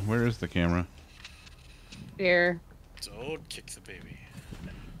camera. Where is the camera? Here. Don't kick the baby.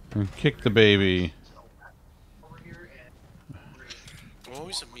 Kick the baby. I'm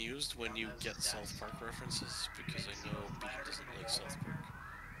always amused when you get South Park references because I know Bean doesn't like South Park.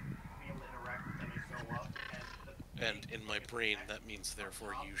 And in my brain, that means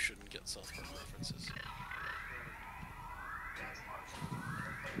therefore you shouldn't get South Park references.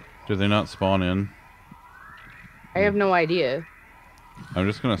 Do they not spawn in? I have no idea. I'm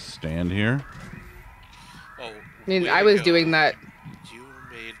just gonna stand here. Oh, I mean, Way I to was go. doing that. You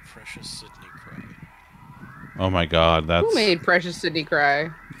made Precious Sydney cry. Oh my God, that's Who made Precious Sydney cry?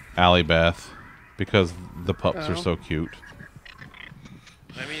 Allie Beth, because the pups are Oh. so cute.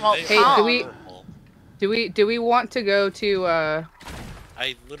 I mean, Well, they Hey, are do we- adorable. Do we want to go to I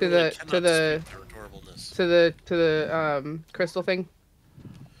literally cannot dispute their adorableness. to the crystal thing?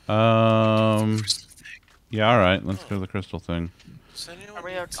 Yeah, all right. Let's go to the crystal thing. Does anyone Are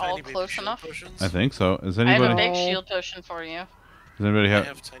we need all tiny baby close shield enough? potions? I think so. Is I have a anybody? big No. shield potion for you. Does anybody I have?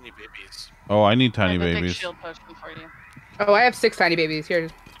 have tiny babies. Oh, I need I tiny have a big babies. shield potion for you. Oh, I have 6 tiny babies here.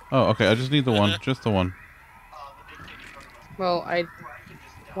 Oh, okay. I just need the one. Just the one. Well,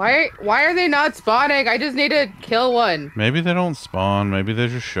 why are they not spawning? I just need to kill one. Maybe they don't spawn. Maybe they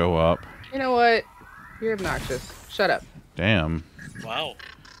just show up. You know what? You're obnoxious. Shut up. Damn. Wow.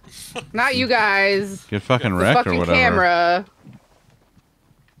 Not you guys. Get fucking The wrecked or fucking whatever. camera.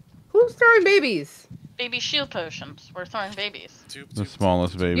 Who's throwing babies? Baby shield potions. We're throwing babies. The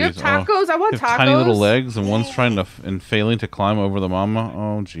smallest babies. You have tacos? I want They have tacos. tiny little legs, and one's trying to and failing to climb over the mama.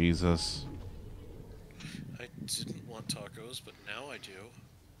 Oh Jesus! I didn't want tacos, but now I do.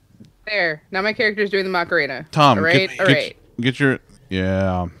 There. Now my character's doing the Macarena. Tom, All right. All right. get your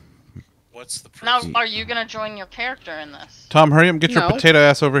yeah. What's the Now, price? are you gonna join your character in this? Tom, hurry up! Get your No. potato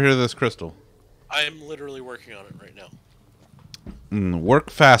ass over here to this crystal. I am literally working on it right now. Work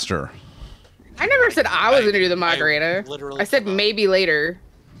faster. I never said I was going to do the Macarena. literally I said cannot. maybe later.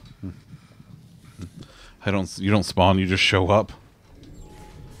 You don't spawn. You just show up.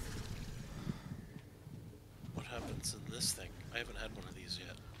 What happens in this thing? I haven't had one of these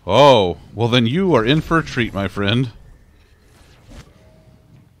yet. Oh, well then you are in for a treat, my friend.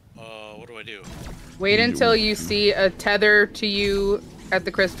 What do I do? Wait until you see a tether to you at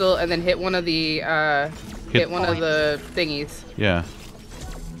the crystal, and then hit one of the hit one of the thingies. Yeah.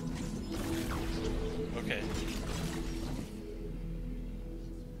 Okay.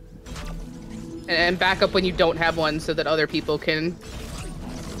 And back up when you don't have one, so that other people can.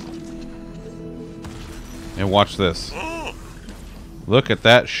 And watch this. Look at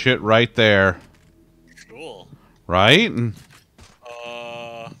that shit right there. Cool. Right? What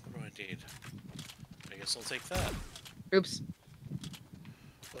do I need? I guess I'll take that. Oops.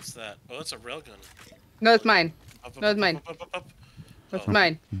 What's that? Oh, that's a railgun. No, it's mine. Up, up, No, it's up, mine. up, up, up, up. That's Oh.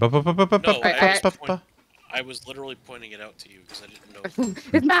 mine. No, I was literally pointing it out to you because I didn't know.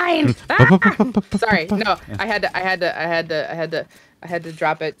 It's mine. Sorry. No, I had to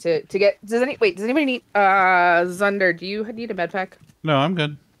drop it to get. Does anybody need Zunder? Do you need a med pack? No, I'm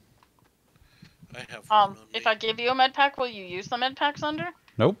good. I have one on If me. I give you a med pack, will you use the med packs under?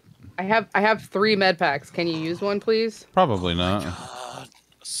 Nope. I have 3 med packs. Can you use one, please? Probably not.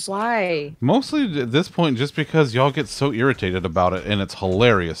 Why? Mostly at this point just because y'all get so irritated about it, and it's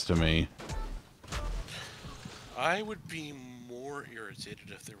hilarious to me. I would be more irritated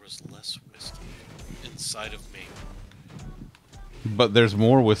if there was less whiskey inside of me. But there's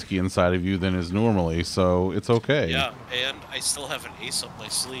more whiskey inside of you than is normally, so it's okay. Yeah, and I still have an ace up my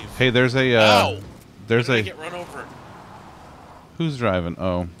sleeve. Hey, there's a Ow! there's How did I a get run over. who's driving?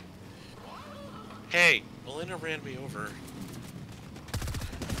 Oh. Hey, Elena ran me over.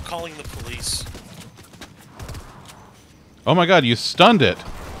 I'm calling the police. Oh my god, you stunned it.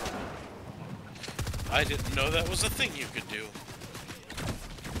 I didn't know that was a thing you could do.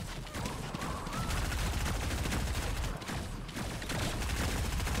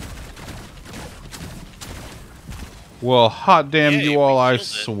 Well, hot damn Yay, you all, we I killed it.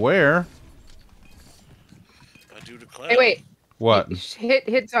 swear. I do declare. Hey, wait. What? Hit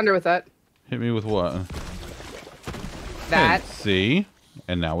Zunder with that. Hit me with what? That. See?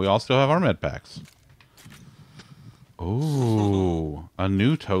 And now we all still have our med packs. Ooh, a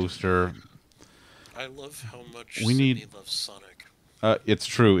new toaster. I love how much We Sydney need- loves Sonic. It's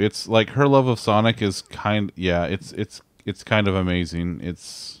true. It's like her love of Sonic is yeah, it's kind of amazing.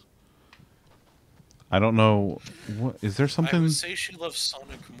 It's I don't know what is there I something would say she loves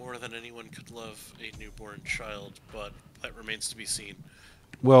Sonic more than anyone could love a newborn child, but that remains to be seen.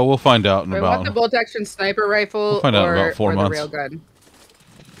 Well, we'll find out in I want about the bolt action sniper rifle We'll find out in or, about 4 or months. the railgun.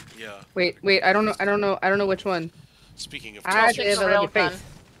 Yeah. Wait, I don't know which one. Speaking of I Just toasters, the did a railgun. face.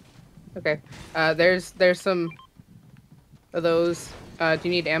 Okay. There's some of those. Do you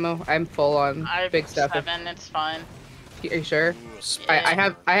need ammo? I'm full on I have big stuff. 7, it's fine. Are you sure? ooh, a sp-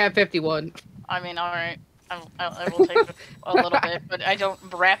 Yeah. I have 51. I mean, alright. I will take a little bit, but I don't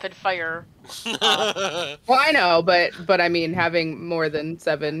rapid fire. Well, I know, but I mean, having more than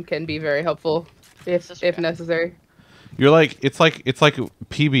 7 can be very helpful This is if true. necessary. You're like it's like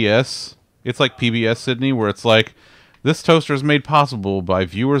PBS. It's like PBS Sydney where it's like this toaster is made possible by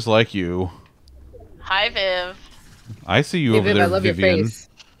viewers like you. Hi, Viv. I see you Hey, over Viv, there, I love Vivian. your face.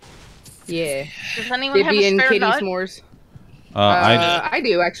 Yeah. Does anyone have a Vivian spare Katie nut? S'mores. I I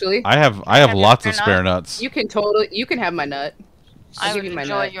do actually. have Have your lots spare of spare nut? nuts. You can have my nut. I I'll would give you my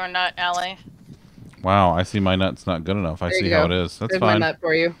enjoy nut. your nut, Allie. Wow, I see my nut's not good enough. I There see you how go. it is. That's There's my fine. nut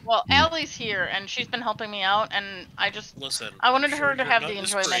for you. Well, Allie's here, and she's been helping me out, and Listen, I wanted sure, her to your have nut the is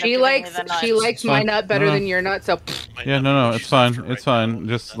enjoyment great. of She giving likes me the nut. she likes my fine. nut better No. than your nut, so Might Yeah, not no, be no, what it's she's fine. after It's right fine. now.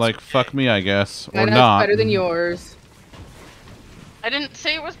 Just That's like okay. fuck me, I guess, my or nut's not. better than yours. I didn't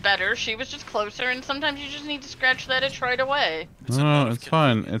say it was better. She was just closer, and sometimes you just need to scratch that itch right away. It's a No, nut no, of it's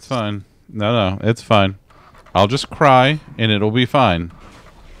fine. convenience. It's fine. No, it's fine. I'll just cry and it'll be fine.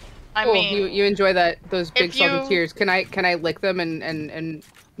 I Cool. mean, You enjoy those big if salty you- tears. Can I lick them and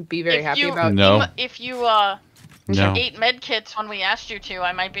be very happy about No. if you No. ate med kits when we asked you to,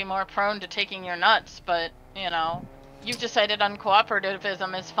 I might be more prone to taking your nuts. But you've decided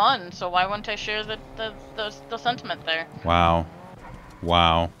uncooperativism is fun, so why wouldn't I share the sentiment there? Wow.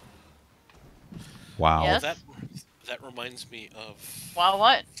 Wow. Wow. Yes? That reminds me of Wow,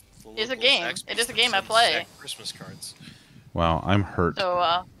 what? the It's a local game. Saks It is a that game I sends play. Saks Christmas cards. Wow, I'm hurt.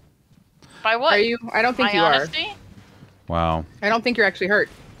 So, by what? Are you? I don't think My you honesty? Wow. are. I don't think you're actually hurt.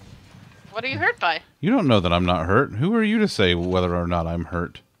 What are you hurt by? You don't know that I'm not hurt. Who are you to say whether or not I'm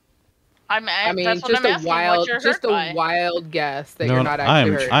hurt? I mean, that's what just I'm a asking, wild, what you're just hurt a by. wild guess that No, you're not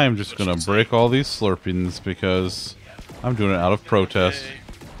actually hurt. I am just gonna break all these slurpings because I'm doing it out of protest. Okay.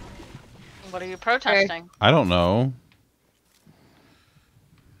 What are you protesting? I don't know.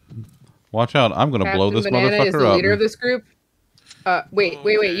 Watch out! I'm gonna blow this Banana is the motherfucker leader up. of this group. Wait.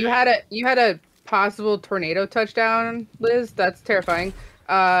 You had a possible tornado touchdown, Liz. That's terrifying.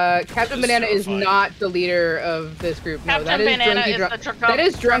 Captain That is Banana is terrifying. not the leader of this group. No, Captain that is Banana Drunky is Drunk. the drunk- That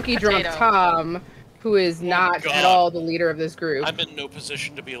is drunk Drunky Drunk potato. Tom, who is not God. at all the leader of this group. I'm in no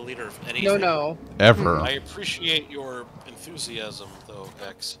position to be a leader of anything. No. Ever. I appreciate your enthusiasm, though,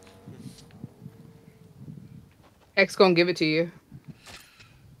 X. X gonna give it to you.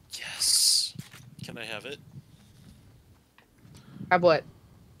 Yes. Can I have it? Have what?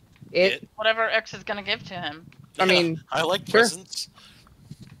 It. Whatever X is gonna give to him. I mean, I like sure. presents.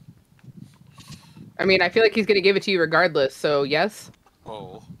 I mean, I feel like he's gonna give it to you regardless. So yes.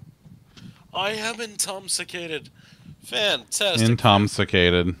 Oh. I am intoxicated. Fantastic.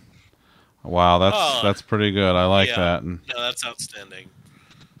 Intoxicated. Wow, Oh. that's pretty good. I like Yeah. that. No, that's outstanding.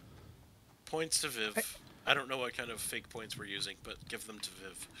 Points to Viv. I don't know what kind of fake points we're using, but give them to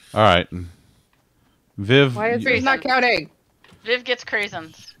Viv. All right, Viv. Why is y- it not counting? Viv gets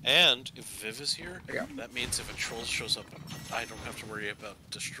craisins. And if Viv is here, There you go. that means if a troll shows up, I don't have to worry about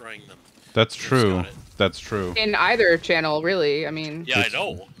destroying them. That's Viv's true. got it. That's true. In either channel, really. I mean. Yeah, I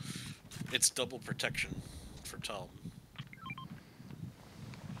know. It's double protection for Tom.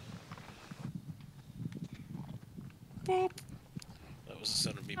 Boop. That was the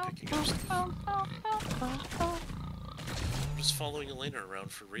sound of me picking up stuff. I'm just following Elena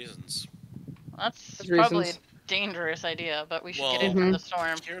around for reasons. That's There's probably reasons. a dangerous idea, but we should Well, get in from the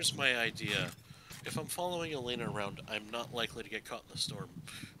storm. Here's my idea. If I'm following Elena around, I'm not likely to get caught in the storm.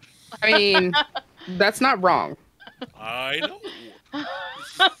 I mean, that's not wrong. I know.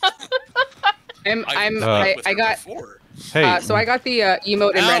 I got. Before. Hey, So I got the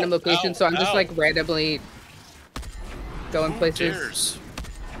emote in Ow, random location, ow, so I'm just ow. like randomly going Who places.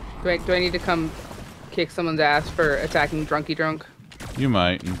 dares? Do I need to come kick someone's ass for attacking Drunky Drunk? you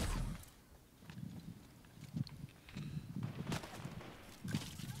might.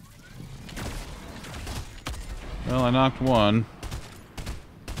 Well, I knocked one.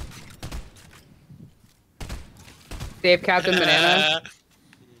 Dave Captain Banana.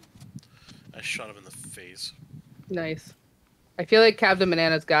 I shot him in the face. Nice. I feel like Captain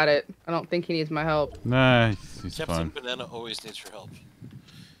Banana's got it. I don't think he needs my help. Nah, he's Captain fine. Banana always needs your help.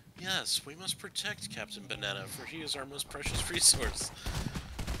 Yes, we must protect Captain Banana, for he is our most precious resource.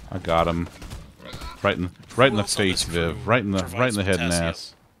 I got him. Right in the else on face, this crew Viv. Right in the provides head and potassium?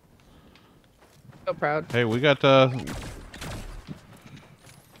 ass. So proud. Hey, we got In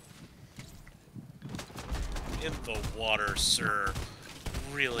the water, sir.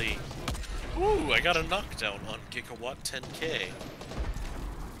 Really? Ooh, I got a knockdown on Gigawatt 10K.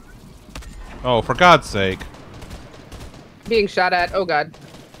 Oh, for God's sake. Being shot at. Oh god.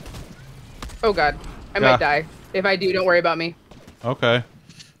 Oh god. I Yeah. might die. If I do, don't worry about me. Okay.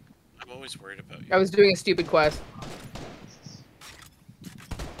 I'm always worried about you. I was doing a stupid quest.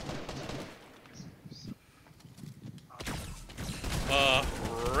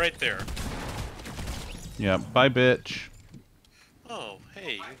 Right there. Yeah, bye, bitch. Oh,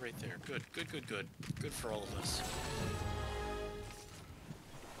 hey, you're right there. Good, good, good, good. Good for all of us.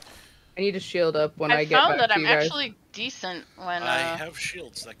 I need to shield up when I get found back that to I'm you guys. actually decent when. I have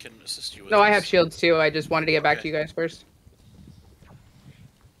shields that can assist you with No, this. I have shields too. I just wanted to get back to you guys first.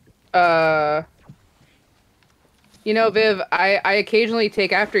 You know, Viv, I occasionally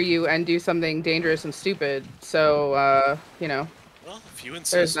take after you and do something dangerous and stupid. So, you know. Well, if you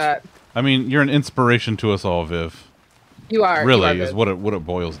insist. There's that. I mean, you're an inspiration to us all, Viv. You are. Really, you are, is Viv. what it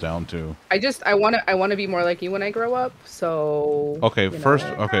boils down to. I wanna be more like you when I grow up. So. Okay, you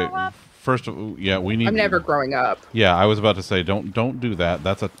know. first, yeah, we need. I'm never growing up. Yeah, I was about to say, don't do that.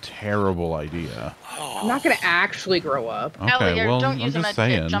 That's a terrible idea. I'm not gonna actually grow up. Okay, Ellie, well, don't I'm use a just med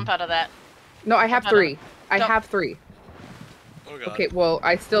kit. saying. Jump out of that. No, I have Jump out of 3. I Don't- have 3. Oh god. Okay, well,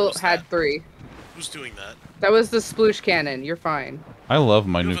 I still What was had that? 3. Who's doing that? That was the sploosh cannon. You're fine. I love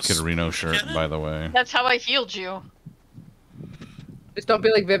my You new have a Kitterino sploosh shirt, cannon? by the way. That's how I healed you. Just don't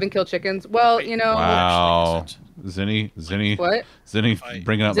be like Viv and kill chickens. Well, Wait, you know. Wow, Actually, Zinny, What? Fight.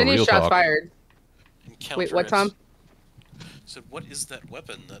 bringing out the Zinni's real shots talk. fired. Encounter Wait, what, it. Tom? So what is that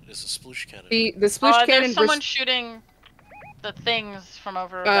weapon that is a sploosh cannon? The sploosh cannon. There's someone shooting the things from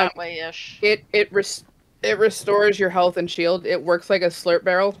over Um, that way ish. It restores your health and shield. It works like a slurp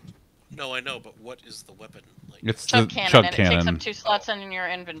barrel. No, I know, but what is the weapon? Like, It's Chug the cannon, chug and it takes cannon. up 2 slots in your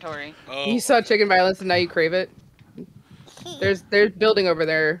inventory. oh, You saw chicken violence and now you crave it. There's building over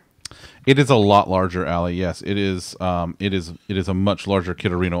there. It is a lot larger, Allie. Yes, it is. It is a much larger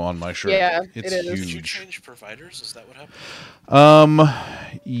Kitterino on my shirt. Yeah, it's it is. Did you huge. change providers? Is that what happened?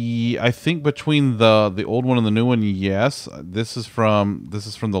 I think between the old one and the new one, yes. This is from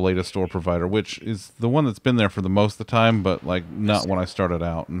the latest store provider, which is the one that's been there for the most of the time, but like not when I started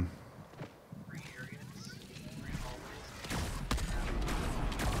out. And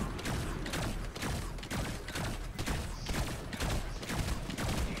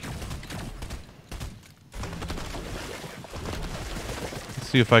let's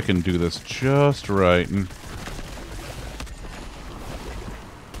see if I can do this just right. And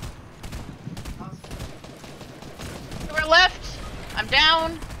To our left! I'm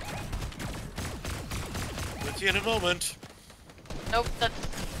down! With you in a moment. Nope, that's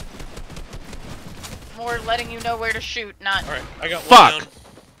more letting you know where to shoot, not. Alright, I got Fuck! one down.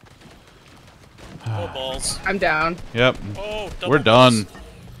 Oh, balls. I'm down. Yep, Oh, double we're done. balls.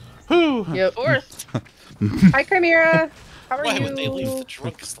 Whew. Yep. Fourth. Hi, Chimera. How are Why you? would they leave the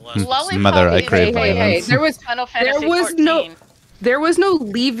drunkest last? Lollipop Mother, I is crave Hey, violence. there was Final Fantasy was 14. there was no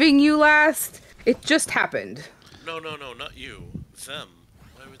leaving you last. It just happened. No, not you. Them.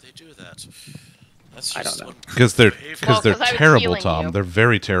 Why would they do that? That's just I don't know. Because they're behavior. Well, they're 'cause I was terrible, healing Tom. you. They're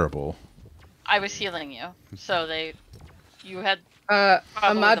very terrible. I was healing you, so you had. Probably the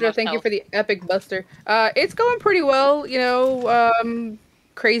Amadra, most thank you health. for the epic buster. It's going pretty well. You know,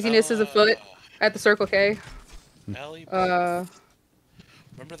 craziness is afoot at the Circle K. Allie,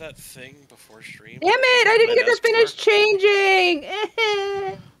 remember that thing before stream? Damn it! I didn't get to asked finish for?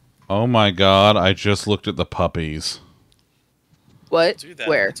 changing. Oh my god! I just looked at the puppies. What? Do that.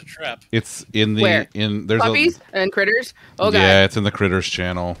 Where? It's a trap. It's in the Where? there's Puppies and critters. a Oh god. yeah. It's in the Critters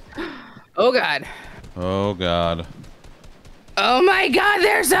channel. Oh god. Oh god. Oh my god,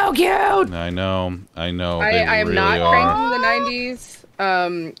 they're so cute. I know. They I am really not are. cranking the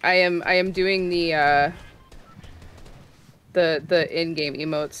 90s. I am doing the in-game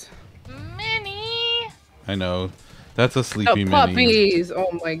emotes. Minnie! I know. That's a Oh, sleepy mini. puppies!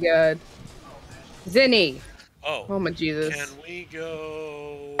 Oh my god. Zinni! Oh. Oh my Jesus. Can we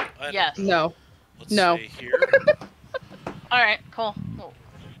go? I don't Yes. know. No. Let's No. stay here. Alright, cool.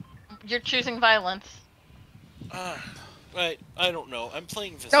 You're choosing violence. Right. I don't know. I'm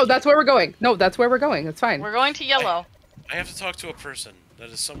playing this. No, that's where we're going. No, that's where we're going. It's fine. We're going to yellow. I have to talk to a person that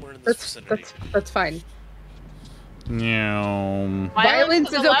is somewhere in this vicinity. That's fine. Meow. Violence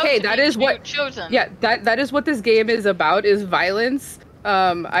is allowed okay, to that be is what- chosen. Yeah, that is what this game is about, is violence.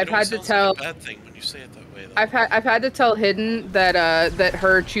 I've It had to sounds tell like a bad thing when you say it that way, though. I've had to tell Hidden that that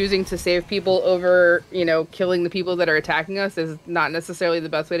her choosing to save people over, you know, killing the people that are attacking us is not necessarily the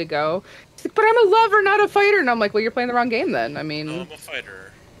best way to go. She's like, but I'm a lover, not a fighter. And I'm like, well, you're playing the wrong game then. I mean, No, I'm a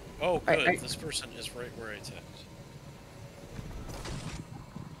fighter. Oh, good. This person is right where I attacked.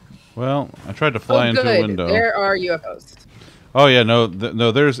 Well, I tried to fly into a window. There are UFOs. Oh yeah, no,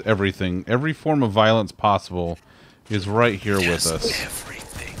 no. There's everything. Every form of violence possible is right here with us.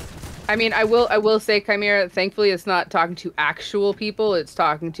 Everything. I mean, I will say, Chimera, thankfully it's not talking to actual people. It's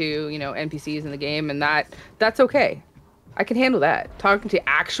talking to, you know, NPCs in the game, and that's okay. I can handle that. Talking to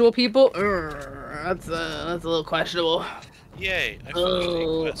actual people, that's a little questionable. Yay! I finished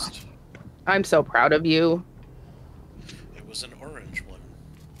a quest. I'm so proud of you. It was an orange one.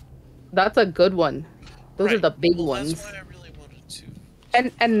 That's a good one. Those are Right. the big Well, ones. That's why I really wanted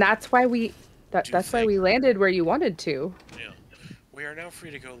to. And that's why we That's why we landed where you wanted to. Yeah. We are now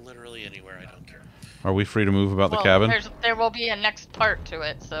free to go literally anywhere. I don't care. Are we free to move about the Well, cabin? there will be a next part to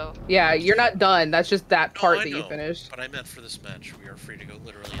it, so. Yeah, you're not done. That's just that part that you finished. But I meant for this match, we are free to go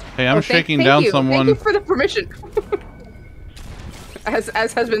literally anywhere. Hey, I'm shaking down someone. Thank you for the permission. as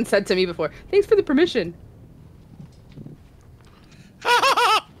has been said to me before. Thanks for the permission.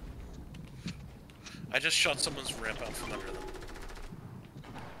 I just shot someone's ramp out from under them.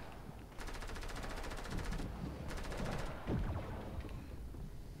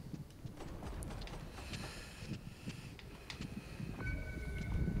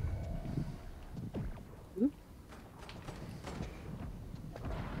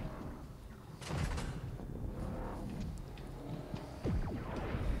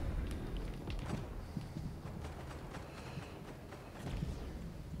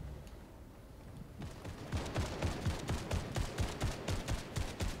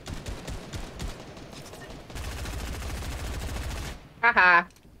 Haha.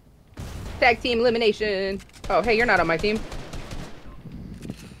 Tag team elimination. Oh, hey, you're not on my team.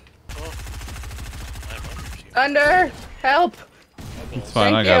 Well, I'm on your team. Thunder, help. It's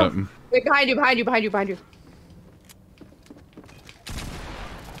fine, I got it. Wait, behind you, behind you, behind you, behind you.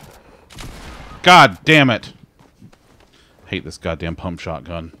 God damn it! Hate this goddamn pump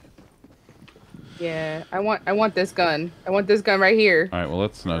shotgun. Yeah, I want this gun. I want this gun right here. All right, well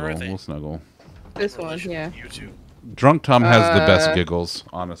let's snuggle. Where are they? We'll snuggle. This one, yeah. You two. Drunk Tom has the best giggles,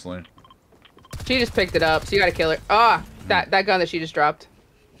 honestly. She just picked it up, so you gotta kill her. Ah, that gun that she just dropped.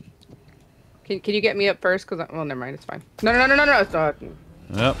 Can you get me up first? Cause well, never mind, it's fine. No. It's not.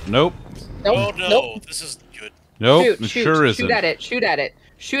 Yep. Nope. Nope. Oh no, Nope. this isn't good. Nope. Shoot, It sure isn't. Shoot at it. Shoot at it.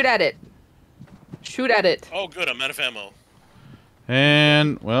 Shoot at it. Shoot at it. Oh good, I'm out of ammo.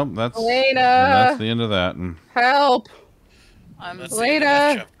 And well, that's Elena. the end of that. And Help. I'm That's the end of that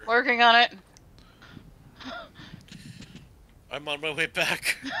Elena. chapter. working on it. I'm on my way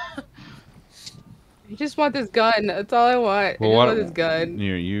back. I just want this gun. That's all I want. Well, I just want this gun.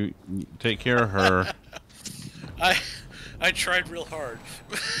 Here, you take care of her. I tried real hard.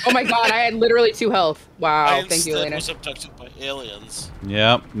 Oh my god, I had literally 2 health. Wow, I thank you, instead Elena. was abducted by aliens.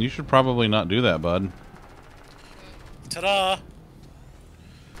 Yep. You should probably not do that, bud. Ta-da!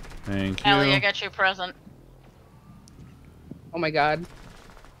 Thank you. Allie, I got you a present. Oh my god.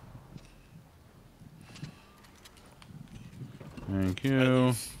 Thank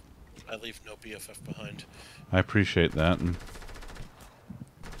you. I leave no BFF behind. I appreciate that.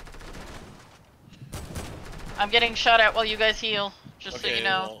 I'm getting shot at while you guys heal, just so you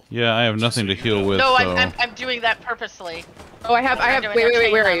know. Well, Yeah, I have nothing to heal with. No, so. I'm doing that purposely. Oh, I have. Wait,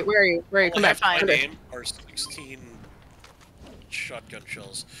 where are you? Where are you? Where are you? Come all I back. have to Thunder. my name are 16 shotgun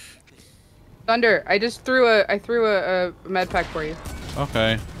shells. Thunder. I just threw a med pack for you.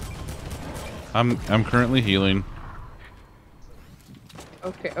 Okay. I'm currently healing.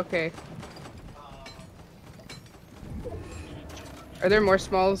 Okay. Are there more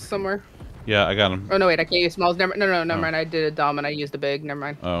smalls somewhere? Yeah, I got him. Oh no, wait, I can't use smalls. Never mind. I did a dumb and I used a big. Never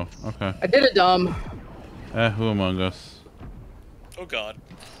mind. Oh, okay. I did a dumb. Who among us? Oh god.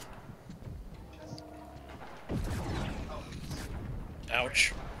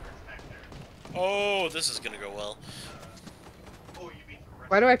 Ouch. Oh, this is gonna go well.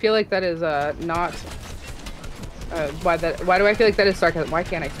 Why do I feel like that is not? Why do I feel like that is sarcasm? Why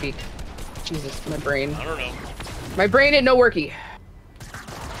can't I speak? Jesus, my brain. I don't know. My brain ain't no worky.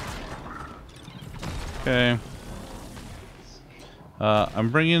 Okay. I'm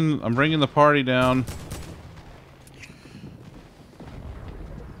bringing the party down.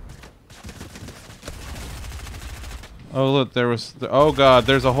 Oh look, there was. Oh god,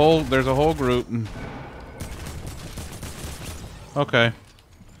 there's a whole group. Okay.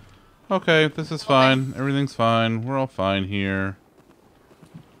 Okay, this is fine. Everything's fine. We're all fine here.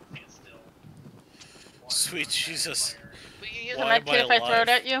 Sweet Jesus. Will you use Why a med am I kit if I throw it alive?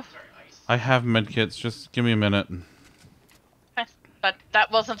 at you? I have medkits. Just give me a minute. Okay. But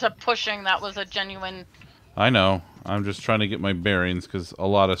that wasn't a pushing, that was a genuine... I know. I'm just trying to get my bearings because a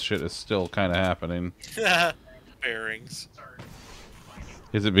lot of shit is still kind of happening. Bearings.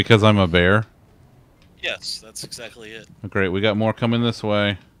 Is it because I'm a bear? Yes, that's exactly it. Great, we got more coming this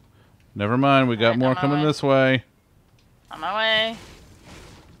way. Never mind, we got Alright, more on my coming way. this way. On my way.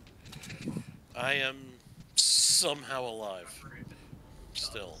 I am somehow alive.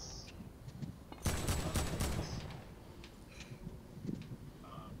 Still.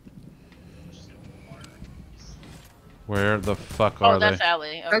 Where the fuck are Oh, that's they?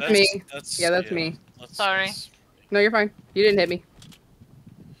 Allie. Okay. That's me. Yeah, that's me. Sorry. No, you're fine. You didn't hit me.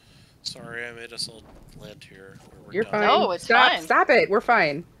 Sorry, I made us all land here. Where we're You're done. fine. No, it's Stop, fine. Stop it. We're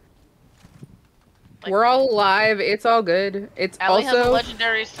fine. Like, We're all alive. It's all good. It's Allie has a also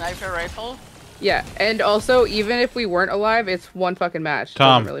legendary sniper rifle. yeah, and also even if we weren't alive, it's one fucking match.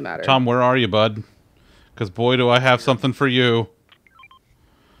 Tom, Doesn't really matter. Tom, where are you, bud? Because boy, do I have something for you.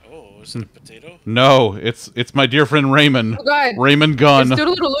 Oh, is it a potato? No, it's my dear friend Raymond. Oh God. Raymond Gunn. It's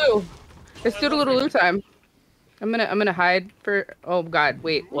Doodle-Loo. It's Doodle-Loo time. I'm gonna hide for. Oh God,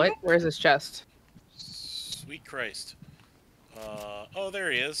 wait, what? Where's this chest? Sweet Christ. Oh,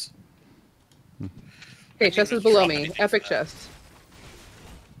 there he is. Okay, didn't chest even is below drop me. anything Epic for that. chest.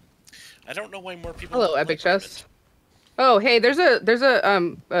 I don't know why more people. Hello, don't epic like Raymond. chest. Oh, hey, there's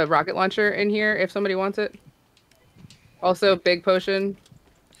a rocket launcher in here if somebody wants it. Also, big potion.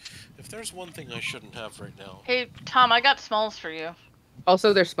 If there's one thing I shouldn't have right now, Hey, Tom, I got smalls for you.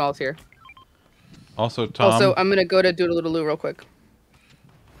 Also, there's smalls here. Also, Tom. Also, I'm gonna go to Doodle-Loo real quick.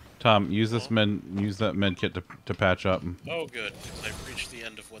 Tom, use that med kit to patch up. oh good, because I've reached the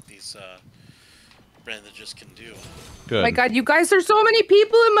end of what these bandages can do. Good. My God, you guys, there's so many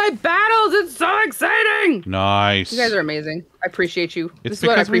people in my battles. It's so exciting. Nice. You guys are amazing. I appreciate you. It's this is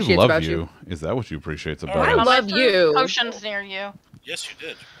what I because we appreciate love about you. Is that what you appreciate about I us? love I threw you. Potions near you. Yes, you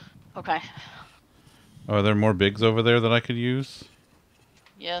did. Okay. Are there more bigs over there that I could use?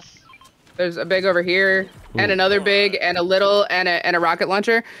 Yes. There's a big over here, and Ooh. another big, and a little, and a rocket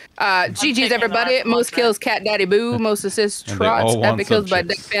launcher. taking GG's the everybody. rocket Most launcher. kills, Cat Daddy Boo. Most assists, And they Trots. all want Epic kills by some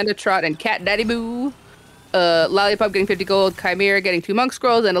Dick chips. Panda, Trot, and Cat Daddy Boo. Lollipop getting 50 gold. Chimera getting 2 monk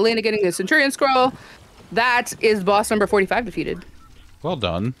scrolls, and Elena getting a Centurion scroll. That is boss number 45 defeated. Well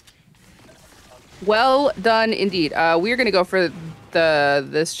done. Well done indeed. We're gonna go for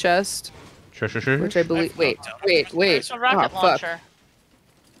this chest, Sure. which I believe. Wait. It's a rocket Oh, fuck. launcher.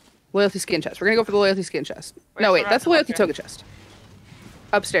 Loyalty skin chest. We're gonna go for the loyalty skin chest. Where's No, the wait, that's the rocket loyalty launcher? token chest.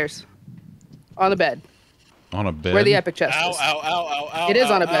 Upstairs. On the bed. On a bed. Where the epic chest Ow, is. ow, ow, ow, ow. It is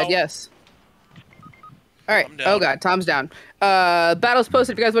ow, on a bed, ow. yes. Alright. I'm down. Oh god, Tom's down. Battles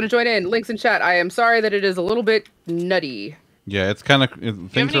posted if you guys want to join in. Links in chat. I am sorry that it is a little bit nutty. Yeah, it's kind of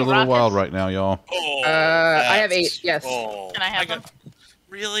things are a any little wild rockets? right now, y'all. Oh, I have that's- 8, yes. Oh, Can I have got-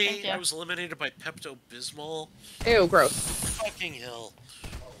 Really? Thank you. I was eliminated by Pepto-Bismol? Ew, gross. Fucking hell.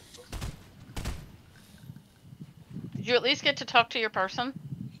 Did you at least get to talk to your person?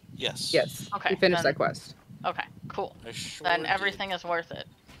 Yes. Yes. Okay, We finished then- that quest. Okay, cool. I sure Then did. everything is worth it.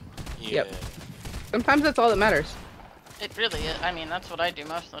 Yeah. Yep. Sometimes that's all that matters. It really is. I mean, that's what I do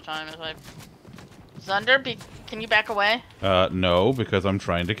most of the time. Is I. Zunder, can you back away? No, because I'm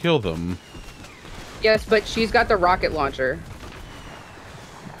trying to kill them. Yes, but she's got the rocket launcher.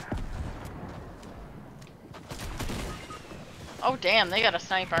 Oh damn, they got a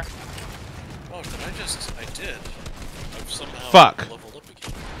sniper. Oh, did I just... I did. I've somehow Fuck. leveled up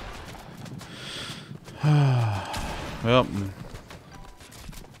again. Well,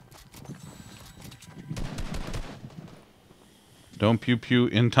 don't pew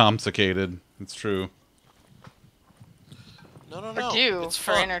intoxicated. It's true. No. Or do It's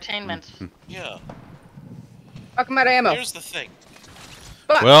for fun. entertainment. Yeah. Fuck, I'm out of ammo. Here's the thing.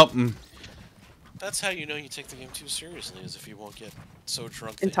 Fuck. Well, That's how you know you take the game too seriously, is if you won't get so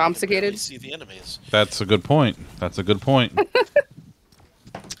drunk that Intoxicated? you can barely see the enemies. that's a good point. That's a good point.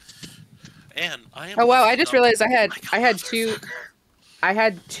 And I am. Oh wow, I lifting just up realized I like a had two motherfucker. I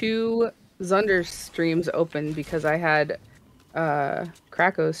had 2 Zunder streams open because I had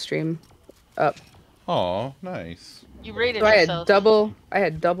Krako's stream up. Oh, nice. You rated So I had yourself. double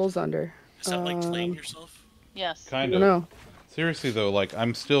Zunder. Is that like playing yourself? Yes. I Kind don't of. know. Seriously though, like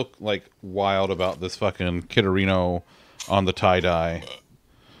I'm still like wild about this fucking Kitterino on the tie-dye.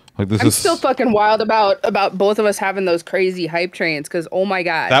 Like this I'm is still fucking wild about both of us having those crazy hype trains because oh my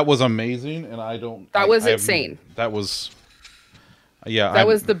god. that was amazing, and I don't. That I- was I have- insane. That was. Yeah, That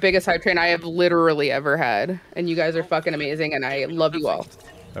was the biggest hype train I have literally ever had. And you guys are fucking amazing and I love you all.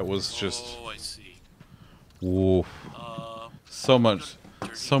 That was just. Oh, I see. Woof. So much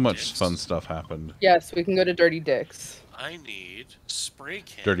Dicks. fun stuff happened. Yes, we can go to Dirty Dicks. I need spray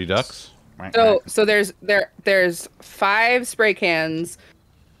cans. Dirty ducks. So there's 5 spray cans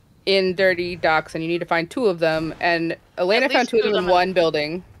in Dirty Docks and you need to find 2 of them and Elena At found least 2 of 2 of them in them in- one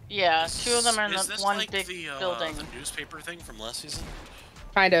building. Yeah, 2 of them are in Is the this one like big the, building. the newspaper thing from last season?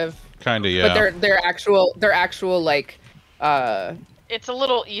 Kind of. Kinda, yeah. But they're actual like It's a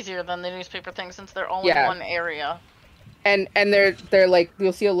little easier than the newspaper thing since they're all in Yeah. one area. and they're like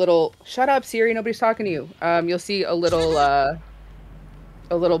you'll see a little shut up Siri, nobody's talking to you. You'll see a little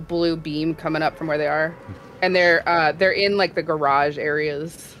blue beam coming up from where they are. And they're in like the garage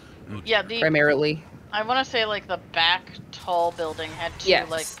areas Yeah, primarily. I want to say like the back tall building had 2 Yes.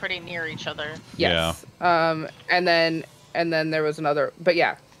 like pretty near each other. Yes. And then there was another, but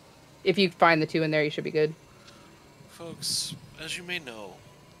yeah. If you find the 2 in there, you should be good. Folks, as you may know,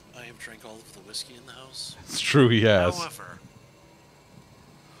 I have drank all of the whiskey in the house. It's true, he has. However,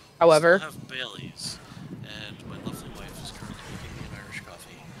 I still have Bailey's, and my lovely wife is currently making me an Irish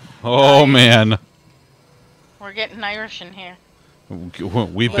coffee. Oh, man. We're getting Irish in here.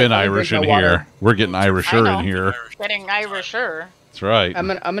 We've been Irish in here. We're getting Irisher in here. Getting Irisher. That's right. I'm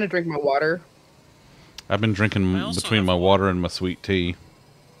gonna drink my water. I've been drinking between my water and my sweet tea.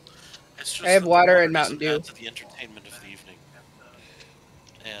 It's just I have that water the and Mountain doesn't Dew. add to the entertainment of the evening.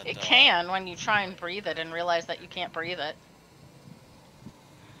 And, It can when you try and breathe it and realize that you can't breathe it.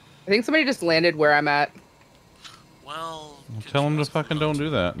 I think somebody just landed where I'm at. Well, Tell him to fucking don't do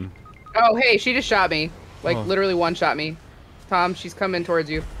that. Oh, hey, she just shot me. Like, Oh. literally one-shot me. Tom, she's coming towards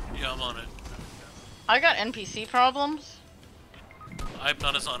you. Yeah, I'm on it. I got NPC problems. I'm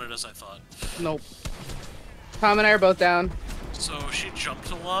not as on it as I thought. Nope. Tom and I are both down. So she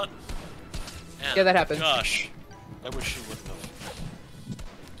jumped a lot. And Yeah, that happens. Gosh, I wish she wouldn't have.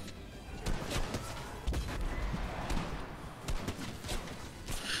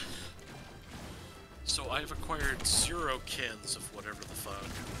 So I've acquired 0 cans of whatever the fuck,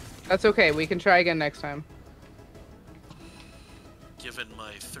 That's okay. We can try again next time. given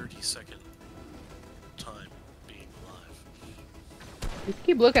my 30-second time being alive. You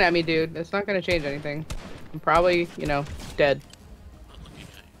keep looking at me, dude. It's not gonna change anything. I'm probably, dead. Not looking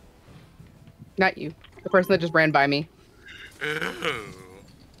at Not you. The person that just ran by me. you. Oh.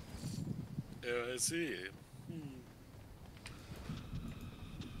 Yeah, I see.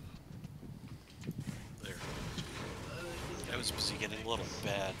 There. I was busy getting a little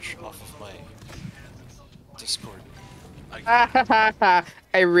badge off of my Discord.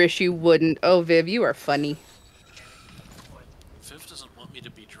 I wish you wouldn't. Oh, Viv, you are funny. Viv doesn't want me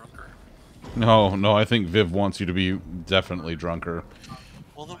to be drunker. No, I think Viv wants you to be definitely drunker.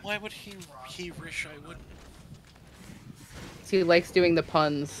 Well, then why would he wish I wouldn't? He likes doing the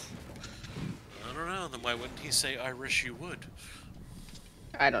puns. I don't know. Then why wouldn't he say, I wish you would?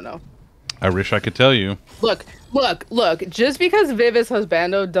 I don't know. I wish I could tell you. Look. Just because Viv is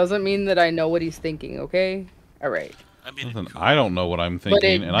husbando doesn't mean that I know what he's thinking, okay? Alright. I mean, Listen, I don't know what I'm it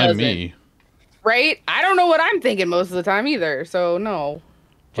thinking, and I'm me. Right? I don't know what I'm thinking most of the time either, so no.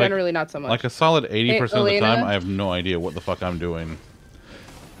 Generally not so much. Like a solid 80% of the Elena? time, I have no idea what the fuck I'm doing.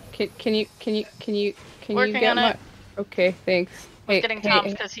 Can you Working get on my... it. Okay, thanks. I was getting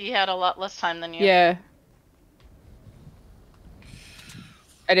Tom's because he had a lot less time than you. Yeah.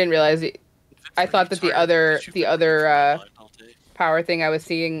 I didn't realize it. I thought that the other power thing I was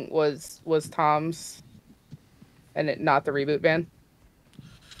seeing was Tom's, and not the reboot ban.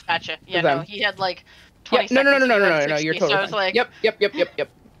 Gotcha. Yeah, For no, them. he had like 20 Yeah, no, seconds. no, you're totally So I was fine. like, Yep.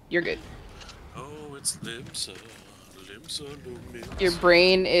 You're good. Oh, it's Limsa. Limsa, no Limsa. Your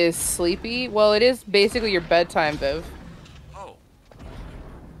brain is sleepy. Well, it is basically your bedtime, Viv. Oh.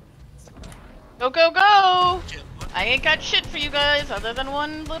 go, go, go! Yeah, what? I ain't got shit for you guys other than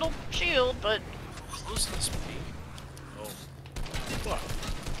one little shield, but How close can this be? Oh. Fuck.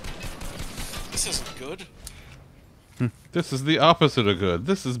 This isn't good. This is the opposite of good.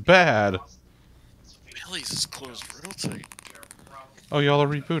 This is bad. Bailey's is closed real tight. Oh, y'all are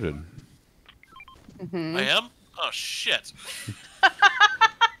rebooted. I am? Oh, shit.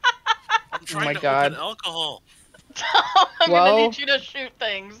 I'm trying my to God. open alcohol. I'm Well- gonna need you to shoot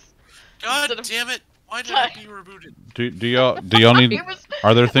things. God Instead of- damn it. Why did I be rebooted? Do y'all need? It was-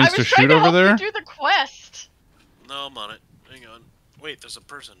 Are there I things was to trying shoot to over help there? You do the quest. No, I'm on it. Hang on. Wait, there's a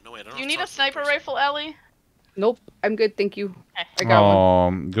person. No, wait, I don't Do you have need to a talk to the sniper person. rifle, Ellie? Nope, I'm good, thank you. Okay. I got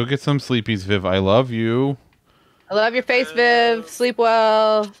one. Go get some sleepies, Viv. I love you. I love your face, Viv. Sleep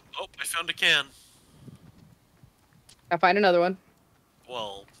well. Oh, I found a can. I'll find another one.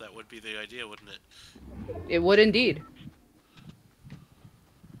 Well, that would be the idea, wouldn't it? It would indeed.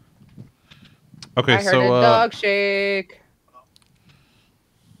 Okay, I heard so a dog shake.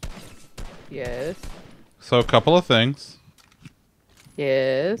 Yes. so a couple of things.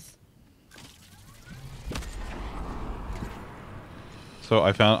 Yes. So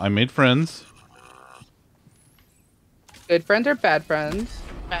I made friends. Good friends or bad friends?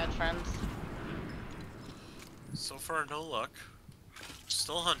 Bad friends. So far, no luck.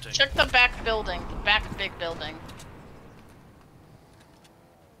 Still hunting. Check the back building. The back big building.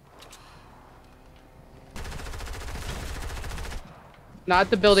 Not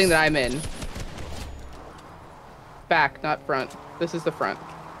the building that I'm in. Back, not front. This is the front.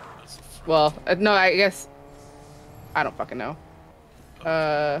 That's the f- Well, no, I guess... I don't fucking know.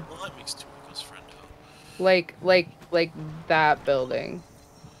 Well, that makes two of us friend out. Like that building.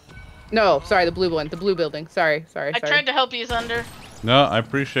 No, sorry, the blue one. The blue building. Sorry. I tried to help you, Zunder. No, I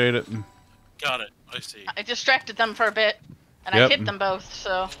appreciate it. Got it. I see. I distracted them for a bit, and Yep. I hit them both,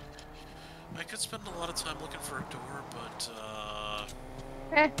 so... I could spend a lot of time looking for a door, but,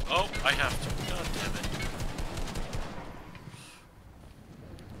 Eh. Oh, I have to. God damn it.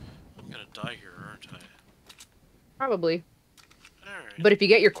 I'm gonna die here, aren't I? Probably. Alright. But if you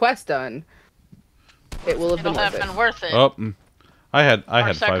get your quest done, it will have It'll been have worth it. been worth it. Oh, I had Our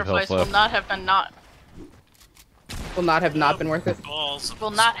 5 sacrifice health will left. not have been not... Will not have not been worth it. Balls.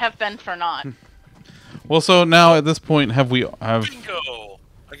 Will not have been for naught. Well, so now at this point, have Bingo!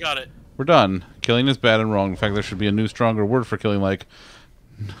 I got it. we're done. Killing is bad and wrong. In fact, there should be a new, stronger word for killing, like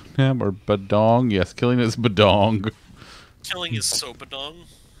or badong. Yes, killing is badong. Killing is so badong.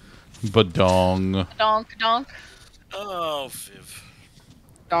 Badong. Donk, donk. Oh, Viv.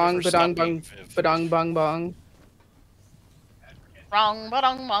 Dong, Never badong, stop bong, being Viv. badong, bong, bong. Wrong,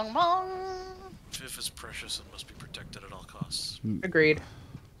 ba-dong, bong, bong. Viv is precious and must be protected at all costs. Agreed.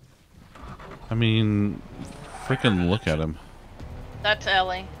 I mean, freaking look at him. That's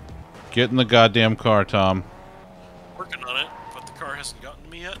Ellie. Get in the goddamn car, Tom. Working on it, but the car hasn't gotten to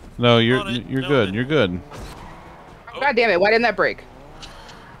me yet. No, you're On it. you're No, good. it- You're good. God damn it! Why didn't that break?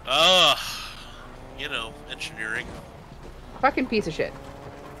 You know, engineering. Fucking piece of shit.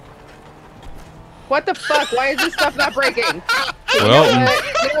 What the fuck? Why is this stuff not breaking? Well,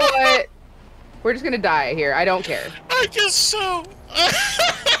 You know what? We're just gonna die here. I don't care. I guess so.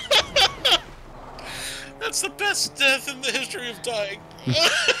 That's the best death in the history of dying.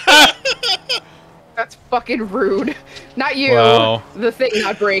 That's fucking rude. Not you. Wow. The thing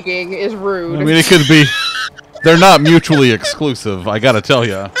not breaking is rude. I mean, it could be. They're not mutually exclusive. I gotta tell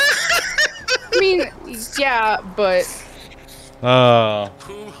you. I mean, yeah, but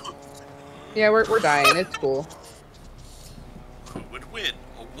Who yeah, we're dying. It's cool. would win?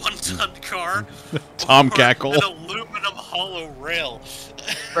 A one-ton car? Tom or cackle. An aluminum hollow rail.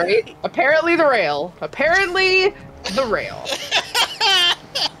 Right? Apparently the rail. Apparently the rail.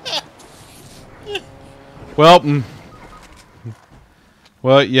 Well,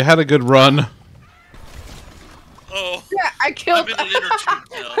 well, you had a good run. Oh, Yeah, I I'm killed. in an inner tube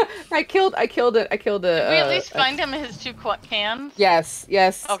now. I killed it. I killed a. Did we at least find him his two cans? Yes,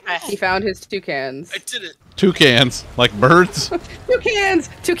 yes. Okay. He found his two cans. I did it. 2 cans, like birds. Two cans.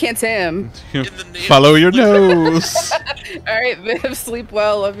 Two cans. Him. In the name Follow of your nose. All right, Viv. Sleep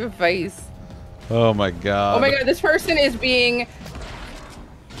well. Love your face. Oh my god. Oh my god, this person is being.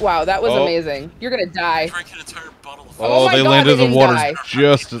 Wow, that was Oh. amazing. You're gonna die. drank an entire bottle of Oh, my they God, landed they in the didn't water die.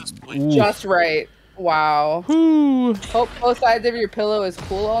 just. Ooh. Just right. Wow. Whew. Hope both sides of your pillow is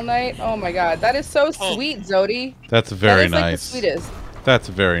cool all night. Oh my god, that is so Oh. sweet, Zodi. That's very that is, like, nice. the sweetest. That's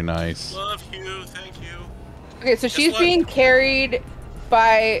very nice. Love you, thank you. Okay, so she's what? being carried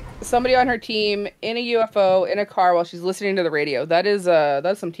by somebody on her team in a UFO in a car while she's listening to the radio.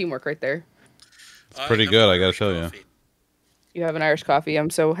 That's some teamwork right there. It's pretty good, I gotta tell you. You have an Irish coffee. I'm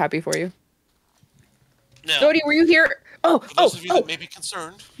so happy for you. Now, Zodi, were you here? Oh, for oh, those of you oh! that may be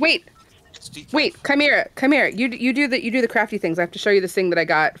concerned, Wait, it's decaf. wait! Come here, come here. You do the crafty things. I have to show you this thing that I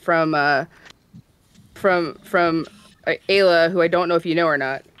got from Ayla, who I don't know if you know or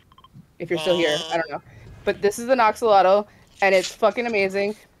not. If you're still here, I don't know. But this is an oxalotl, and it's fucking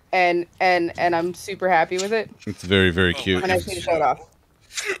amazing, and I'm super happy with it. It's very, very cute. And I just need to show it off.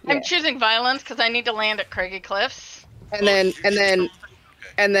 Yeah. I'm choosing violence because I need to land at Craigie Cliffs. And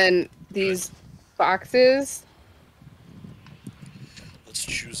then these boxes, Let's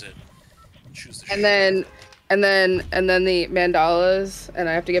choose it. Choose the and shit. then the mandalas. And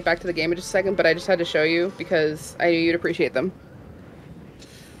I have to get back to the game in just a second, but I just had to show you because I knew you'd appreciate them.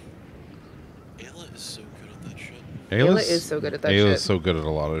 Ayla is so good at that shit. Ayla is so good at that Ayla's shit. so good at a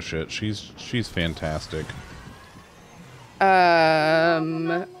lot of shit. She's fantastic. I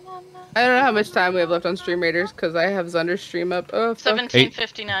don't know how much time we have left on Stream Raiders because I have zunderstream up. Oh, fuck.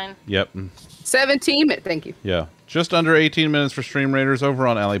 17:59. Yep. 17 minutes. Thank you. Yeah. Just under 18 minutes for Stream Raiders over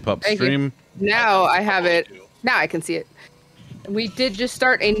on Alley Pup Thank you. Stream. Now I have it. Now I can see it. We did just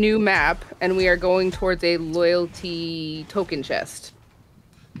start a new map, and we are going towards a loyalty token chest.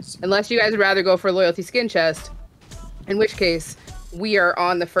 Unless you guys would rather go for loyalty skin chest, in which case we are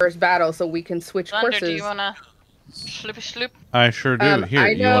on the first battle, so we can switch Thunder, courses. do you wanna slippy sloop? I sure do. Here, I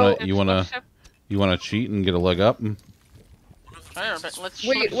you know- wanna cheat and get a leg up? Sure, but let's Wait,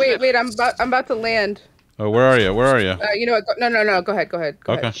 slip, wait, slip. wait! I'm about to land. Oh, where are you? Where are you? You know what? No. Go ahead. Go Okay.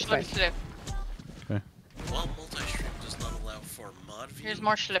 ahead. It's Slip, fine. slip. While multi-stream does not allow for mod view, Here's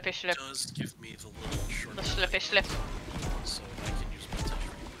more slippy slip. it does give me the little short The slippy slip. so I can use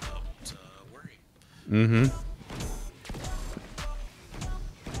multi-stream without worry. Mm-hmm.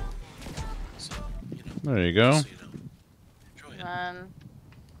 So, you know. There you go. So, you know. Enjoy it. then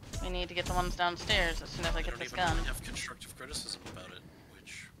we need to get the ones downstairs as soon as I get this gun. I don't even really have constructive criticism about it,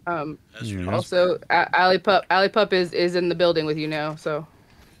 which, as you Mm. know, Also, Alley Pup is in the building with you now. So.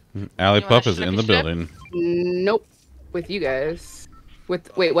 Alley You Pup wanna is in shlippy the slip? building. Nope. With you guys.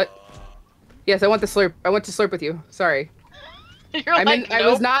 Wait, what? Yes, I want to slurp with you. Sorry. You're I like,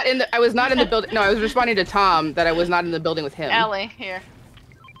 was nope. not in the building. No, I was responding to Tom that I was not in the building with him. Allie, here.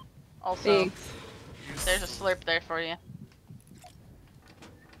 Also, Thanks. there's a slurp there for you.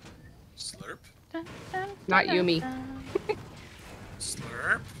 slurp, Not Yumi.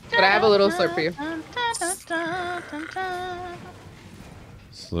 slurp. But I have a little slurp for you.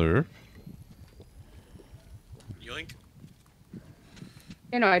 Slurp. Yoink.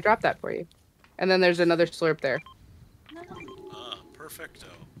 You know, I dropped that for you. And then there's another slurp there. Ah, perfecto.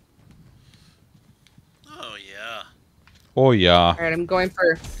 Oh yeah. Oh yeah. Alright, I'm going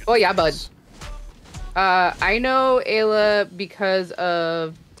for... Oh, yeah, bud. I know Ayla because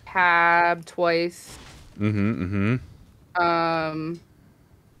of Tab twice.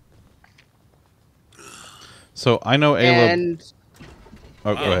 So I know Ayla. And...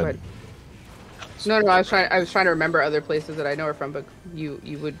 Oh, go ahead. No, I was trying to remember other places that I know her from, but you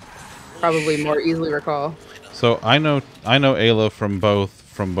would probably more easily recall. So I know Ayla from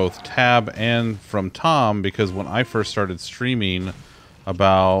both Tab and from Tom, because when I first started streaming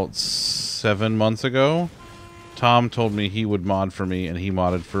about 7 months ago, Tom told me he would mod for me, and he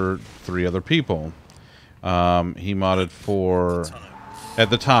modded for 3 other people. He modded for at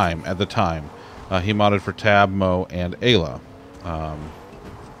the time. He modded for Tab, Mo, and Ayla.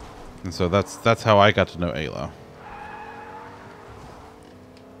 And so that's how I got to know Ayla.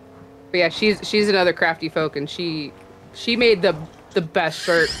 But yeah, she's another crafty folk, and she made the best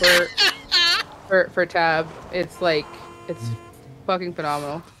shirt for Tab. It's fucking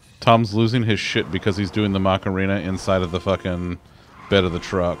phenomenal. Tom's losing his shit because he's doing the Macarena inside of the fucking bed of the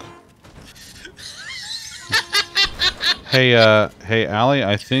truck. Hey, Allie,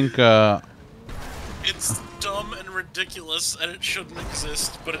 I think It's dumb and ridiculous, and it shouldn't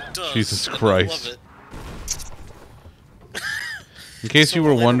exist, but it does. Jesus and Christ. I love it. in case you were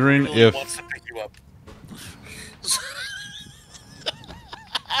Someone wondering really if wants to pick you up.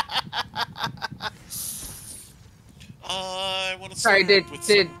 I want to. Sorry, did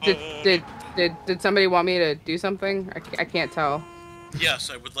somebody want me to do something? I can't tell. Yes,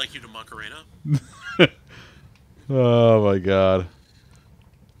 I would like you to Macarena. oh my god,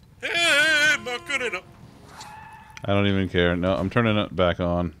 Hey, Macarena. I don't even care. No, I'm turning it back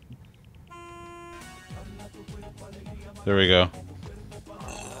on. There we go.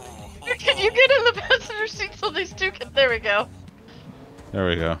 Can you get in the passenger seat so these two can... There we go. There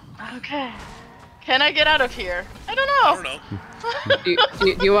we go. Okay. Can I get out of here? I don't I know. don't know.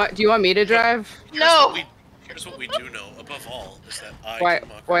 Do you want me to drive? No. Here's what we do know, above all, is that I Why can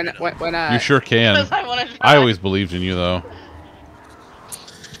Macarena. why not? You sure can. Because I want to drive. I always believed in you, though.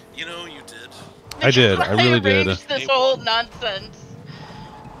 You know, you did. I did. I really did. arranged this whole nonsense.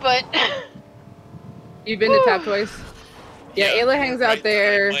 But... You've been to Tab twice? Yeah, Ayla hangs out right,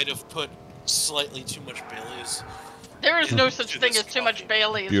 there. I might have put slightly too much Bailey's. There is no such To thing this as too much coffee.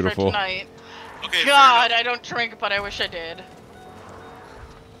 Bailey's Beautiful. for tonight. Okay, God, fair I don't drink, but I wish I did. enough.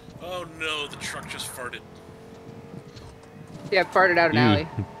 Oh no, the truck just farted. Yeah, farted out an alley.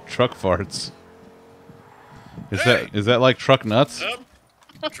 Truck farts. Hey! Is that like truck nuts?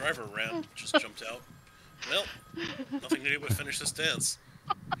 Driver ran, just jumped out. Well, nothing to do but finish this dance.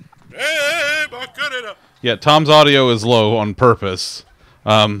 Hey, Macarena! Yeah, Tom's audio is low on purpose.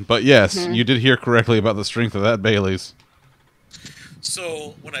 But yes, you did hear correctly about the strength of that Bailey's.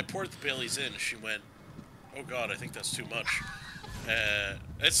 So, when I poured the Bailey's in, she went, oh god, I think that's too much.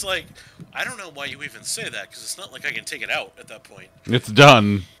 It's like, I don't know why you even say that, because it's not like I can take it out at that point. It's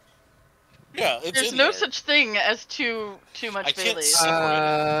done. Yeah, it's There's in no there. such thing as too much I can't Bailey's.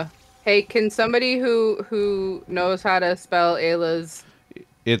 separate it. Hey, can somebody who knows how to spell Ayla's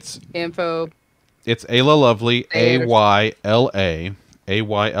It's info? It's Ayla Lovely, Say it. Ayla,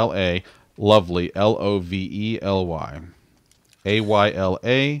 Ayla, Lovely, Lovely, Ayla,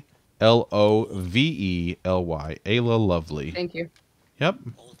 Lovely, Ayla Lovely. Thank you. Yep,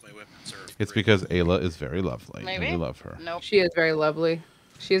 All of my weapons are it's great. because Ayla is very lovely. Maybe? And we love her. Nope. She is very lovely.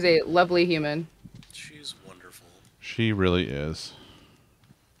 She is a lovely human. She's wonderful. She really is.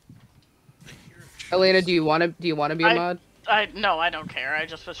 I hear Elena, do you want to be a mod? No, I don't care. I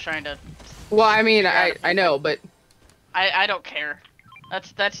just was trying to. Well, I mean, I know, but I don't care.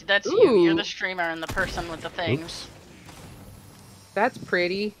 That's you. You're Ooh. the streamer and the person with the things. Oops. that's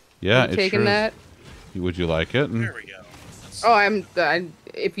pretty. Yeah, You it taking sure that? is. Would you like it? There we go. That's Oh, I'm.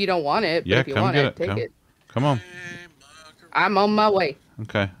 If you don't want it, but Yeah, if you come want get it, it. take Come. it. Come on. Hey, I'm on my way.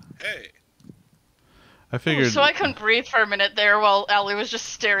 Okay. Hey. I figured. So I couldn't breathe for a minute there while Allie was just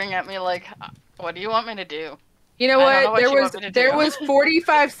staring at me like, what do you want me to do? You know I don't what? know what you want me to There do. was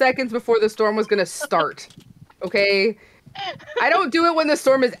 45 seconds before the storm was gonna start. Okay. I don't do it when the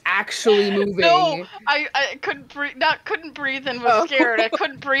storm is actually moving. No, I couldn't breathe. Not couldn't breathe and was scared. I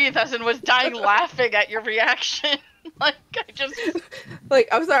couldn't breathe as in was dying laughing at your reaction. Like I just. Like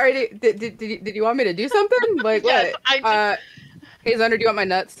I'm sorry. Did you want me to do something? Like Yes, what? I Hey Zunder, do you want my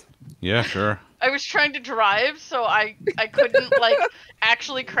nuts? Yeah, sure. I was trying to drive, so I couldn't like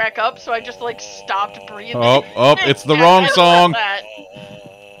actually crack up, so I just like stopped breathing. Oh, it's the wrong song.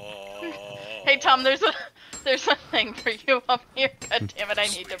 Hey Tom, there's a thing for you up here. God damn it, I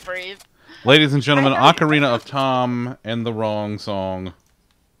need to breathe. Ladies and gentlemen, Ocarina of Tom and the wrong song.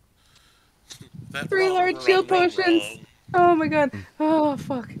 3 large shield potions. Oh my god. Oh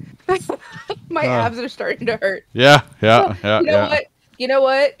fuck. My abs are starting to hurt. Yeah. You know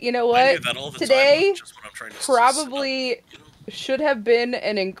what? I do that all the Today time, just when I'm trying to probably should have been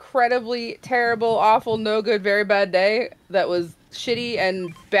an incredibly terrible, awful, no good, very bad day that was shitty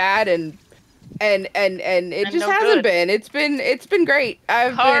and bad and it just no hasn't good. been. It's been great.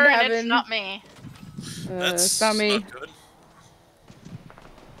 I've Hard, been having. it's not me. It's not me. Not good.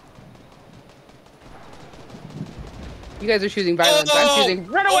 You guys are choosing violence. I'm choosing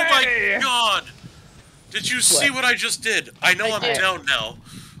run away. Oh my god! Did you see what I just did? I know I'm did. down now,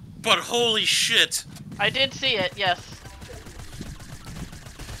 but holy shit! I did see it, yes.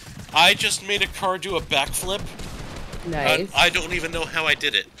 I just made a car do a backflip. Nice. And I don't even know how I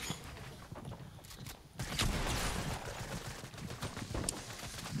did it.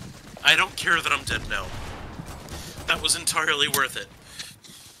 I don't care that I'm dead now. That was entirely worth it.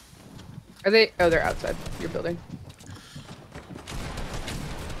 Are they? Oh, they're outside your building.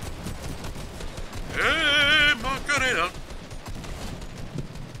 Hey, Macarena!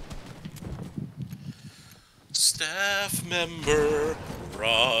 Staff member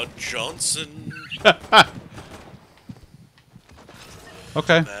Rod Johnson.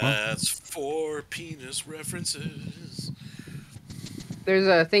 Okay. That's 4 penis references. There's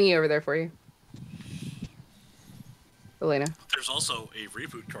a thingy over there for you, Elena. There's also a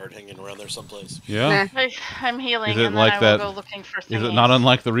reboot card hanging around there someplace. Yeah. Nah. I'm healing, Is it and like then I that? will go looking for thingies. Is it not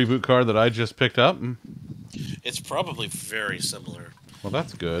unlike the reboot card that I just picked up? It's probably very similar. Well,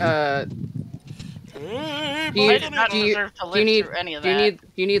 that's good. Hey, Do you, I did not do you, deserve to do you live need through any of do you that. need do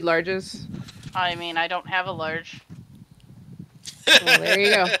you need larges? I mean, I don't have a large. Well, there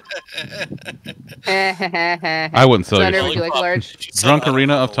you go. I wouldn't sell Thunder, you. would you like a large? Drunk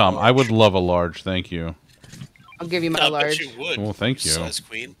Arena of Tom. I would love a large, thank you. I'll give you my I bet large. you would. Well, thank you. Size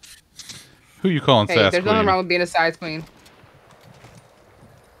queen. Who you calling Hey, Sass there's nothing Queen? wrong with being a size queen.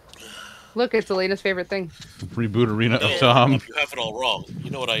 Look, it's Elena's favorite thing. Reboot Arena No, of Tom. you have it all wrong.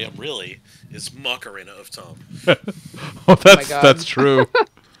 You know what I am really is Macarena of Tom. Oh, that's God. that's true.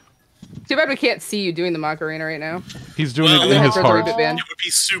 Too bad we can't see you doing the Macarena right now. He's doing Well, it in his I'll heart. throw the band. It would be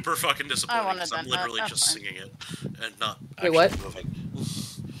super fucking disappointing wanted because I'm that literally nut, just that's fine. singing it and not Wait, actually what? moving.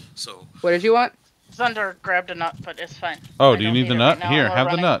 So, What did you want? Zunder grabbed a nut, but it's fine. Oh, I do you don't need the it nut? right now, Here, and we're have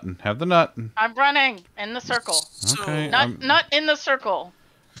the running. nut. Have the nut. I'm running in the circle. Okay. Not in the circle.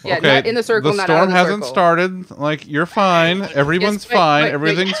 Yeah, okay. not in the circle, The not out storm of the hasn't circle. started. Like, you're fine. Everyone's but- fine. but-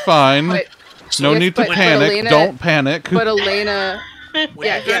 Everything's fine. But, No yes, need to but panic. Elena- Don't panic. but Elena, when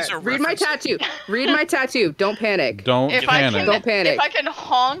yeah, you guys yeah. are Read my referencing- tattoo. Read my tattoo. Don't panic. Don't If I panic. can, Don't panic. If I can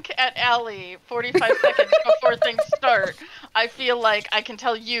honk at Allie 45 seconds before things start, I feel like I can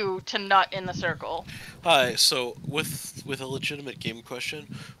tell you to nut in the circle. Hi, so with a legitimate game question,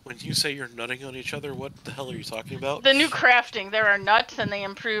 when you say you're nutting on each other, what the hell are you talking about? The new crafting, there are nuts and they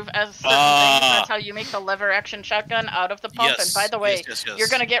improve as certain Ah. things. That's how you make the lever action shotgun out of the pump. Yes, And by the way, yes. you're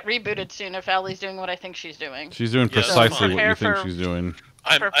gonna get rebooted soon if Allie's doing what I think she's doing. She's doing Yes, precisely what you prepare think for- she's doing.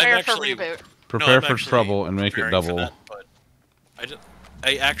 I'm Prepare actually, for reboot. Prepare I'm for actually trouble and make it preparing for double. that, but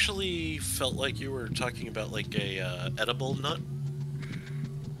I actually felt like you were talking about like a edible nut,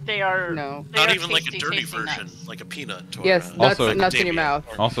 They are No. they not are even like a tasty, dirty tasty version, nuts. like a peanut. Or Yes, a, nuts, Also- nuts in your macadamia, mouth.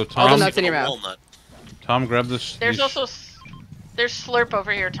 or Also, All the Tom, nuts in your a mouth. walnut. Tom, grab this. There's these- also there's Slurp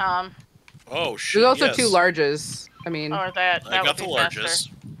over here, Tom. Oh shit! There's also yes. 2 larges. I mean, Or that I got would the be largest.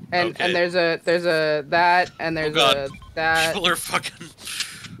 faster. and okay. there's a that and there's God. a that. People are fucking.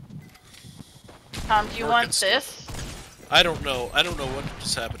 Tom, do you Working want stuff. this? I don't know. I don't know what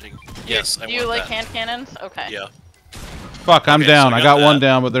is happening. Yes, I Do you want like that. hand cannons? Okay. Yeah. Fuck, I'm Okay, so down. I I got got one that.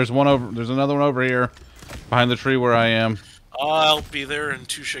 down, but there's one over. There's another one over here, behind the tree where I am. I'll be there in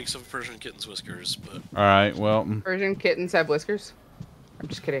 2 shakes of a Persian kitten's whiskers, but All right. Well, Persian kittens have whiskers. I'm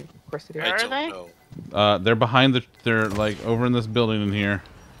just kidding. Of course they do. I Are don't they? know. They're behind the. They're like over in this building in here.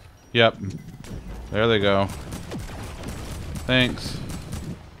 Yep. There they go. Thanks.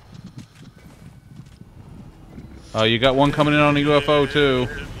 You got one coming in on a UFO too.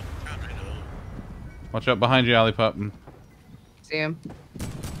 Watch out behind you, Alley Pup. See him.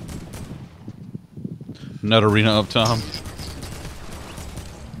 Nut Arena of Tom.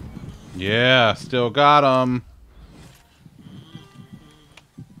 Yeah, still got him.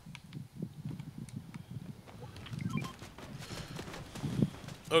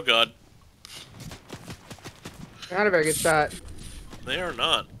 Oh god. Not a very good shot. They are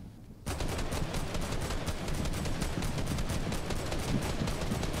not.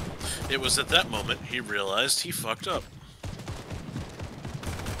 It was at that moment he realized he fucked up.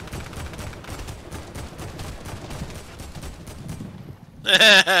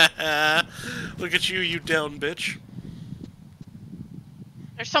 Look at you, you down bitch.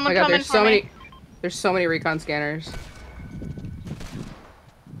 There's someone Oh my God, coming there's for so me. many. There's so many recon scanners.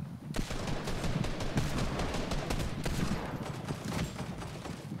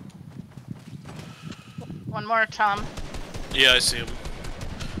 One more, Tom. Yeah, I see him.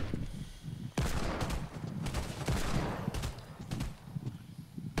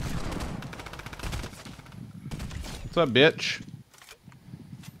 What's up, bitch?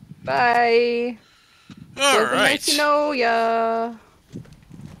 Bye. All Wasn't right. nice to know ya.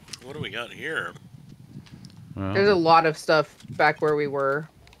 What do we got here? Well, There's a lot of stuff back where we were.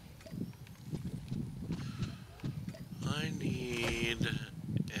 I need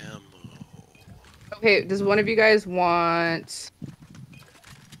ammo. Okay, does one of you guys want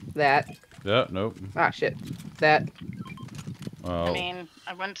that? yeah, nope. Ah, shit. That. Oh. I mean,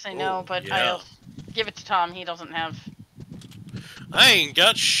 I wouldn't say no, Oh, but yeah. I'll give it to Tom. He doesn't have. I ain't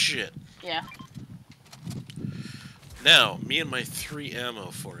got shit. Yeah. Now, me and my 3 ammo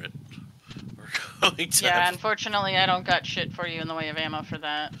for it. We're going to Yeah, have... unfortunately, I don't got shit for you in the way of ammo for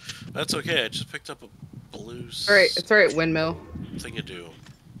that. That's okay, I just picked up a blue Alright, it's alright, windmill. thing-a-do.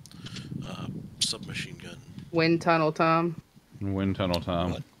 Submachine gun. Wind tunnel, Tom. Wind tunnel,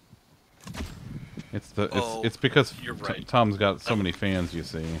 Tom. What? It's it's because you're right. Tom's got so many fans. You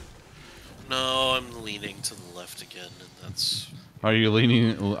see. No, I'm leaning to the left again, and that's... Are you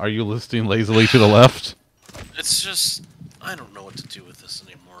leaning? Are you listing lazily to the left? It's just... I don't know what to do with this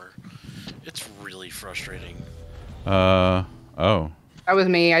anymore. It's really frustrating. Oh. That was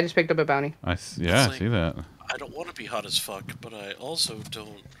me. I just picked up a bounty. I It's see that. I don't want to be hot as fuck, but I also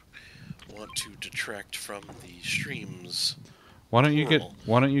don't want to detract from the streams. Why don't you get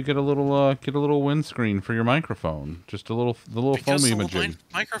a little windscreen for your microphone? Just the little Because foamy the imaging.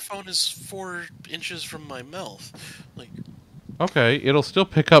 microphone is 4 inches from my mouth. Like, Okay, it'll still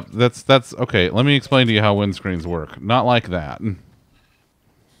pick up. That's okay. Let me explain to you how windscreens work. Not like that.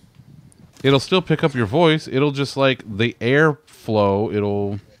 It'll still pick up your voice. It'll just like the airflow.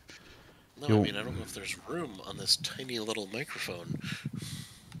 It'll. no, I mean, I don't know if there's room on this tiny little microphone.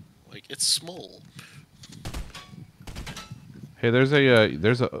 Like, it's small. Hey, there's a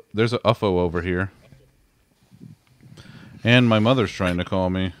UFO over here, and my mother's trying to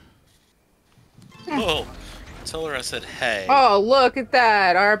call me. Oh, tell her I said hey. Oh, look at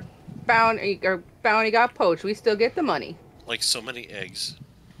that. Our bounty got poached. We still get the money. Like so many eggs.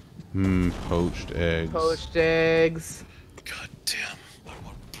 Poached eggs. Poached eggs. God damn, I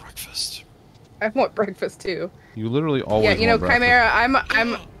want breakfast. I want breakfast too. You literally always. Yeah, you know, want breakfast.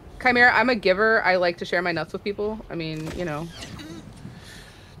 Chimera, Chimera, I'm a giver. I like to share my nuts with people. I mean, you know.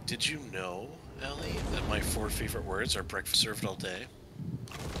 Did you know, Ellie, that my 4 favorite words are breakfast served all day?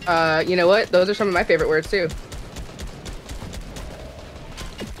 You know what? Those are some of my favorite words too.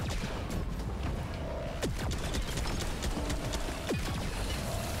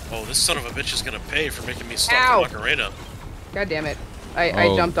 Oh, this son of a bitch is gonna pay for making me stop the Macarena. God damn it!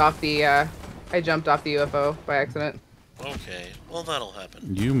 I jumped off the UFO by accident. Okay, well that'll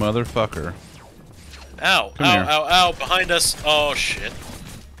happen. You motherfucker. Ow! Come Ow! here. Ow! Ow! Behind us! Oh shit!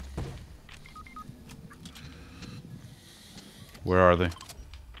 Where are they?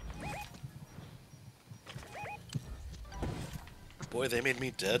 Boy, they made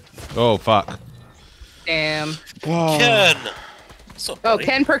me dead. Oh fuck. Damn. Ken! What's up, Oh, buddy?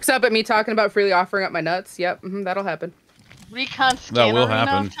 Ken perks up at me talking about freely offering up my nuts. Yep, that'll happen. Recon That scanner will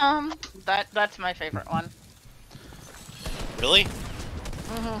happen. Tom. That's my favorite one. Really?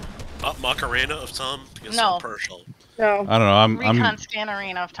 Macarena of Tom? Because No. I'm partial. No. I don't know. I'm Recon scan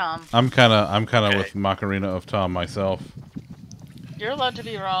arena of Tom. I'm kind of Okay. with Macarena of Tom myself. You're allowed to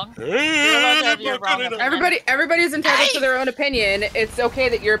be wrong. You're allowed to have your wrong opinion. Everybody's entitled to their own opinion. It's okay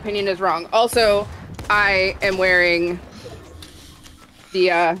that your opinion is wrong. Also, I am wearing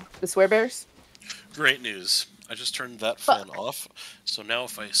the swear bears. Great news. I just turned that fan off, so now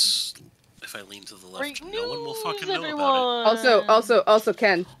if I lean to the left, Great no one will fucking news, know about Also,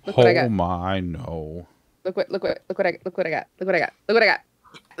 Ken, look what I got. Oh my no. Look what I got. Look what I got. Look what I got. Look what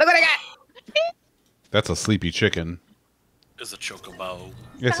I got. That's a sleepy chicken. it. Is a chocobo.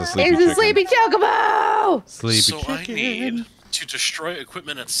 It's a sleepy It's chicken. a sleepy chocobo. Sleepy So chicken. I need to destroy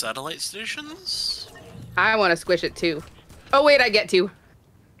equipment at satellite stations. I want to squish it too. Oh wait, I get to.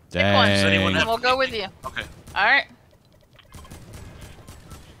 Does anyone Dang. have- We'll go with you. Okay. All right.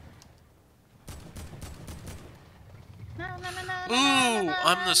 Ooh,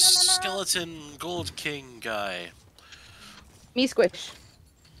 I'm the skeleton gold king guy. Me squish.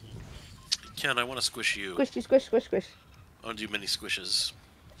 Ken, I want to squish you. Squish, squish, squish, squish. I want to do many squishes.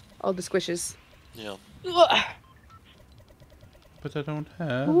 All the squishes. Yeah. But I don't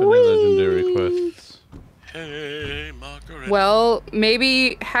have any legendary quests. Hey, Margaret. Well,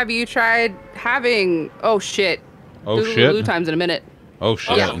 maybe have you tried having? Oh shit. Oh Doodle-doo shit. times in a minute. Oh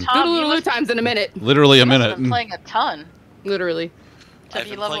shit. Yeah. Tom, you Doodle-doo must- times in a minute. Literally a You must minute. have been playing a ton Literally. to I've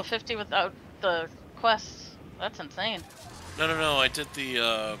be been level playing- 50 without the quests. That's insane. No. I did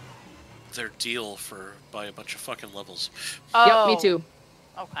their deal for buy a bunch of fucking levels. Oh, Yep, me too.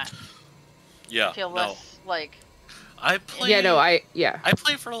 Okay. Yeah. I feel no. less like. I play. Yeah, no, I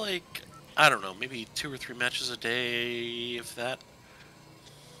play for like I don't know, maybe 2 or 3 matches a day, if that.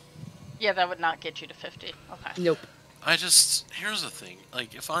 Yeah, that would not get you to 50. Okay. Nope. Here's the thing.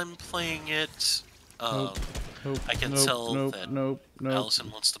 Like, if I'm playing it, Nope, I can nope, tell nope, that nope.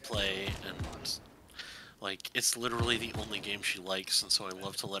 Allison wants to play, and like, it's literally the only game she likes, and so I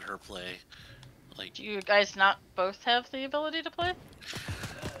love to let her play. Like, Do you guys not both have the ability to play?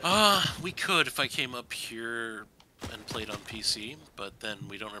 we could if I came up here and played on PC, but then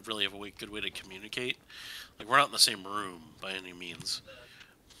we don't really have a good way to communicate. Like, we're not in the same room by any means.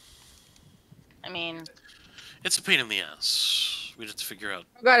 I mean, It's a pain in the ass. We'd have to figure out.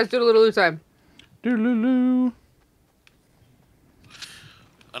 Oh god, it's doodle-doo time. Doodaloo.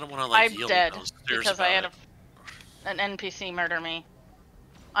 I don't want to like I'm yell dead downstairs because I had about an NPC murder me.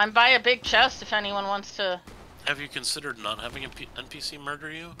 I'm by a big chest if anyone wants to. Have you considered not having an NPC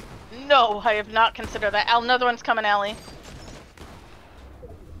murder you? No, I have not considered that. Another one's coming, Allie.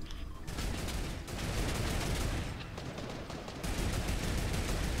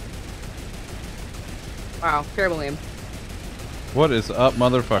 Wow, terrible aim. What is up, Oh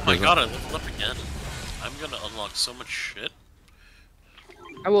motherfuckers? my god, I leveled up again. I'm gonna unlock so much shit.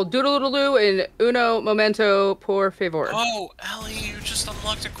 I will doodle-doo in uno momento por favor. Oh, Allie, you just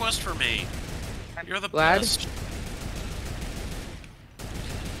unlocked a quest for me. You're the Glad. best.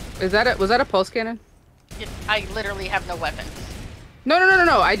 Was that a pulse cannon? I literally have no weapons. No.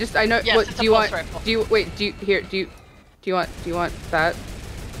 I know. Yes, what it's do a you pulse want? rifle. Do you want that?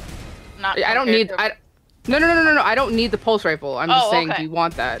 Not I don't compared need. to- No. I don't need the pulse rifle. I'm just saying, okay. do you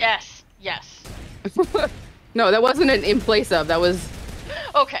want that? Yes. No, that wasn't an in place of. That was.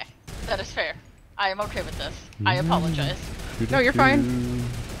 Okay, that is fair. I am okay with this. I apologize. No, you're fine.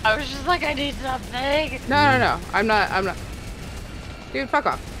 I was just like, I need something. No. I'm not. Dude, fuck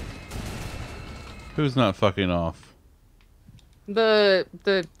off. Who's not fucking off? The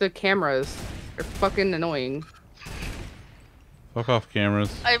cameras are fucking annoying. Fuck off,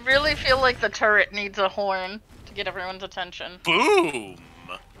 cameras. I really feel like the turret needs a horn to get everyone's attention. Boom!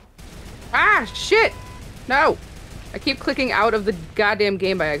 Ah, shit! No! I keep clicking out of the goddamn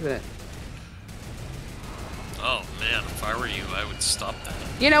game by accident. Oh man, if I were you, I would stop that.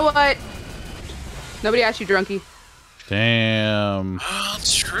 You know what? Nobody asked you, drunkie. Damn.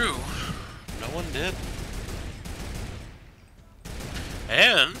 That's true. No one did.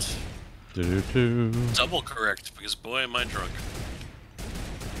 And Do-do-do. double correct, because boy am I drunk.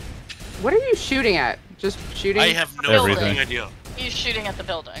 What are you shooting at? Just shooting? I have no Everything. fucking idea. He's shooting at the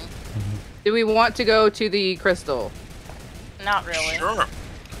building. Do we want to go to the crystal? Not really. Sure.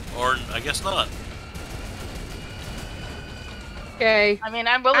 Or I guess not. Okay. I mean,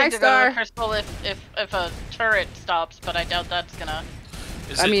 I'm willing to go Star. to Crystal if a turret stops, but I doubt that's gonna.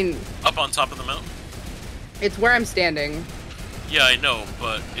 Is I it mean, up on top of the mountain? it's where I'm standing. Yeah, I know,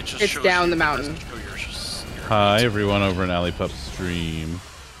 but it just It's shows down you, the it mountain. doesn't show your Hi, everyone over in Alley Pup stream.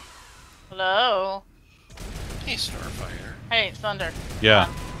 Hello. Hey, Starfire. Hey, Thunder. Yeah.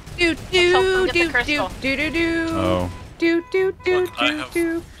 Do hope do we get the do crystal. do do do. Oh, Do do do Look, I do have-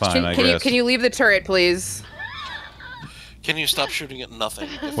 do. fine, I Can you guess. leave the turret, please? Can you stop shooting at nothing?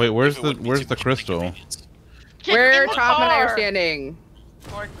 Wait, where's If it the- wouldn't be where's too the much crystal? inconvenience. Get Where in the Tom and I are car! standing.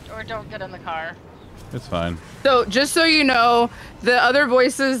 Or don't get in the car. it's fine. So just so you know, the other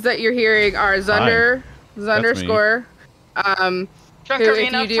voices that you're hearing are Zunder, me. Zunderscore,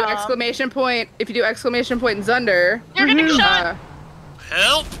 If you do exclamation point and Zunder, you're getting shot.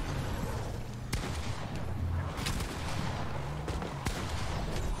 Help!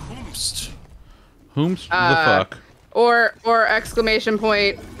 Whomst the fuck? Or exclamation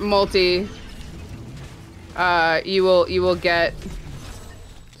point multi. You will get.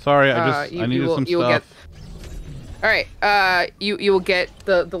 Sorry, I needed some stuff. All right. You will get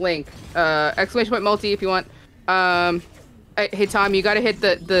the link. Exclamation point multi if you want. Hey Tom, you gotta hit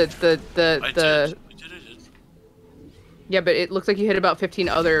the. I did. Yeah, but it looks like you hit about 15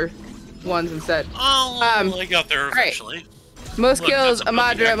 other ones instead. Oh, I got there eventually. Right. Most kills,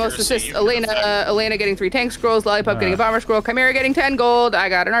 Amadra, most assists, Elena getting 3 tank scrolls, Lollipop getting a bomber scroll, Chimera getting 10 gold, I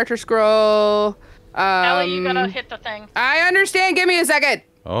got an archer scroll. Ellie, you gotta hit the thing. I understand, give me a second.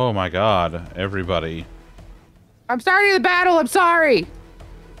 Oh my god, everybody. I'm starting the battle, I'm sorry.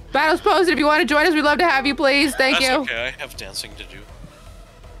 Battle's posted, if you want to join us, we'd love to have you, please, thank you. That's okay, I have dancing to do.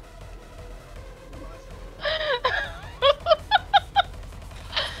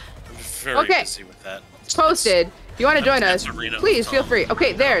 I'm very busy with that. Posted. If you want to join us, please feel free.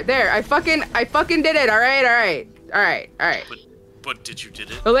 Okay, there. I fucking did it. All right. But did you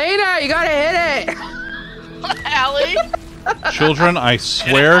did it? Elena, you gotta hit it. Allie. Children, I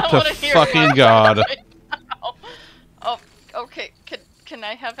swear to fucking God. Oh, okay. Can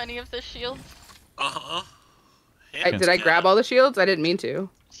I have any of the shields? Uh-huh. Did I grab all the shields? I didn't mean to.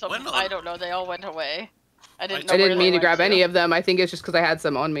 I don't know. They all went away. I didn't mean to grab any of them. I think it's just because I had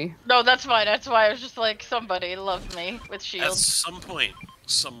some on me. No, that's fine. That's why I was just like, somebody loved me with shields. At some point,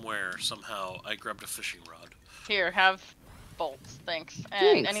 somewhere, somehow, I grabbed a fishing rod. Here, have bolts. Thanks.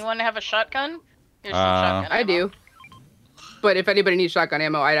 And anyone have a shotgun? Here's some shotgun ammo. I do. But if anybody needs shotgun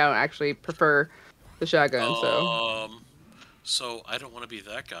ammo, I don't actually prefer the shotgun, So I don't want to be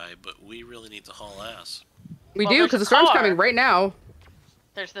that guy, but we really need to haul ass. We do, because the storm's coming right now.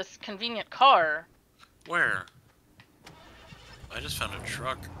 There's this convenient car. Where? I just found a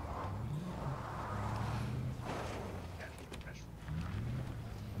truck.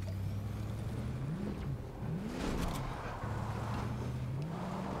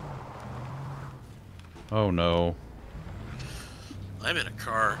 Oh no. I'm in a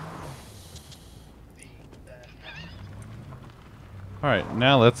car. Alright,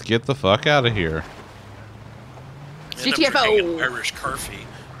 now let's get the fuck out of here. GTFO! Irish Carfy.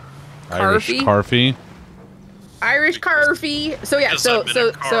 Irish Carfy. Irish Carfy. So yeah, so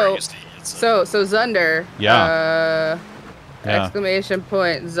Zunder. Yeah. Exclamation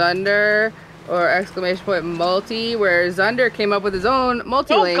point Zunder or exclamation point multi, where Zunder came up with his own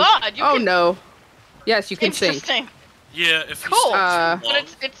multi-link. Oh God! No. Yes, you can sync. Interesting. Yeah, if you cool. But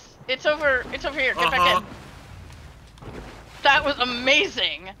it's over here. Get back in. That was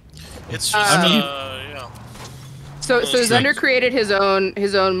amazing. It's just yeah. So Zunder created his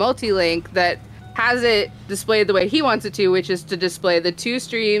own multi-link that has it displayed the way he wants it to, which is to display the 2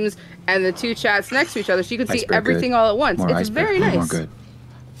 streams and the 2 chats next to each other, so you can see everything all at once. It's very nice.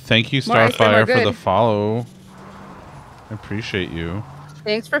 Thank you, Starfire, for the follow. I appreciate you.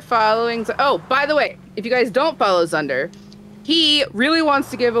 Thanks for following. Oh, by the way, if you guys don't follow Zunder, he really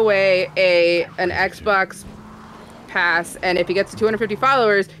wants to give away an Xbox Pass, and if he gets to 250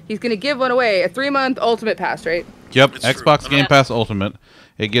 followers, he's going to give one away, a 3-month Ultimate Pass, right? Yep, it's Xbox Game Pass Ultimate.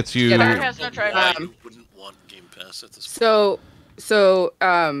 It gets you. Has no driver. Wouldn't want Game Pass at this point.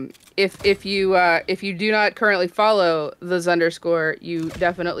 If you do not currently follow the Zunderscore, you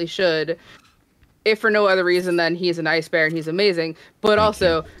definitely should. If for no other reason than he's an ice bear and he's amazing, but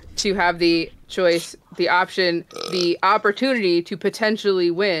also to have the choice, the option, the opportunity to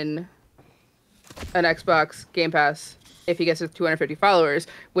potentially win an Xbox Game Pass if he gets to 250 followers,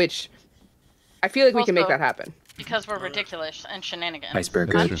 which I feel like we can make that happen. Because we're ridiculous and shenanigans.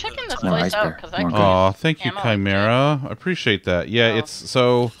 Iceberg. I'm checking this place out because I Oh, thank you, Chimera. I appreciate that. Yeah, it's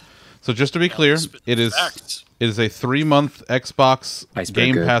so just to be clear, it is a 3-month Xbox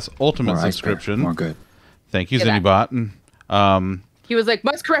Game Pass Ultimate subscription. More good. Thank you, Zinibot. He was like,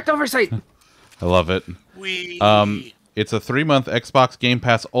 must correct oversight. I love it. It's a 3-month Xbox Game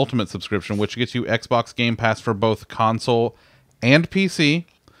Pass Ultimate subscription, which gets you Xbox Game Pass for both console and PC.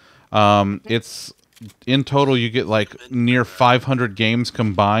 It's in total you get like near 500 games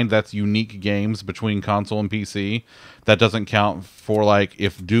combined. That's unique games between console and PC. That doesn't count for like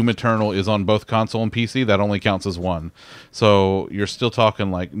if Doom Eternal is on both console and PC. That only counts as one. So you're still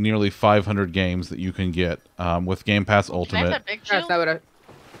talking like nearly 500 games that you can get with Game Pass Ultimate. Can I have that big shield? That's not what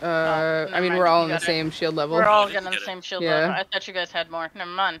I mean, we're all on the same shield level. We're all getting the same shield level. I thought you guys had more.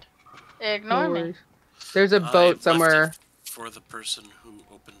 Never mind. Ignore me. There's a boat somewhere. For the person who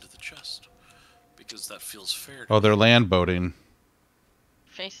opened the chest. Because that feels fair. Oh, they're land boating.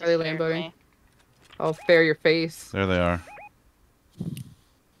 Faces Are they scared Lamboing? me. I'll fair your face. There they are.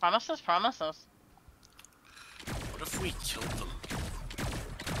 Promises, promises. What if we killed them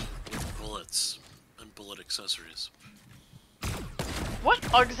with bullets and bullet accessories? What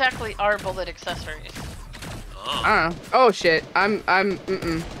exactly are bullet accessories? Oh. I don't know. Oh shit.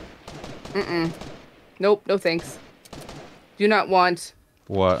 Nope, no thanks. Do not want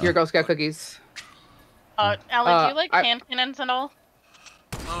What? your Girl Scout cookies. Allie, do you like hand cannons and all?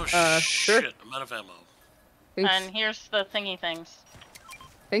 Oh sure. shit! I'm out of ammo. Thanks. And here's the thingy things.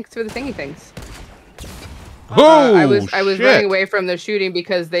 Thanks for the thingy things. Oh, I was shit. running away from the shooting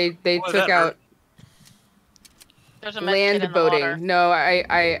because they Boy, took that out hurt. There's a med kit land in the water. boating. No,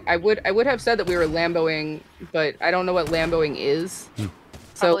 I would have said that we were Lamboing, but I don't know what Lamboing is.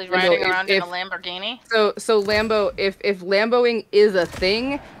 Probably riding if- around if- in a Lamborghini. So Lambo, if Lamboing is a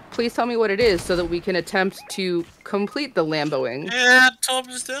thing, please tell me what it is so that we can attempt to complete the Lamboing. And Tom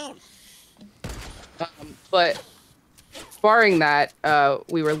is down. But barring that,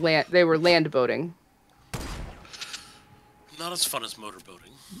 they were land boating. Not as fun as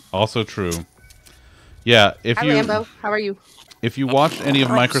motorboating. Also true. Yeah, if Hi you Lambo, how are you? if you watched any of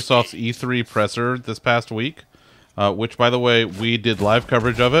Microsoft's E3 presser this past week, which by the way we did live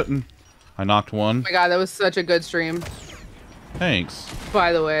coverage of it, and I knocked one. Oh my god, that was such a good stream. Thanks.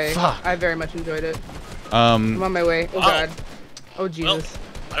 By the way, Fuck. I very much enjoyed it. I'm on my way. Oh god. Oh Jesus.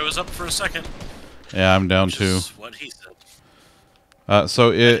 Well, I was up for a second. Yeah, I'm down Which too. is what he said.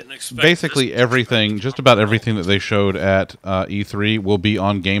 So it didn't expect basically this. everything, just about everything that they showed at E3 will be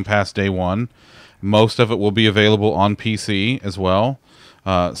on Game Pass day one. Most of it will be available on PC as well.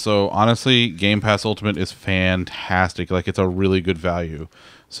 So honestly, Game Pass Ultimate is fantastic. Like it's a really good value.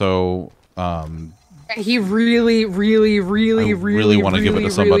 So And he really wanna give it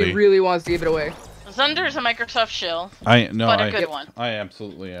to somebody. really wants to give it away. Zunder is a Microsoft shill, I but a good one. I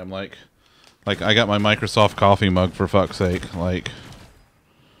absolutely am. Like I got my Microsoft coffee mug for fuck's sake. Like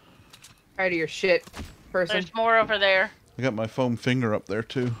Tired of your shit, person. There's more over there. I got my foam finger up there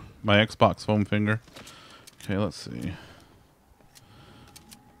too. My Xbox foam finger. Okay, let's see.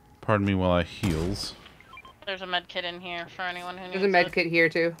 Pardon me while I heals. There's a med kit in here for anyone who needs There's a med it. kit here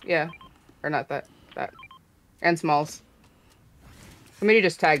too. Yeah. Or not that. That. And smalls. Somebody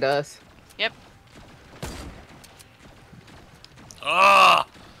just tagged us. Yep. Ah!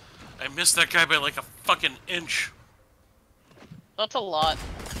 I missed that guy by like a fucking inch. That's a lot.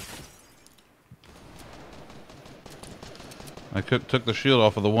 I took the shield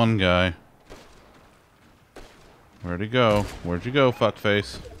off of the one guy. Where'd he go? Where'd you go,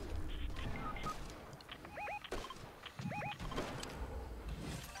 fuckface?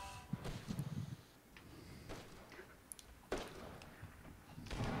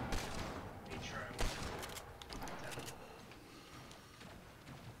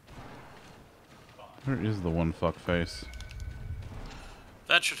 Where is the one fuckface?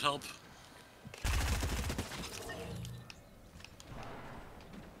 That should help.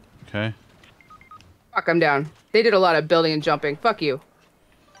 Okay. Fuck, I'm down. They did a lot of building and jumping. Fuck you.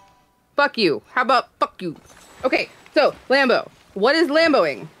 Fuck you. How about fuck you? Okay, so, Lambo. What is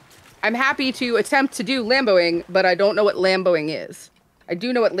Lamboing? I'm happy to attempt to do Lamboing, but I don't know what Lamboing is. I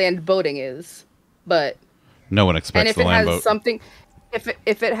do know what land boating is, but... No one expects And if the it land has boat. something...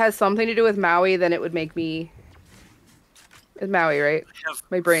 If it has something to do with Maui, then it would make me... It's Maui, right?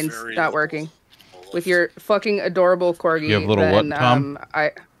 My brain's very not little working. bullets. With your fucking adorable corgi, You have little what, then, Tom? Ammo.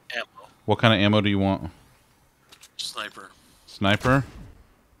 What kind of ammo do you want? Sniper. Sniper?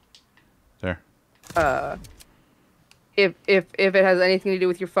 There. if it has anything to do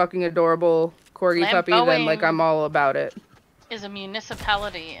with your fucking adorable corgi puppy, then like I'm all about it. Is a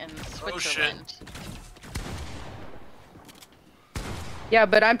municipality in Switzerland. Yeah,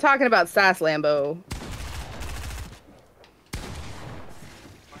 but I'm talking about Sass Lambo,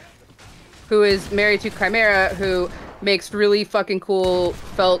 who is married to Chimera, who makes really fucking cool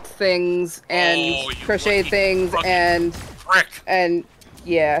felt things and crochet things and Frick.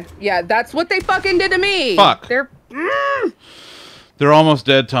 yeah, that's what they fucking did to me. Fuck. They're They're almost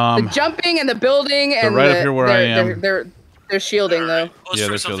dead, Tom. the jumping and the building and right up here where I am. They're shielding though. Let's Yeah, try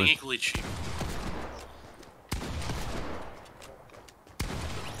they're something shielding. equally cheap.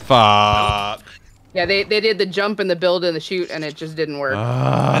 Fuck. Yeah, they did the jump and the build and the shoot, and it just didn't work.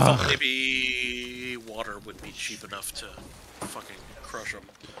 I thought maybe water would be cheap enough to fucking crush them.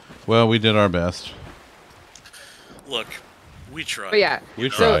 Well, we did our best. Look, we tried. But yeah, We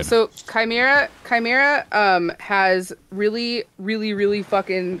tried. So Chimera has really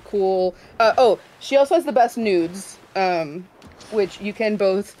fucking cool. She also has the best nudes, which you can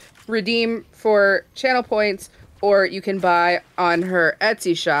both redeem for channel points or you can buy on her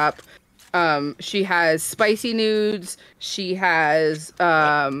Etsy shop. She has spicy nudes. She has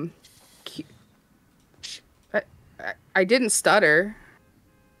I didn't stutter.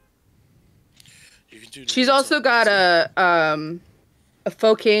 You can do She's nudes also on got Etsy. a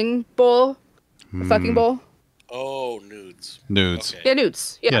faux king bowl, a fucking bowl. Oh, nudes. Nudes. Okay. Yeah,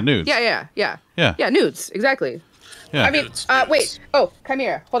 nudes. Yeah, nudes. Yeah. Yeah. Nudes. Exactly. Yeah. I mean, Nudes, wait. nudes. Oh, come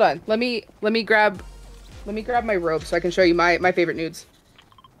here. Hold on. Let me grab my robe so I can show you my favorite nudes.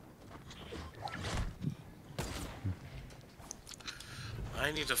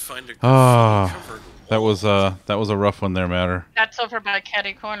 I need to find a Ah, covered that was a rough one there, Matter. That's over by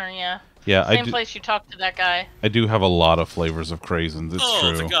Caddy Corner, yeah. Yeah, Same place you talked to that guy. I do have a lot of flavors of craisins. It's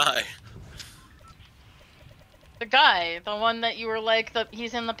true. the guy. The guy, the one that you were like,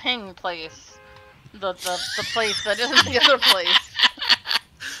 he's in the ping place. The place that isn't the other place.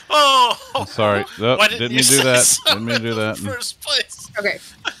 Oh! I'm sorry. Oh, Why didn't you mean to do say that. so Didn't mean to do in that. the first place. Okay.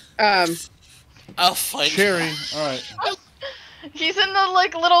 I'll find Cherry. you. All right. He's in the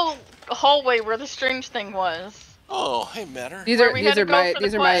like little hallway where the strange thing was. Oh, hey, Matter. These Where are we had to go for the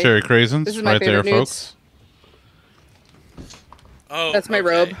these are my quest. Cherry craisins. This is my right there, favorite nudes. folks. Oh, That's my okay.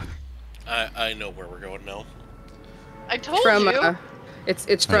 robe. I know where we're going now. I told From you. it's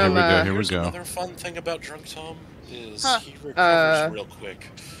Oh, from here we Here's go. another fun thing about Drunk Tom is Huh. he recovers real quick.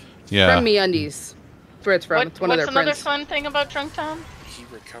 Yeah. from MeUndies. That's where it's from. It's one of What's their another prints. fun thing about Drunk Tom? He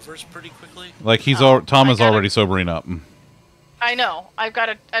recovers pretty quickly. Like he's Oh, Tom I is gotta- already sobering up. I know. I've got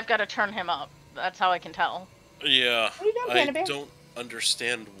to turn him up. That's how I can tell. Yeah. What are you doing, I Panda Bear? don't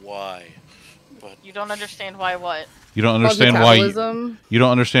understand why, but You don't understand why what? You don't Called understand why metabolism. you don't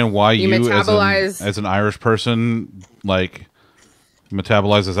understand why You metabolize- as an Irish person like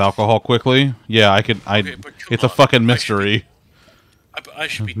metabolizes alcohol quickly. Yeah, I could. Okay, but come It's a on. fucking mystery. I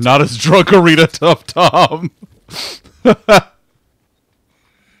should be Not as drunk Arita Tough Tom.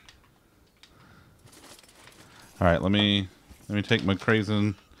 All right, let me take my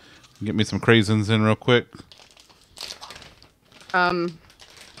craisin. Get me some craisins in real quick.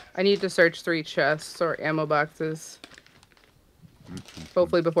 I need to search 3 chests or ammo boxes.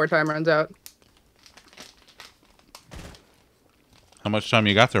 Hopefully before time runs out. How much time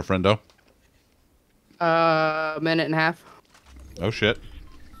you got there, friendo? A minute and a half. Oh shit.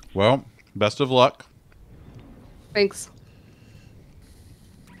 Well, best of luck. Thanks.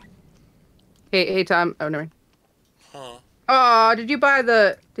 Hey Tom. Oh, never mind. Huh. Oh, did you buy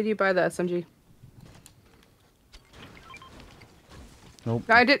the SMG? Nope.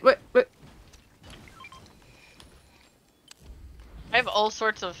 I did. What? I have all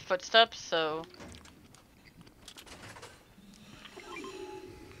sorts of footsteps, so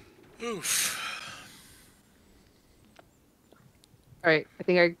Oof. All right. I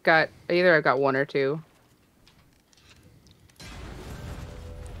think I got I got 1 or 2.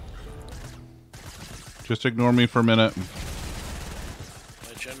 Just ignore me for a minute.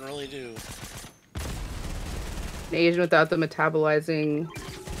 I generally do. An Asian without the metabolizing.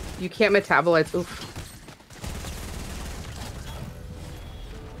 You can't metabolize. Oof.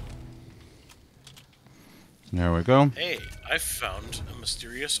 There we go. Hey, I found a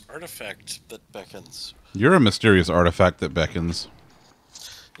mysterious artifact that beckons. You're a mysterious artifact that beckons.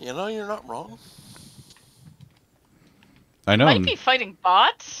 You know, you're not wrong. I know. might be fighting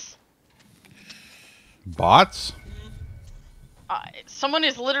bots. Bots? Someone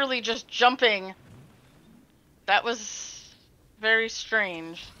is literally just jumping. That was very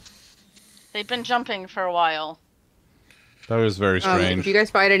strange. They've been jumping for a while. That was very strange. If you guys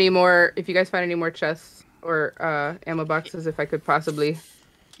find any more chests or ammo boxes, if I could possibly.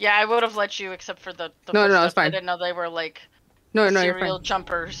 Yeah, I would have let you, except for the No, it's footsteps. fine. I didn't know they were like No, you're serial fine.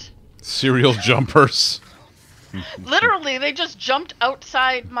 jumpers. Serial jumpers. Literally, they just jumped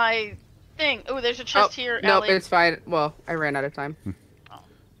outside my thing. Oh, there's a chest here, Nope, Allie. it's fine. Well, I ran out of time. Oh.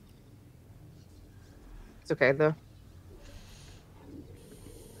 It's okay though.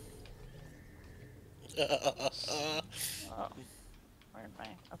 Oh. Where am I?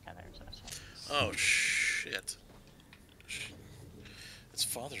 Okay, there's this. Oh, shit. It's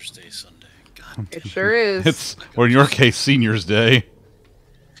Father's Day Sunday. God It sure is. It's, or in your case, Senior's Day.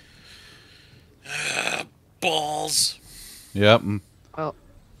 balls. Yep. Well,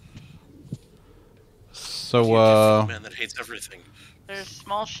 So, Man that hates everything. There's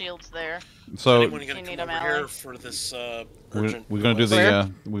small shields there. so Anyone gonna You come need 'em, over here Allie? for this we're urgent gonna do quest?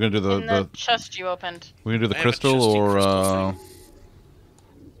 the we're gonna do the In the chest you opened. we're gonna do the I have a crystal chesty or crystal thing.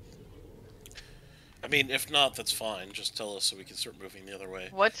 I mean, if not, that's fine. Just tell us so we can start moving the other way.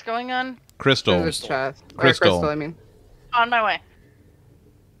 What's going on? crystal. there's a chest. Or Crystal. crystal, I mean. On my way.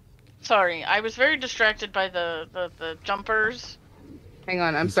 Sorry, I was very distracted by the jumpers. Hang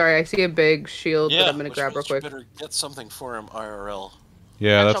on, I'm sorry. I see a big shield that I'm gonna which grab real means you quick. better get something for him IRL.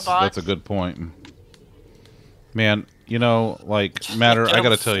 Yeah, Mental that's a bots. good point. Man, you know, like, Matter, Get I him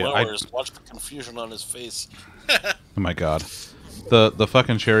gotta tell you, flowers. Watch the confusion on his face. oh my god. The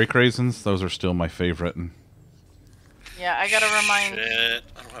fucking cherry craisins, those are still my favorite. Yeah, I gotta remind Shit,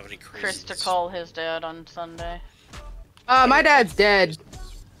 I don't have any Chris to crazies. call his dad on Sunday. My dad's dead.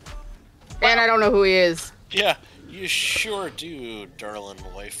 And I don't know who he is. Yeah, you sure do, darling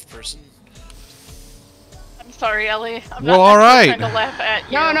wife person. I'm sorry, Ellie. I'm Well, not all right. trying to laugh at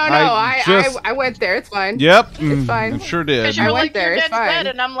you. No, I went there. It's fine. Yep. It's fine. It sure did. Because you were I went like, there, your it's dad's dead, fine.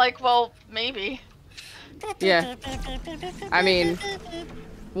 and I'm like, well, maybe. Yeah. I mean,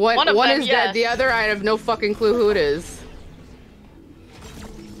 one One of them, is yes. dead. The other, I have no fucking clue who it is.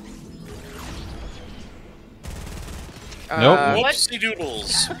 Nope. Whoopsie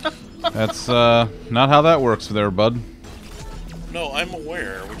doodles. That's not how that works there, bud. No, I'm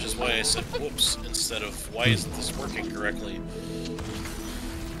aware, which is why I said whoops instead of why isn't this working correctly.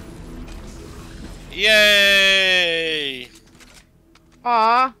 Yay!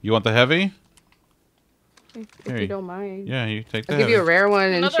 Aw, You want the heavy? if Here you you- don't mind. Yeah, you take the I'll give you a heavy. rare one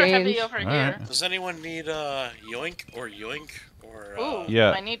and Another change. heavy over All here. right. Does anyone need yoink or yoink or Ooh,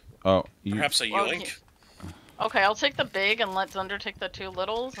 Yeah. I need. Oh, you, perhaps a Well, yoink? Okay, I'll take the big and let Zunder take the two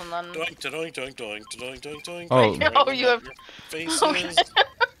littles, and then. Doink, doink, doink, doink, doink, doink, doink. Oh. Right Oh, you have- your faces. Okay.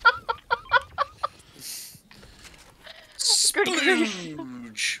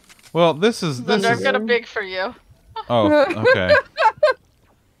 Splooge. well, this is Zunder, I've is. got a big for you. Oh, okay.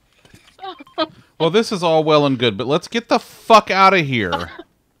 Well, this is all well and good, but let's get the fuck out of here.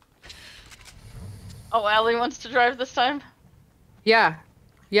 Oh, Allie wants to drive this time? Yeah.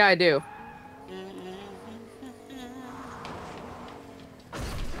 Yeah, I do.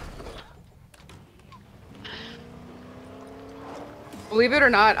 Believe it or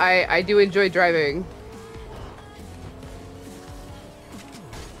not, I do enjoy driving.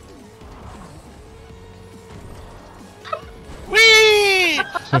 Whee!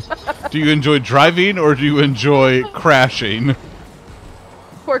 Do you enjoy driving or do you enjoy crashing?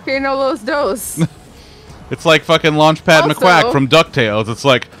 Porque no los dos. It's like fucking Launchpad Also- McQuack from DuckTales. It's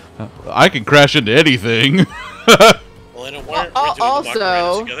like, I can crash into anything. Well, I don't want Al- to also-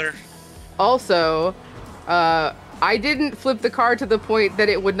 Macarena together. Also, I didn't flip the car to the point that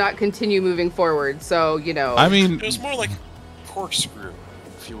it would not continue moving forward. So, you know. I mean, It was more like corkscrew,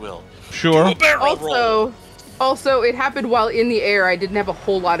 if you will. sure. Do a barrel roll. Also, it happened while in the air. I didn't have a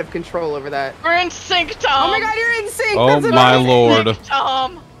whole lot of control over that. We're in sync, Tom! Oh my god, you're in sync! Oh That's my amazing. lord. Sync,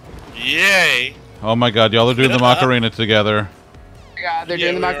 Tom! Yay! Oh my god, y'all are doing the Macarena together. Oh my god, they're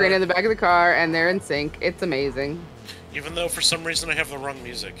Yeah, doing the we Macarena are. in the back of the car, and they're in sync. It's amazing. Even though for some reason I have the wrong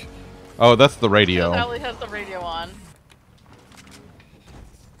music. Oh, that's the Because radio. Allie has the radio on.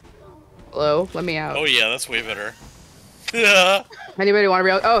 Hello, let me out. Oh yeah, that's way better. Yeah. Anybody want a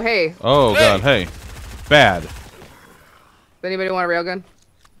rail? Oh, hey. Does Oh god, hey. Bad. anybody want a railgun?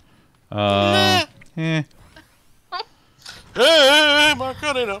 Eh. Hey,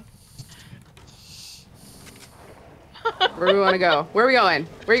 Macarena. Where do we want to go? Where are we going?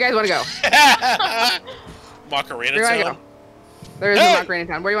 Where you guys want to go? Macarena Where do you want to town. go? There is Hey! no Macarena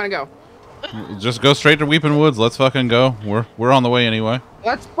town. Where do you want to go? Just go straight to Weeping Woods. Let's fucking go. We're on the way anyway.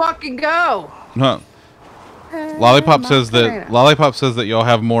 Let's fucking go. Huh. Lollipop says Macarena. that y'all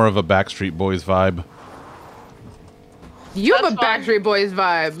have more of a Backstreet Boys vibe. You have That's a fine. Backstreet Boys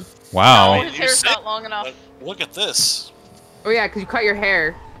vibe. Wow. No, his hair's said- not long enough. Look at this. Oh yeah, because you cut your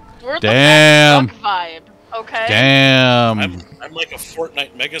hair. We're the Damn. Duck vibe, okay? Damn. I'm like a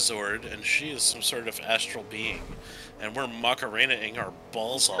Fortnite Megazord, and she is some sort of astral being, and we're Macarena-ing our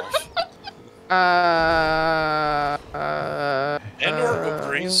balls off. And or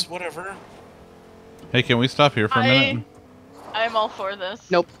ovaries, whatever. Hey, can we stop here for a minute? I'm all for this.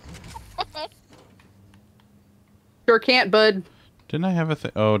 Nope. Sure can't, bud. Didn't I have a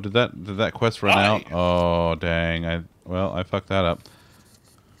thing? Oh, did that quest run Why? out? Oh, dang. I fucked that up.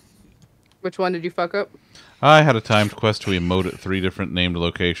 Which one did you fuck up? I had a timed quest to emote at 3 different named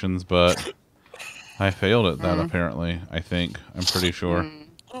locations, but I failed at that apparently. I think. I'm pretty sure.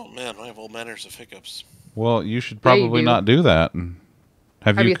 Oh man, I have all manners of hiccups. Well, you should Yeah, you probably do. not do that.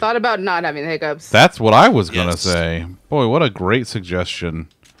 Have Have you thought about not having the hiccups? That's what I was gonna Yes. say. Boy, what a great suggestion.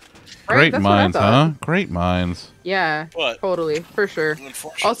 Right? Great That's what I minds, thought. huh? Great minds. Yeah, But totally, for sure.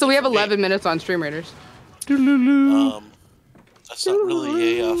 unfortunately, Also, we have for me, 11 minutes on Stream Raiders. That's not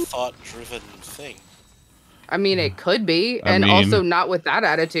really a thought-driven thing. I mean, it could be, I and mean- also not with that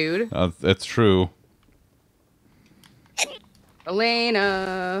attitude. It's true.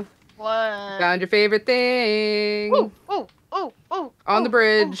 Elena. What? Found your favorite thing. Ooh. On the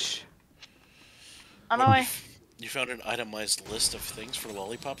bridge. On my way. You found an itemized list of things for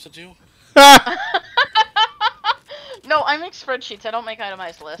Lollipop to do? No, I make spreadsheets. I don't make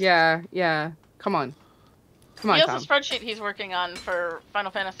itemized lists. Yeah. Come on. Come on, He has Tom. a spreadsheet he's working on for Final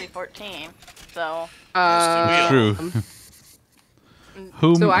Fantasy 14. So. True.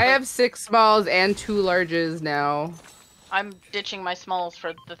 So I have 6 smalls and 2 larges now. I'm ditching my smalls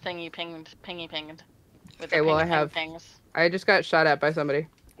for the thingy pinged. With Okay, well I have. Pings. I just got shot at by somebody.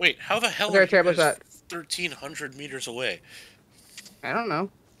 Wait, how the hell They're are a terrible you guys shot. 1,300 meters away? I don't know.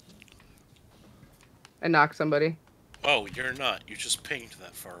 I knocked somebody. Oh, you're not. You just pinged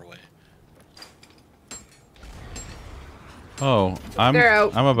that far away. Oh, I'm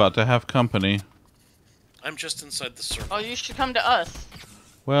about to have company. I'm just inside the circle. Oh, you should come to us.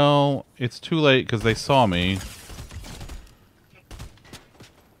 Well, it's too late because they saw me.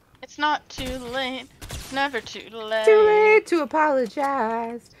 It's not too late. It's never too late. Too late to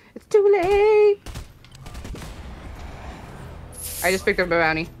apologize. It's too late. I just picked up a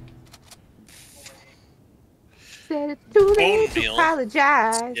bounty. Said it's too late to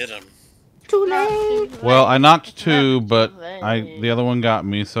apologize. Get him. Too late. Well, I knocked 2, but the other one got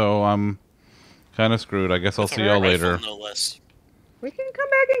me, so I'm kind of screwed. I guess I'll see y'all later. No less. We can come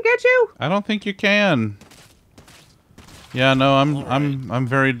back and get you. I don't think you can. Yeah, no, I'm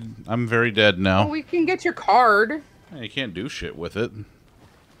very dead now. Oh, we can get your card. You can't do shit with it.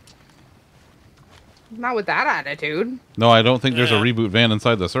 Not with that attitude. No, I don't think there's a reboot van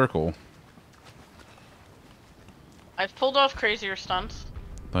inside the circle. I've pulled off crazier stunts.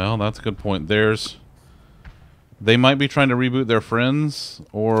 Well, that's a good point. They might be trying to reboot their friends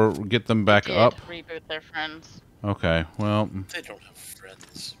or get them back up. Reboot their friends. Okay, well. They don't have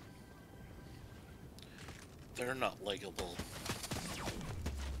friends. They're not likable.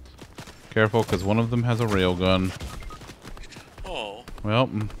 Careful, because one of them has a railgun. Oh. Well.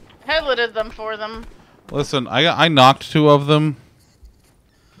 Headlighted them for them. Listen, I knocked 2 of them.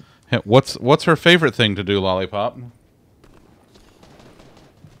 What's her favorite thing to do, Lollipop?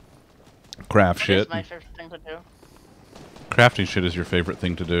 Craft shit. Is my favorite thing to do. Crafting shit is your favorite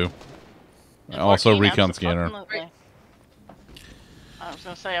thing to do. Also, recon scanner. Absolutely. I was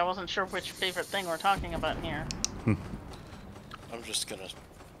gonna say I wasn't sure which favorite thing we're talking about here. I'm just gonna.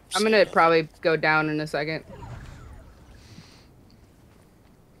 I'm gonna probably go down in a second.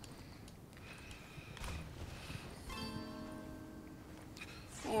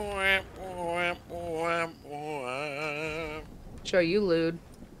 Show you lewd.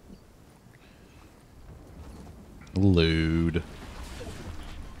 Lewd.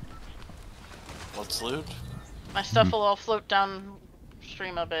 What's lewd? My stuff will all float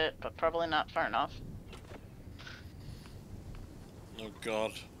downstream a bit, but probably not far enough. Oh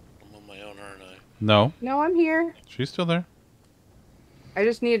god, I'm on my own, aren't I? No. No, I'm here. She's still there. I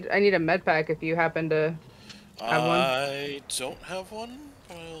need a med pack if you happen to have one. I don't have one.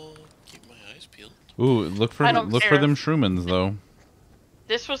 I'll keep my eyes peeled. Ooh, look for them Shrumans though.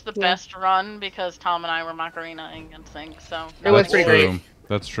 This was the best run because Tom and I were Macarena-ing and things, so it was pretty great.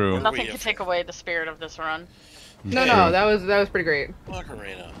 That's true. Nothing could take away the spirit of this run. No, that was pretty great.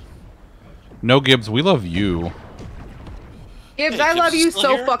 Macarena. No, Gibbs, we love you. Gibbs, I love you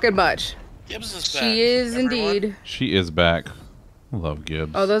so fucking much. Gibbs is back. She is indeed. She is back. I love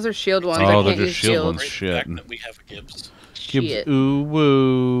Gibbs. Oh, those are shield ones. Oh, I they're can't just use shield ones. Great Shit. fact that we have a Gibbs. Gibbs. Shit. Ooh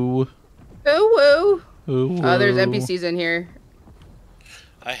woo. Ooh woo. Ooh woo. Oh, there's NPCs in here.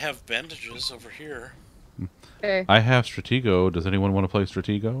 I have bandages over here. Okay. I have Stratego. Does anyone want to play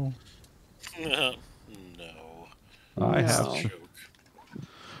Stratego? No. I have. Joke.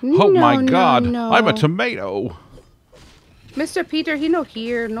 Oh my god! No. I'm a tomato! Mr. Peter, he no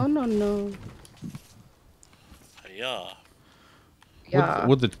here. No. Yeah. Yeah.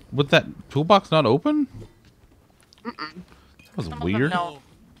 Would that toolbox not open? That was weird. No.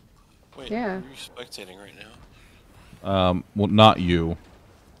 Wait, Yeah. are you spectating right now? Well, not you.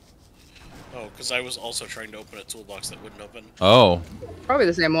 Oh, because I was also trying to open a toolbox that wouldn't open. Oh. Probably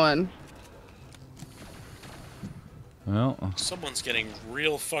the same one. Well. Someone's getting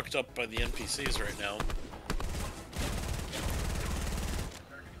real fucked up by the NPCs right now.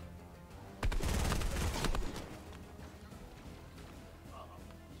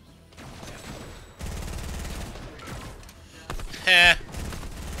 Heh.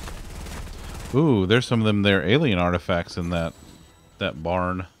 Ooh, there's some of them there alien artifacts in that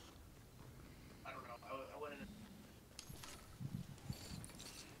barn.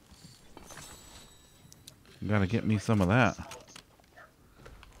 Gotta get me some of that.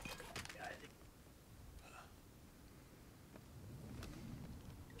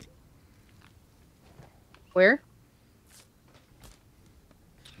 Where?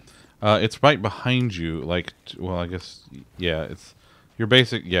 It's right behind you. Like, well, I guess, yeah. It's your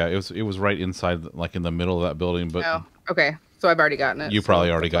basic. Yeah, it was right inside, like in the middle of that building. But Oh, okay. So I've already gotten it. you so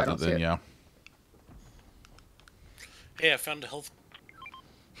probably already that's why I got it don't see then. Yeah. Hey, I found a health.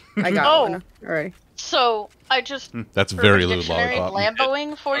 I got Oh. one. All right. So I just That's very Urban little Dictionary lollipop.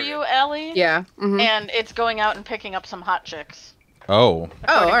 Lamboing for you, Allie. Yeah. And it's going out and picking up some hot chicks. Oh. Oh,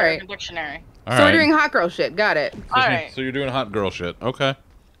 all according to right. Urban Dictionary. All So right. we're doing hot girl shit. Got it. All right. So you're doing hot girl shit. Okay.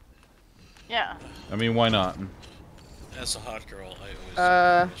 Yeah. I mean, why not? As a hot girl, I always do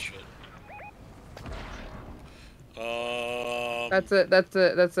that shit. That's a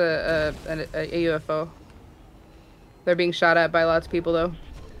UFO. They're being shot at by lots of people though.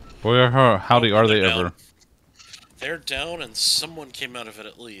 Boy, howdy, are they ever? They're down, and someone came out of it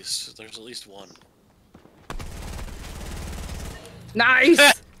at least. There's at least one. Nice.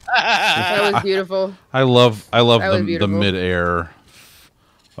 That was beautiful. I love That was the beautiful. mid-air.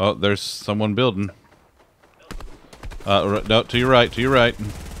 Oh, there's someone building. No, to your right, to your right.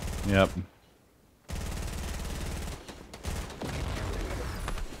 Yep.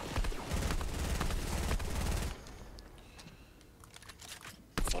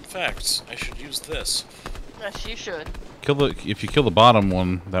 Fun facts. I should use this. Yes, you should. If you kill the bottom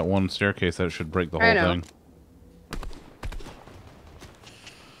one, that one staircase, that should break the I whole know. thing.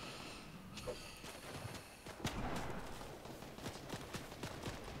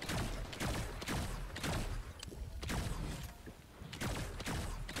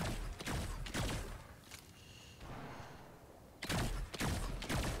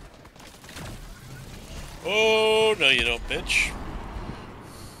 Oh, no you don't, bitch.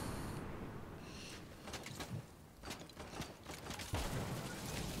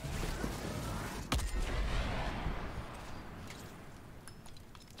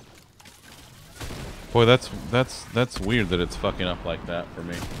 Boy, that's weird that it's fucking up like that for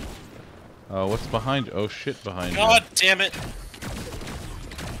me. What's behind? Oh shit, behind God damn it!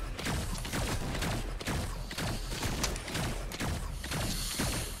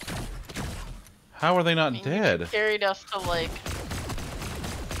 How are they not I mean, dead? You carried us to like.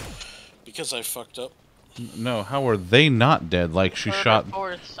 Because I fucked up. No, how are they not dead? Like she third or shot.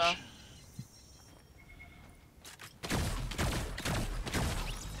 fourth, so.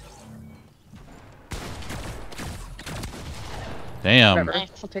 Damn. Whatever. Nice.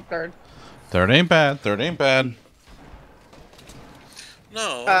 I'll take third. Third ain't bad. Third ain't bad.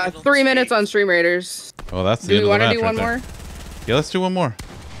 No. I don't 3 minutes see. on Stream Raiders. Well, that's the Do end we of the want to match do right one there. more? Yeah, let's do one more.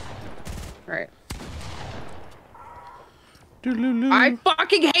 All right. Doo-loo-loo. I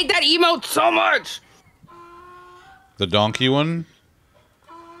fucking hate that emote so much. The donkey one.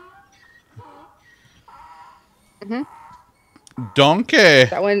 Donkey.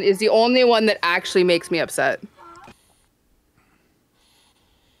 That one is the only one that actually makes me upset.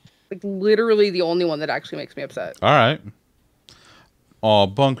 Like literally the only one that actually makes me upset. All right. Oh,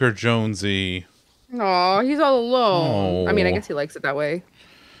 Bunker Jonesy. Aw, he's all alone. I mean, I Oh. guess he likes it that way.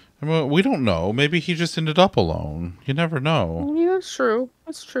 I mean, we don't know. Maybe he just ended up alone. You never know. Yeah, that's true.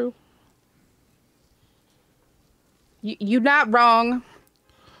 That's true. You're not wrong.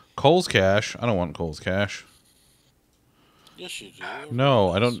 Cole's cash. I don't want Cole's cash. Yes, you do.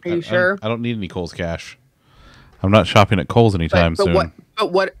 No, I don't. Are you I sure? I don't need any Cole's cash. I'm not shopping at Cole's anytime But soon.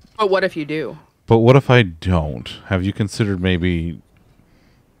 what if you do? But what if I don't? Have you considered maybe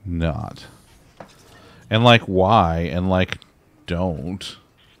not? And like, why? And like, don't.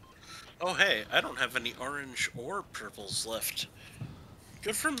 Oh, hey, I don't have any orange or purples left.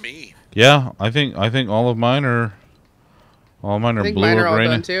 Good for me. Yeah, I think all of mine are. All mine are I think blue mine or are all gray.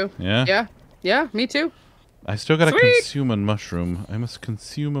 done too. Yeah. Yeah, me too. I still gotta Sweet. consume a mushroom. I must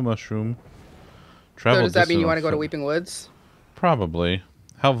consume a mushroom. So Travel does that mean you want to distance- go to Weeping Woods? Probably.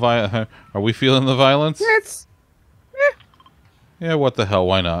 How are we feeling the violence? It's Yeah, what the hell?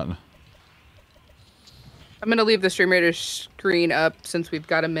 Why not? I'm gonna leave the Stream Raiders screen up since we've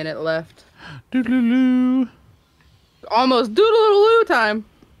got a minute left. Doodaloo. Almost doodle-loo time.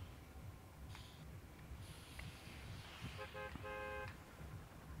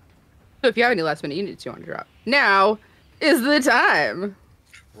 So if you have any last minute units you want to drop, now is the time.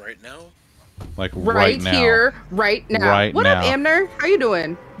 Right now? Like Right, now. here, right now. Right what up, now. Amner? How you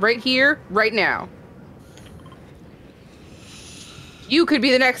doing? Right here, right now. You could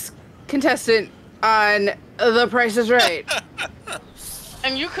be the next contestant on The Price is Right.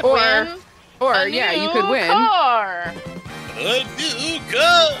 And you could Or- win. Or, a yeah, you new could win. Car. A new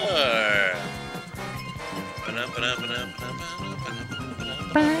car!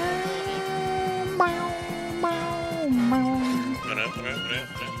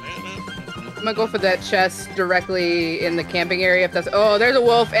 gonna go for that chest directly in the camping area. If that's there's a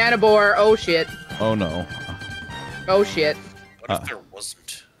wolf and a boar. Oh shit. Oh no. Oh shit. What if there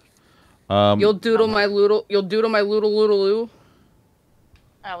wasn't? You'll doodle my loodle. You'll doodle my loodle loodle.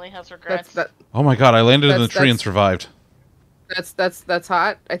 Allie has regrets. Oh my god, I landed in the tree and survived. That's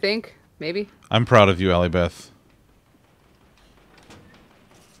hot. I think maybe. I'm proud of you, Allie Beth.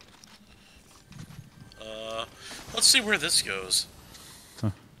 Let's see where this goes.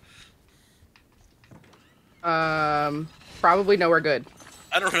 Probably nowhere good.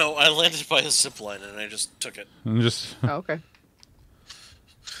 I don't know. I landed by a zip line and I just took it. And just. Oh, okay.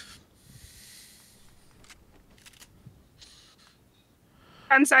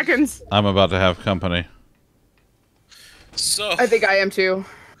 Ten seconds. I'm about to have company. So I think I am too.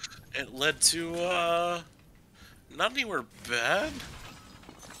 it led to not anywhere bad,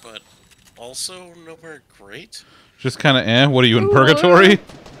 but also nowhere great. Just kind of What are you in purgatory?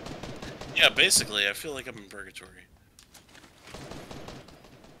 Yeah, basically, I feel like I'm in purgatory.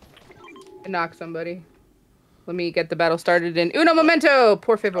 Knock somebody. Let me get the battle started in uno momento,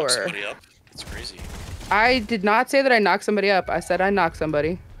 por favor. Knock somebody up. That's crazy. I did not say that I knocked somebody up. I said I knocked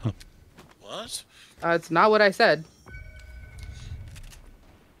somebody. What? It's not what I said.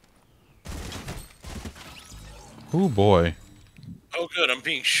 Oh boy. Oh good, I'm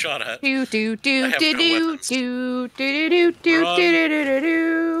being shot at. Do do I do have do no do weapons. do do do do Run. do do do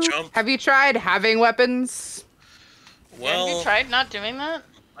do. Jump. Have you tried having weapons? Have Well, you tried not doing that?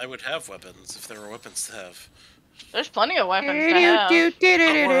 I would have weapons if there were weapons to have. There's plenty of weapons Do to have. do do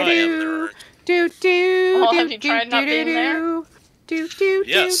Not do where I am, there do aren't. do do. Well, do, have you do, tried not do, being do, there? Do do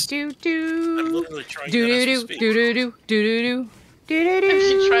Yes. do do I'm do. literally trying Do that do as we do speak. do do do do do do do. Have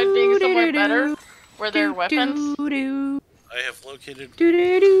you tried being somewhere do, do, better where there are do, weapons? do, do, I have located do,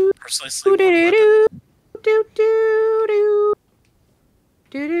 do, do, precisely do, one do, weapon. do, do, do,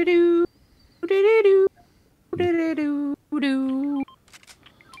 do, do, do, do, do, do, do, do.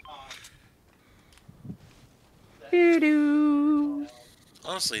 Do, do.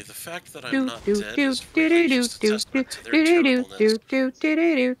 Honestly, the fact that I'm Do not do dead do is do really do just a do do testament to their do do terribleness. do do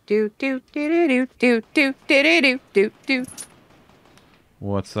do do do do do do do do do.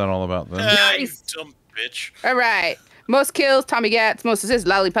 What's that all about then? Ah, you Nice. dumb bitch. All right. Most kills, Tommy gets. Most assists,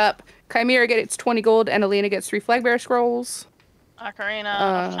 Lollipop. Chimera gets 20 gold, and Alina gets 3 flag bearer scrolls. Ocarina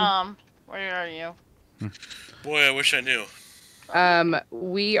of Tom, where are you? Boy, I wish I knew.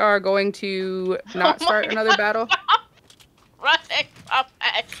 We are going to not start another battle. Running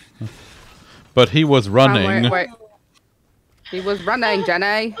away. But he was running. Wait. He was running,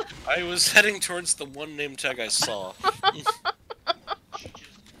 Jenny. I was heading towards the one name tag I saw.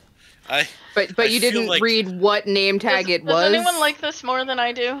 I But you feel didn't like- read what name tag it was. Does anyone like this more than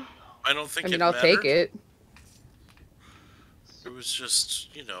I do? I don't think I mean, it I'll mattered. take it. It was just,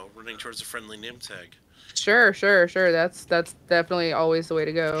 running towards a friendly name tag. Sure. That's definitely always the way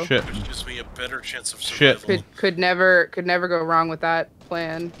to go. Shit. Which gives me a better chance of Shit. survival. Could never go wrong with that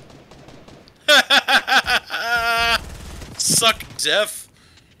plan. Suck death.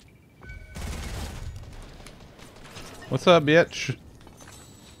 What's up, bitch?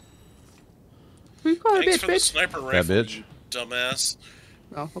 Who you call a Thanks bitch, for the bitch? sniper Yeah, rifle, bitch. you dumbass.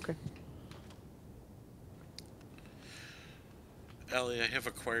 Oh, okay. Allie, I have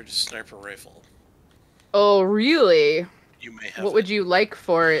acquired a sniper rifle. Oh, really? You may have What would you like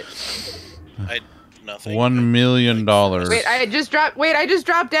for it? Nothing. $1 million. Wait, I just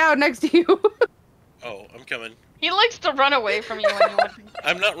dropped down next to you. Oh, I'm coming. He likes to run away from you when you would...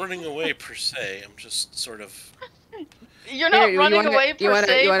 I'm not running away per se. I'm just sort of. You're not Here, running away per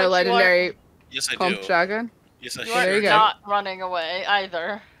se, you want a but legendary Yes, I pump do. shotgun? Yes, I you There are you go. not running away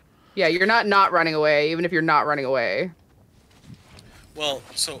either. Yeah, you're not running away, even if you're not running away. Well,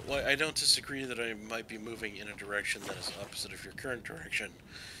 I don't disagree that I might be moving in a direction that is opposite of your current direction.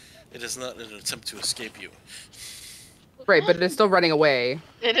 It is not an attempt to escape you. Right, but it's still running away.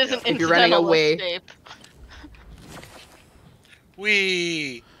 It is an If you're running incidental away. escape.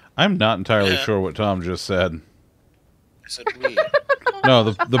 Wee! I'm not entirely Yeah. sure what Tom just said. I said wee. No,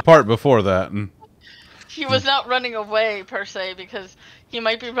 the part before that. He was not running away per se because he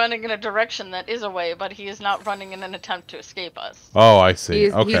might be running in a direction that is away, but he is not running in an attempt to escape us. Oh, I see. He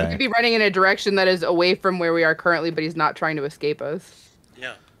could Okay. be running in a direction that is away from where we are currently, but he's not trying to escape us.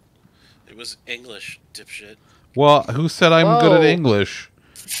 Yeah. It was English, dipshit. Well, who said I'm good at Whoa. English?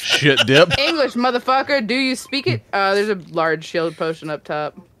 Shit dip. English, motherfucker, do you speak it? There's a large shield potion up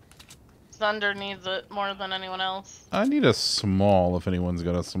top. Thunder needs it more than anyone else. I need a small if anyone's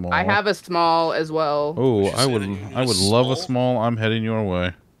got a small. I have a small as well. Oh, Would you I say would that you need I a would love a small? small. I'm heading your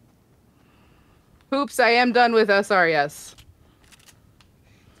way. Oops, I am done with SRS.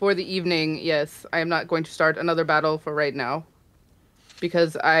 for the evening, yes. I am not going to start another battle for right now.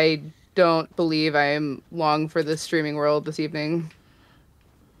 Because I don't believe I am long for this streaming world this evening.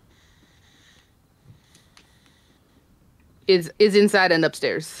 Is inside and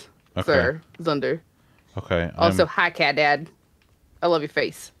upstairs, sir Zunder. Okay. Also, hi, Cat Dad. I love your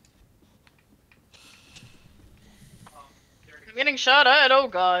face. I'm getting shot at. Oh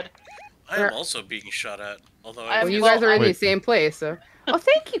God. I am also being shot at. Although Well, You guys are in the Wait. same place, so. Oh,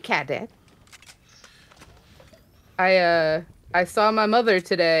 thank you, Cat Dad. I saw my mother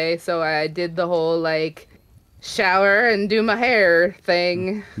today, so I did the whole like shower and do my hair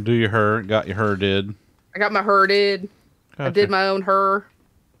thing. Do your hair? Got your hair did? I got my hair did. I Gotcha. did my own hair.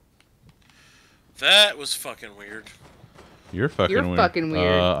 that was fucking weird. You're fucking You're weird. fucking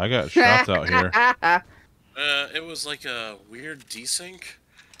weird. I got shots out here. It was like a weird desync.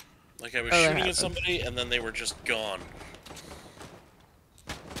 Like I was Oh, that shooting at happens. somebody and then they were just gone.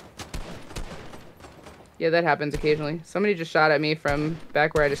 Yeah, that happens occasionally. Somebody just shot at me from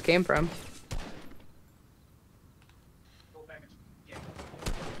back where I just came from.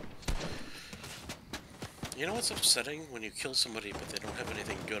 You know what's upsetting? When you kill somebody but they don't have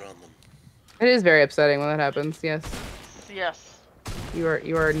anything good on them. It is very upsetting when that happens. Yes, Yes. you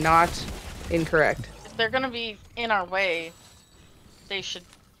are not incorrect. If they're gonna be in our way, they should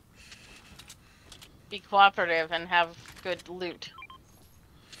be cooperative and have good loot.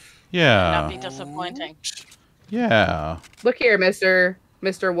 Not Yeah. be disappointing. Yeah. Look here, Mr.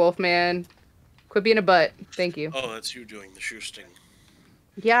 Wolfman. Quit being a butt. Thank you. Oh, that's you doing the shoosting.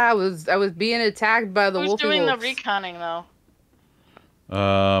 Yeah, I was being attacked by the Who's wolfy doing wolves. the reconning though?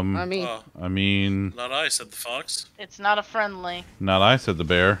 I mean, I mean, Not I, said the fox. It's not a friendly. not I said the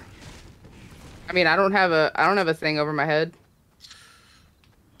bear. I don't have a thing over my head.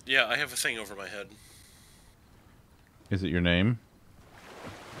 Yeah, I have a thing over my head. Is it your name?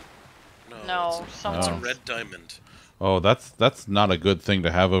 No, it's someone. a red diamond. Oh, that's not a good thing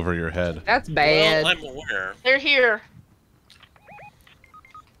to have over your head. That's bad. Well, I'm aware. They're here.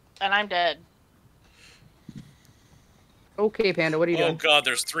 And I'm dead. Okay, Panda, what are you Oh doing? god,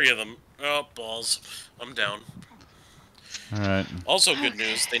 there's 3 of them. Oh, balls. I'm down. All right. Also good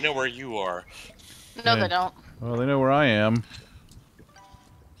news, they know where you are. No, Yeah. they don't. Well, they know where I am.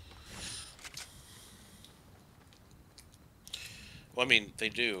 Well, I mean, they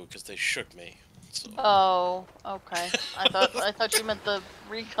do, because they shook me. So. Oh, okay. I thought you meant the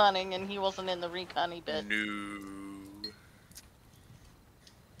reconning, and he wasn't in the reconny bit. No.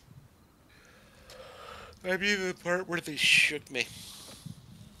 I mean the part where they shook me.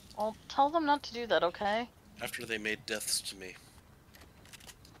 Well, tell them not to do that, okay? After they made deaths to me.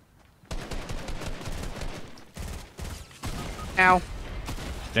 Ow.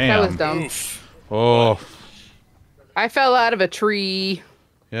 Damn. That was dumb. Oof. Oh. I fell out of a tree.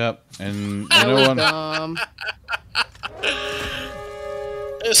 Yep. And you That know was what? dumb.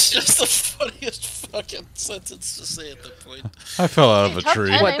 It's just the funniest fucking sentence to say at that point. I fell out of a Top tree.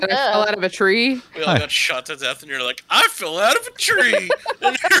 10. What, that I fell out of a tree? We all got shot to death, and you're like, I fell out of a tree!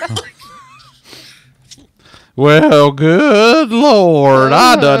 And you're like, Well, good lord,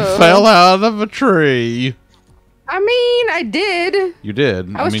 I done fell out of a tree. I mean, I did. You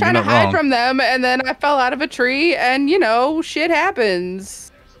did. I was mean, trying you're to not hide wrong. from them, and then I fell out of a tree, and, shit happens.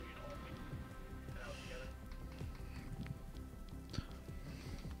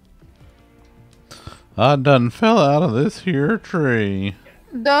 I done fell out of this here tree.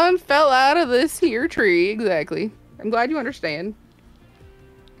 Done fell out of this here tree, exactly. I'm glad you understand.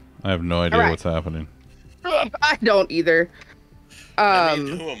 I have no idea Alright. what's happening. I don't either. I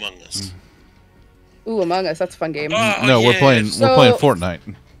mean, who among us? Ooh, Among Us, that's a fun game. Oh, No, we're yeah. playing So- Fortnite.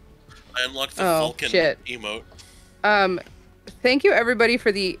 I unlocked the Oh, Vulcan shit. emote. Thank you everybody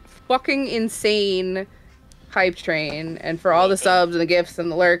for the fucking insane hype train, and for all the subs and the gifts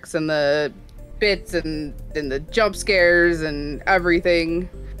and the lurks and the bits and the jump scares and everything.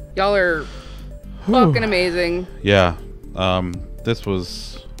 Y'all are fucking amazing. Yeah. This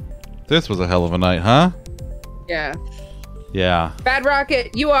was a hell of a night, huh? Yeah. Yeah. Bad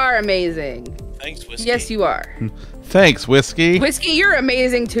Rocket, you are amazing. Thanks, Whiskey. Yes, you are. Thanks, Whiskey. Whiskey, you're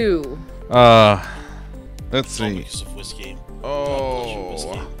amazing too. Let's All see. because of Whiskey. Oh.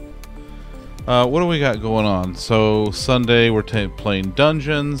 Whiskey. What do we got going on? So Sunday we're playing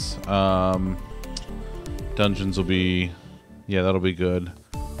Dungeons. Dungeons will be, yeah, that'll be good.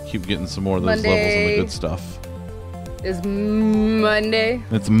 Keep getting some more of those levels and the Monday. good stuff. Is Monday.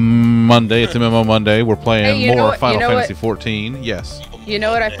 It's Monday. It's MMO Monday. We're playing Hey, you know more what- Final you know Fantasy what? 14. Yes. You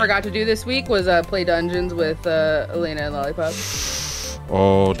know what I forgot to do this week was play Dungeons with Elena and Lollipop.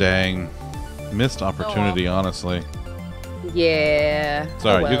 Oh dang, missed opportunity. Honestly. Yeah. It's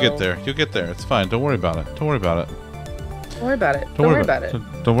alright, well. you'll get there. You'll get there. It's fine. Don't worry about it. Don't worry about it. Don't worry about it. Don't worry about it.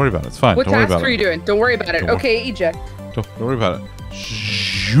 Don't worry about it. It's fine. What Don't worry tasks about are you it. doing? Don't worry about it. Okay, eject. Don't worry about it.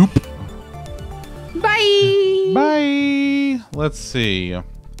 Shoop. Bye. Bye. Let's see.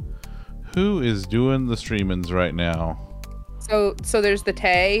 Who is doing the streamings right now? So there's the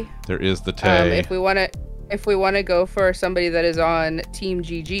Tay. There is the Tay. If we want to go for somebody that is on Team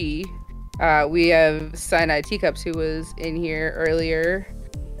GG, we have Cyanide Teacups, who was in here earlier,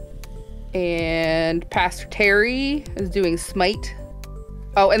 and Pastor Terry is doing Smite.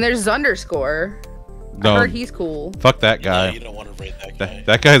 Oh, and there's Zunderscore. No, I heard he's cool. Fuck that guy. No, you don't want to rate that guy.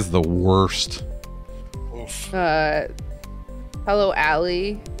 That guy's the worst. Oof. Hello,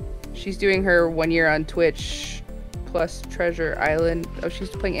 Allie. She's doing her 1 year on Twitch plus Treasure Island. Oh, she's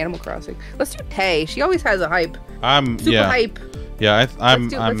playing Animal Crossing. Let's do Tay. She always has a hype. Super hype. Yeah,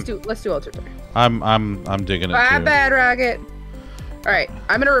 Let's do Alter Tay. I'm digging it Bye, too. Bad Rocket. All right,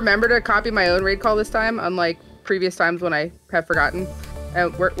 I'm gonna remember to copy my own raid call this time, unlike previous times when I have forgotten.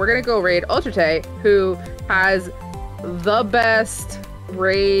 And we're gonna go raid Ultrate, who has the best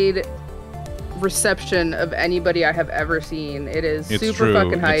raid reception of anybody I have ever seen. It is It's super true.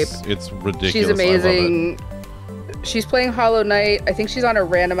 fucking hype. It's ridiculous. She's amazing. She's playing Hollow Knight. I think she's on a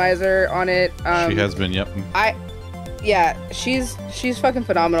randomizer on it. She has been. Yep. Yeah, she's fucking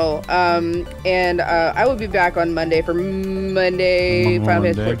phenomenal. And I will be back on Monday for Monday Final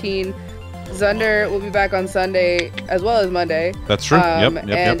Fantasy 14. Zunder will be back on Sunday as well as Monday. That's true.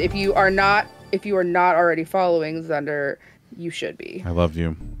 And if you are not already following Zunder, you should be. I love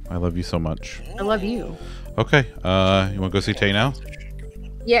you. I love you so much. I love you. Okay. You want to go see Tay now?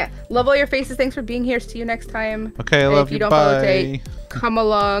 Yeah. Love all your faces. Thanks for being here. See you next time. Okay. I And love if you you. don't Bye. follow Tay, come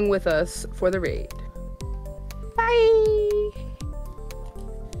along with us for the raid. Bye.